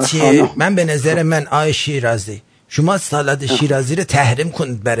میدونید چیه؟ من به نظر من آی شیرازی شما سالاد شیرازی رو تحریم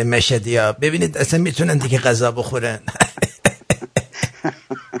کنید برای مشهدی‌ها، ببینید اصلا میتونن دیگه غذا بخورن.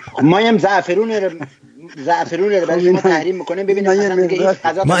 ما هم زعفرون رو برای شما تحریم میکنیم، ببینید اصلا دیگه هیچ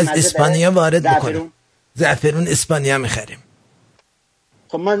غذا ما از اسپانیا وارد میکنیم، زعفرون اسپانیا میخریم.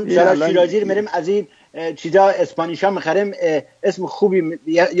 خب ما سالاد شیرازی رو میریم از این چیزا اسپانیشا میخریم. اسم خوبی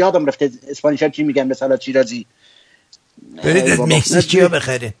یادم رفته اسپانیشا چی میگن به سالاد شیرازی. برید از مکزیکیا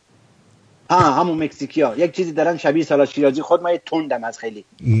بخرید. همون مکزیکیا یک چیزی دارن شبیه سالاد شیرازی، خود ما تندم از خیلی.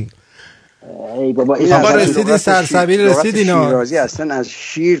 ای بابا آقا رسیدین سرسبیل رسیدین. شیرازی اصلا از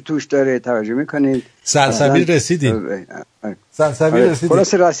شیر توش داره، توجه میکنید؟ سرسبیل رسیدین. سرسبیل رسیدین.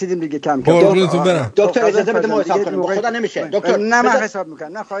 خلاص رسیدیم دیگه کم کم. قربونتون برم. دکتر اجازه بده ما حساب کنیم. خدا نمیشه. دکتر نه من حساب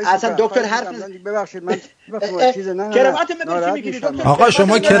میکنم. نه خواهش اصلا دکتر حرف ببخشید من چیز نه. کراوات من چی میگیری دکتر؟ آقا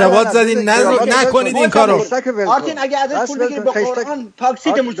شما کراوات زدین، نکنید این کارو. آرتین اگه ازش پول بگیری به قرآن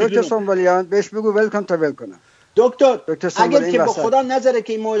تاکسی دمون دکتر سنبالیان بهش بگو ولکام تا ول کنه. دکتر اگر که به خدا نظره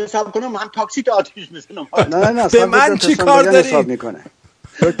که این موضوع حساب کنم هم تاکسی تو آتیش میزنم. نه به من چی کار داری؟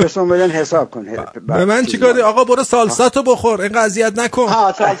 دکتر سنبالیان حساب کن. به من چی کار داری؟ آقا برو سالساتو بخور، این اذیت نکن.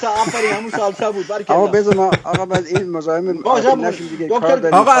 سالسا آفرین، همون سالسا بود. بارک الله. آقا بذار ما آقا بعد این مزاحم نشیم دیگه.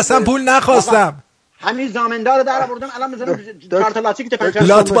 آقا اصلا پول نخواستم. همین زامندار در آوردم الان میذارم کارت لاستیک تو پنجره.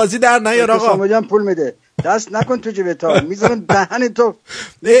 لات بازی در نیار آقا. سنبالیان پول میده. دست نکن تو جیب تا، میذارم دهن تو.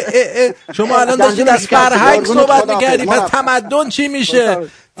 شما الان داشتید از فرهنگ صحبت می‌کردید، پس تمدن چی میشه؟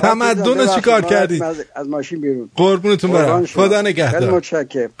 تمدن رو چیکار کردید؟ از ماشین بیرون. قربونتون برم. خدا نگهدار. خیلی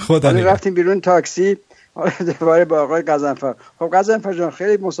متشکرم. خدا نگهدار. رفتیم بیرون تاکسی، دوباره با آقای قزنفر. خب قزنفر جان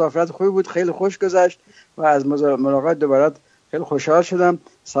خیلی مسافرت خوبی بود، خیلی خوش گذشت و از ملاقات دوباره خیلی خوشحال شدم.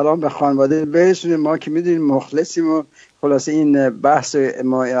 سلام به خانواده برسونید، ما که میدونیم مخلصیم و خلاصه این بحث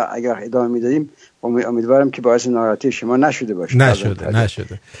ما اگر ادامه میدادیم امیدوارم که باعث ناراحتی شما نشده باشه.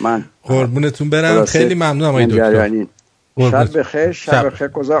 نشده. من قربونتون برم، خیلی ممنونم آقای دکتر. شب بخیر، شب بخیر.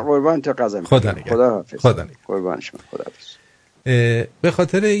 قربان تو قزم. خدا حافظ. قربان شما. خدا حافظ. به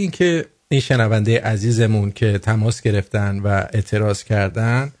خاطر اینکه این شنونده عزیزمون که تماس گرفتن و اعتراض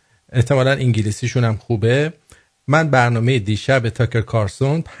کردن احتمالاً انگلیسیشون هم خوبه، من برنامه دیشب تاکر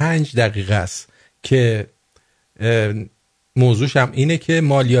کارسون 5 دقیقه است که موضوعش هم اینه که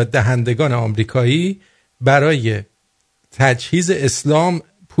مالیات دهندگان آمریکایی برای تجهیز اسلام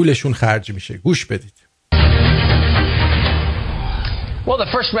پولشون خرج میشه. گوش بدید. Well,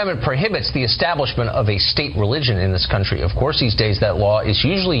 the First Amendment prohibits the establishment of a state religion in this country. Of course, these days that law is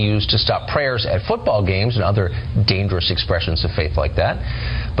usually used to stop prayers at football games and other dangerous expressions of faith like that.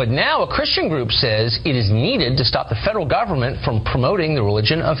 But now a Christian group says it is needed to stop the federal government from promoting the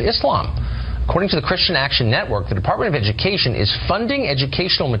religion of Islam. According to the Christian Action Network, the Department of Education is funding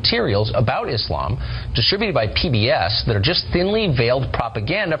educational materials about Islam distributed by PBS that are just thinly veiled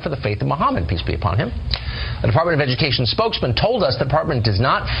propaganda for the faith of Muhammad, peace be upon him. The Department of Education spokesman told us the department does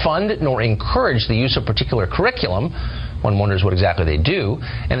not fund nor encourage the use of particular curriculum. One wonders what exactly they do,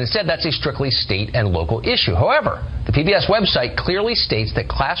 and instead that's a strictly state and local issue. However, the PBS website clearly states that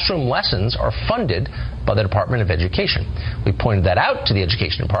classroom lessons are funded by the Department of Education. We pointed that out to the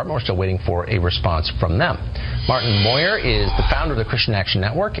Education Department. We're still waiting for a response from them. Martin Moyer is the founder of the Christian Action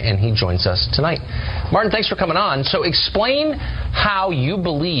Network, and he joins us tonight. Martin, thanks for coming on. So explain how you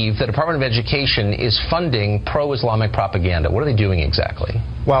believe the Department of Education is funding pro-Islamic propaganda. What are they doing exactly?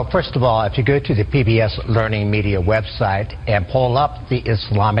 Well, first of all, if you go to the PBS Learning Media website and pull up the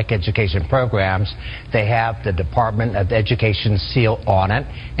Islamic education programs, they have the Department of Education seal on it,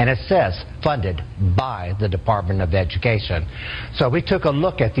 and it says funded by the Department of Education. So we took a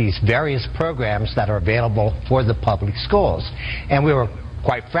look at these various programs that are available for the public schools, and we were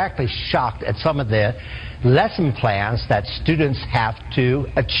quite frankly shocked at some of the lesson plans that students have to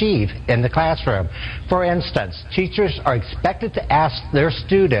achieve in the classroom. For instance, teachers are expected to ask their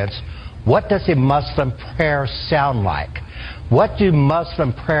students, what does a Muslim prayer sound like? What do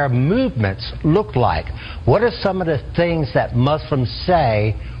Muslim prayer movements look like? What are some of the things that Muslims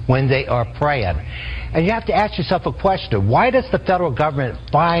say when they are praying? And you have to ask yourself a question. Why does the federal government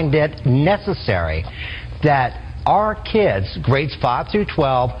find it necessary that our kids, grades 5 through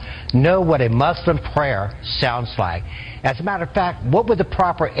 12, know what a Muslim prayer sounds like? As a matter of fact, what would the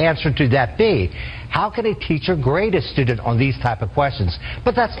proper answer to that be? How can a teacher grade a student on these type of questions?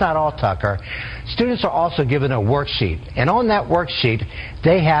 But that's not all, Tucker. Students are also given a worksheet, and on that worksheet,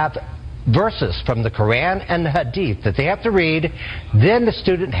 they have verses from the Quran and the Hadith that they have to read. Then the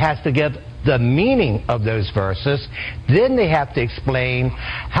student has to give the meaning of those verses. Then they have to explain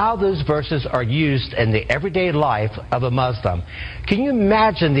how those verses are used in the everyday life of a Muslim. Can you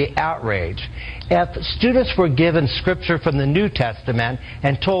imagine the outrage if students were given scripture from the New Testament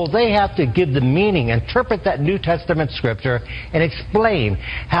and told they have to give the meaning, interpret that New Testament scripture, and explain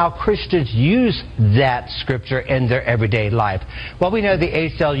how Christians use that scripture in their everyday life. Well, we know the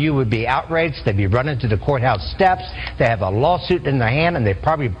ACLU would be outraged. They'd be running to the courthouse steps. They have a lawsuit in their hand, and they'd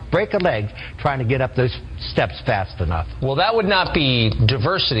probably break a leg trying to get up those steps fast enough. Well, that would not be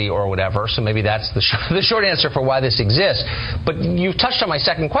diversity or whatever, so maybe that's the short answer for why this exists. But you've touched on my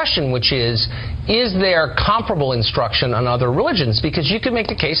second question, which is there comparable instruction on other religions? Because you could make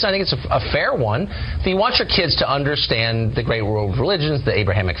the case, and I think it's a fair one, that you want your kids to understand the great world religions, the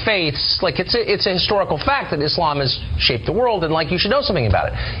Abrahamic faiths. Like, it's a historical fact that Islam has shaped the world, and like, you should know something about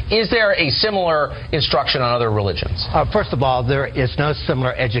it. Is there a similar instruction on other religions? First of all, there is no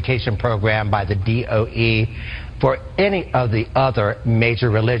similar education program by the DOE for any of the other major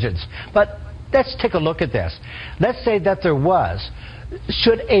religions. But let's take a look at this. Let's say that there was.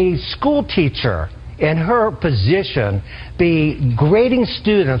 Should a school teacher in her position be grading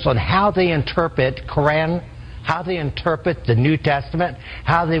students on how they interpret Quran, how they interpret the New Testament,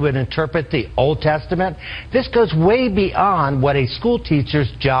 how they would interpret the Old Testament? This goes way beyond what a school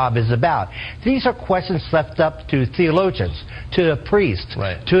teacher's job is about. These are questions left up to theologians, to a priest,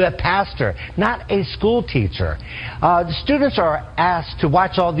 to a pastor, not a school teacher. The students are asked to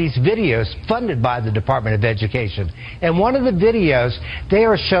watch all these videos funded by the Department of Education. And one of the videos, they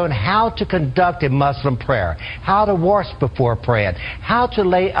are shown how to conduct a Muslim prayer, how to wash before praying, how to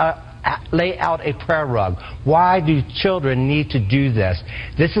lay out a prayer rug. Why do children need to do this?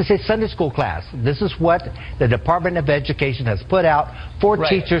 This is a Sunday school class. This is what the Department of Education has put out for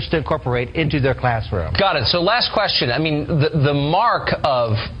teachers to incorporate into their classroom. Got it. So last question. I mean, the mark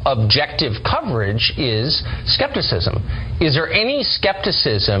of objective coverage is skepticism. Is there any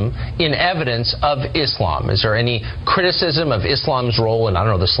skepticism in evidence of Islam? Is there any criticism of Islam's role in, I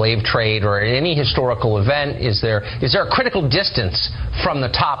don't know, the slave trade or any historical event? Is there a critical distance from the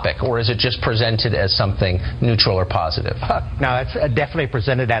topic, or is it just presented as something neutral or positive? No, it's definitely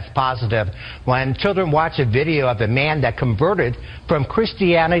presented as positive. When children watch a video of a man that converted from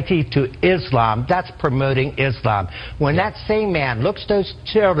Christianity to Islam, that's promoting Islam. When that same man looks those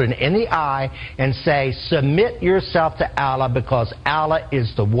children in the eye and say, submit yourself to Allah because Allah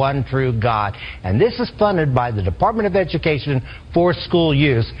is the one true God. And this is funded by the Department of Education for school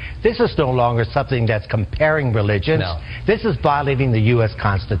use. This is no longer something that's comparing religions. No. This is violating the U.S.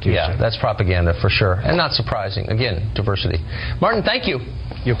 Constitution. Yeah, that's propaganda for sure. And not surprising. Again, diversity. Martin, thank you.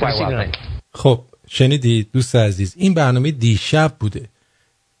 You're quite welcome. خب شنیدید دوست عزیز، این برنامه دیشب بوده.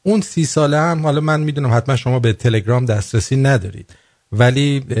 اون 30 ساله هم، حالا من میدونم حتما شما به تلگرام دسترسی ندارید،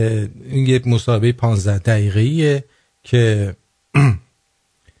 ولی این یه مصاحبه 15 دقیقه‌ایه که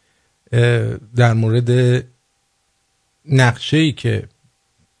در مورد نقشه‌ای که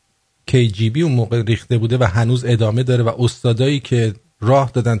KGB اون موقع ریخته بوده و هنوز ادامه داره و استادایی که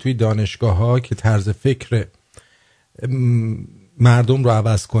راه دادن توی دانشگاه‌ها که طرز فکر مردم رو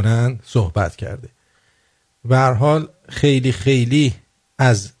عوض کنن صحبت کرده. به هر حال خیلی خیلی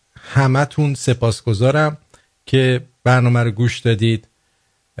از همتون سپاسگزارم که برنامه رو گوش دادید.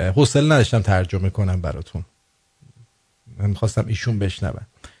 حوصله نداشتم ترجمه کنم براتون، من می‌خواستم ایشون بشنون.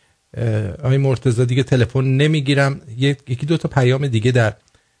 آقای مرتضی دیگه تلفن نمیگیرم. یکی دو تا پیام دیگه در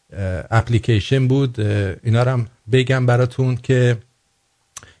اپلیکیشن بود، اینا رو هم بگم براتون که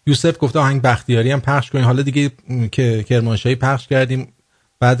یوسف گفته آهنگ بختیاری هم پخش کنین. حالا دیگه که کرمانشاهی پخش کردیم،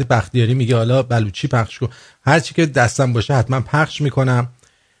 بعد بختیاری میگه حالا بلوچی پخش کن. هرچی که دستم باشه حتما پخش میکنم.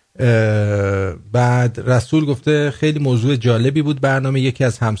 بعد رسول گفته خیلی موضوع جالبی بود برنامه. یکی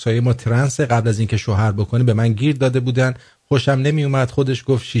از همسایه ما ترنس، قبل از اینکه شوهر بکنه به من گیر داده بودن، خوشم نمی اومد. خودش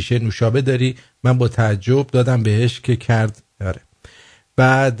گفت شیشه نوشابه داری، من با تعجب دادم بهش که کرد. آره.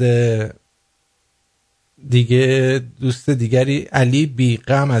 بعد دیگه دوست دیگری علی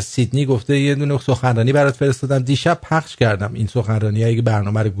بیغم از سیدنی گفته یه دونه سخنرانی برات فرستادم، دیشب پخش کردم این سخنرانی، اگه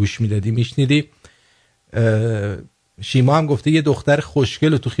برنامه رو گوش میدادی میشنیدی. شیما هم گفته یه دختر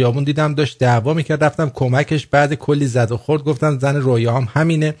خوشگل رو تو خیابون دیدم داشت دعوا میکرد، رفتم کمکش، بعد کلی زد و خورد، گفتم زن رویاهام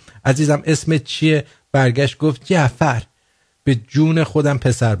همینه عزیزم، اسمت چیه؟ برگشت گفت جعفر. به جون خودم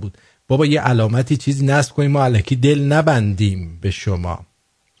پسر بود. بابا یه علامتی چیزی نصب کنیم ما الکی دل نبندیم به شما.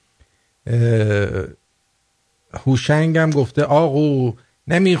 هوشنگم گفته آقو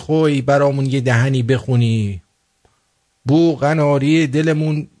نمیخوای برامون یه دهنی بخونی، بو قناری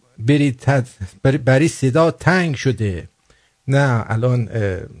دلمون بری صدا تنگ شده. نه الان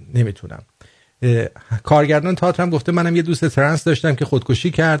نمیتونم. کارگردان تئاتر هم گفته منم یه دوست ترنس داشتم که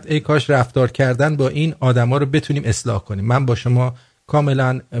خودکشی کرد، ای کاش رفتار کردن با این آدما رو بتونیم اصلاح کنیم. من با شما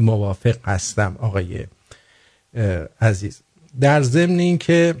کاملا موافق هستم آقای عزیز. در ضمن این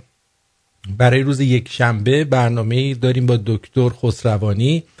که برای روز یک شنبه برنامه‌ای داریم با دکتر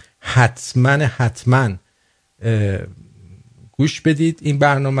خسروانی. حتما گوش بدید این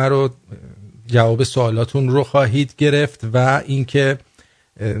برنامه رو، جواب سوالاتون رو خواهید گرفت و اینکه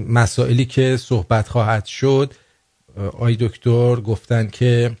مسائلی که صحبت خواهد شد، آی دکتر گفتن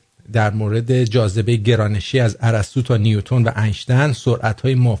که در مورد جاذبه گرانشی از ارسطو تا نیوتن و اینشتین،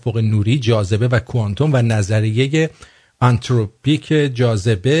 سرعت‌های مافوق نوری، جاذبه و کوانتوم و نظریه آنتروپیک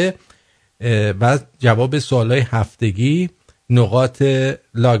جاذبه و جواب سوالای هفتگی، نقاط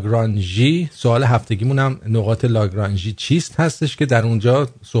لاگرانژی. سوال هفتگیمون هم نقاط لاگرانژی چیست هستش که در اونجا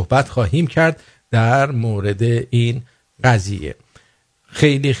صحبت خواهیم کرد در مورد این قضیه.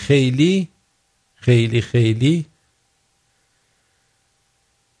 خیلی خیلی خیلی خیلی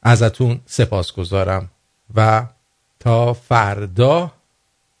ازتون سپاسگزارم و تا فردا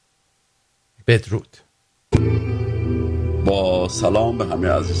بدرود. با سلام به همه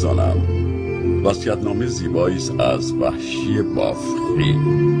عزیزانم. وصیت‌نامه زیبایی است از وحشی بافقی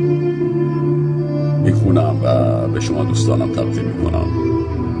میخونم و به شما دوستانم تقدیم میکنم.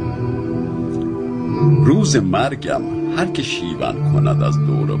 روز مرگم هر که شیون کند از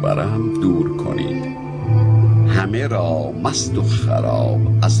دور و برم دور کنید. همه را مست و خراب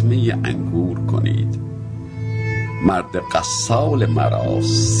از می انگور کنید. مرد قصال مرا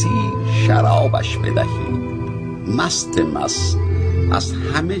 30 شرابش بدهید. مست از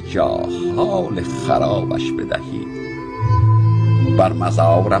همه جا حال خرابش بدهید. بر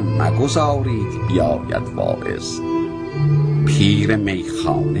مزارم مگذارید بیاید واعظ. پیر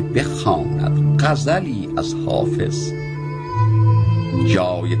میخانه بخواند غزلی از حافظ.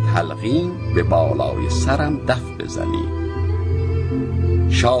 جای تلقین به بالای سرم دف بزنید.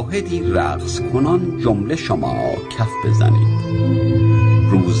 شاهدی رقص کنان جمله شما کف بزنید.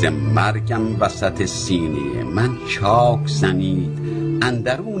 روز مرگم وسط سینه من چاک زنید.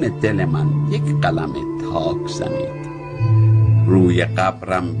 اندرون دل من یک قلم تاک زنید. روی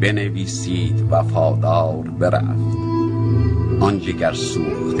قبرم بنویسید وفادار برفت. آن جگر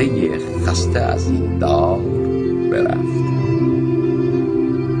سوخته خسته از این دار برفت.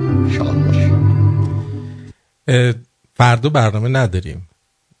 شاد باشید. فردا برنامه نداریم،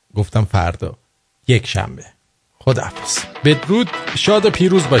 گفتم فردا یک شنبه. خداحافظ. بدرود، شاد و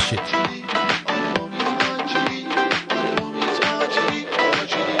پیروز باشید.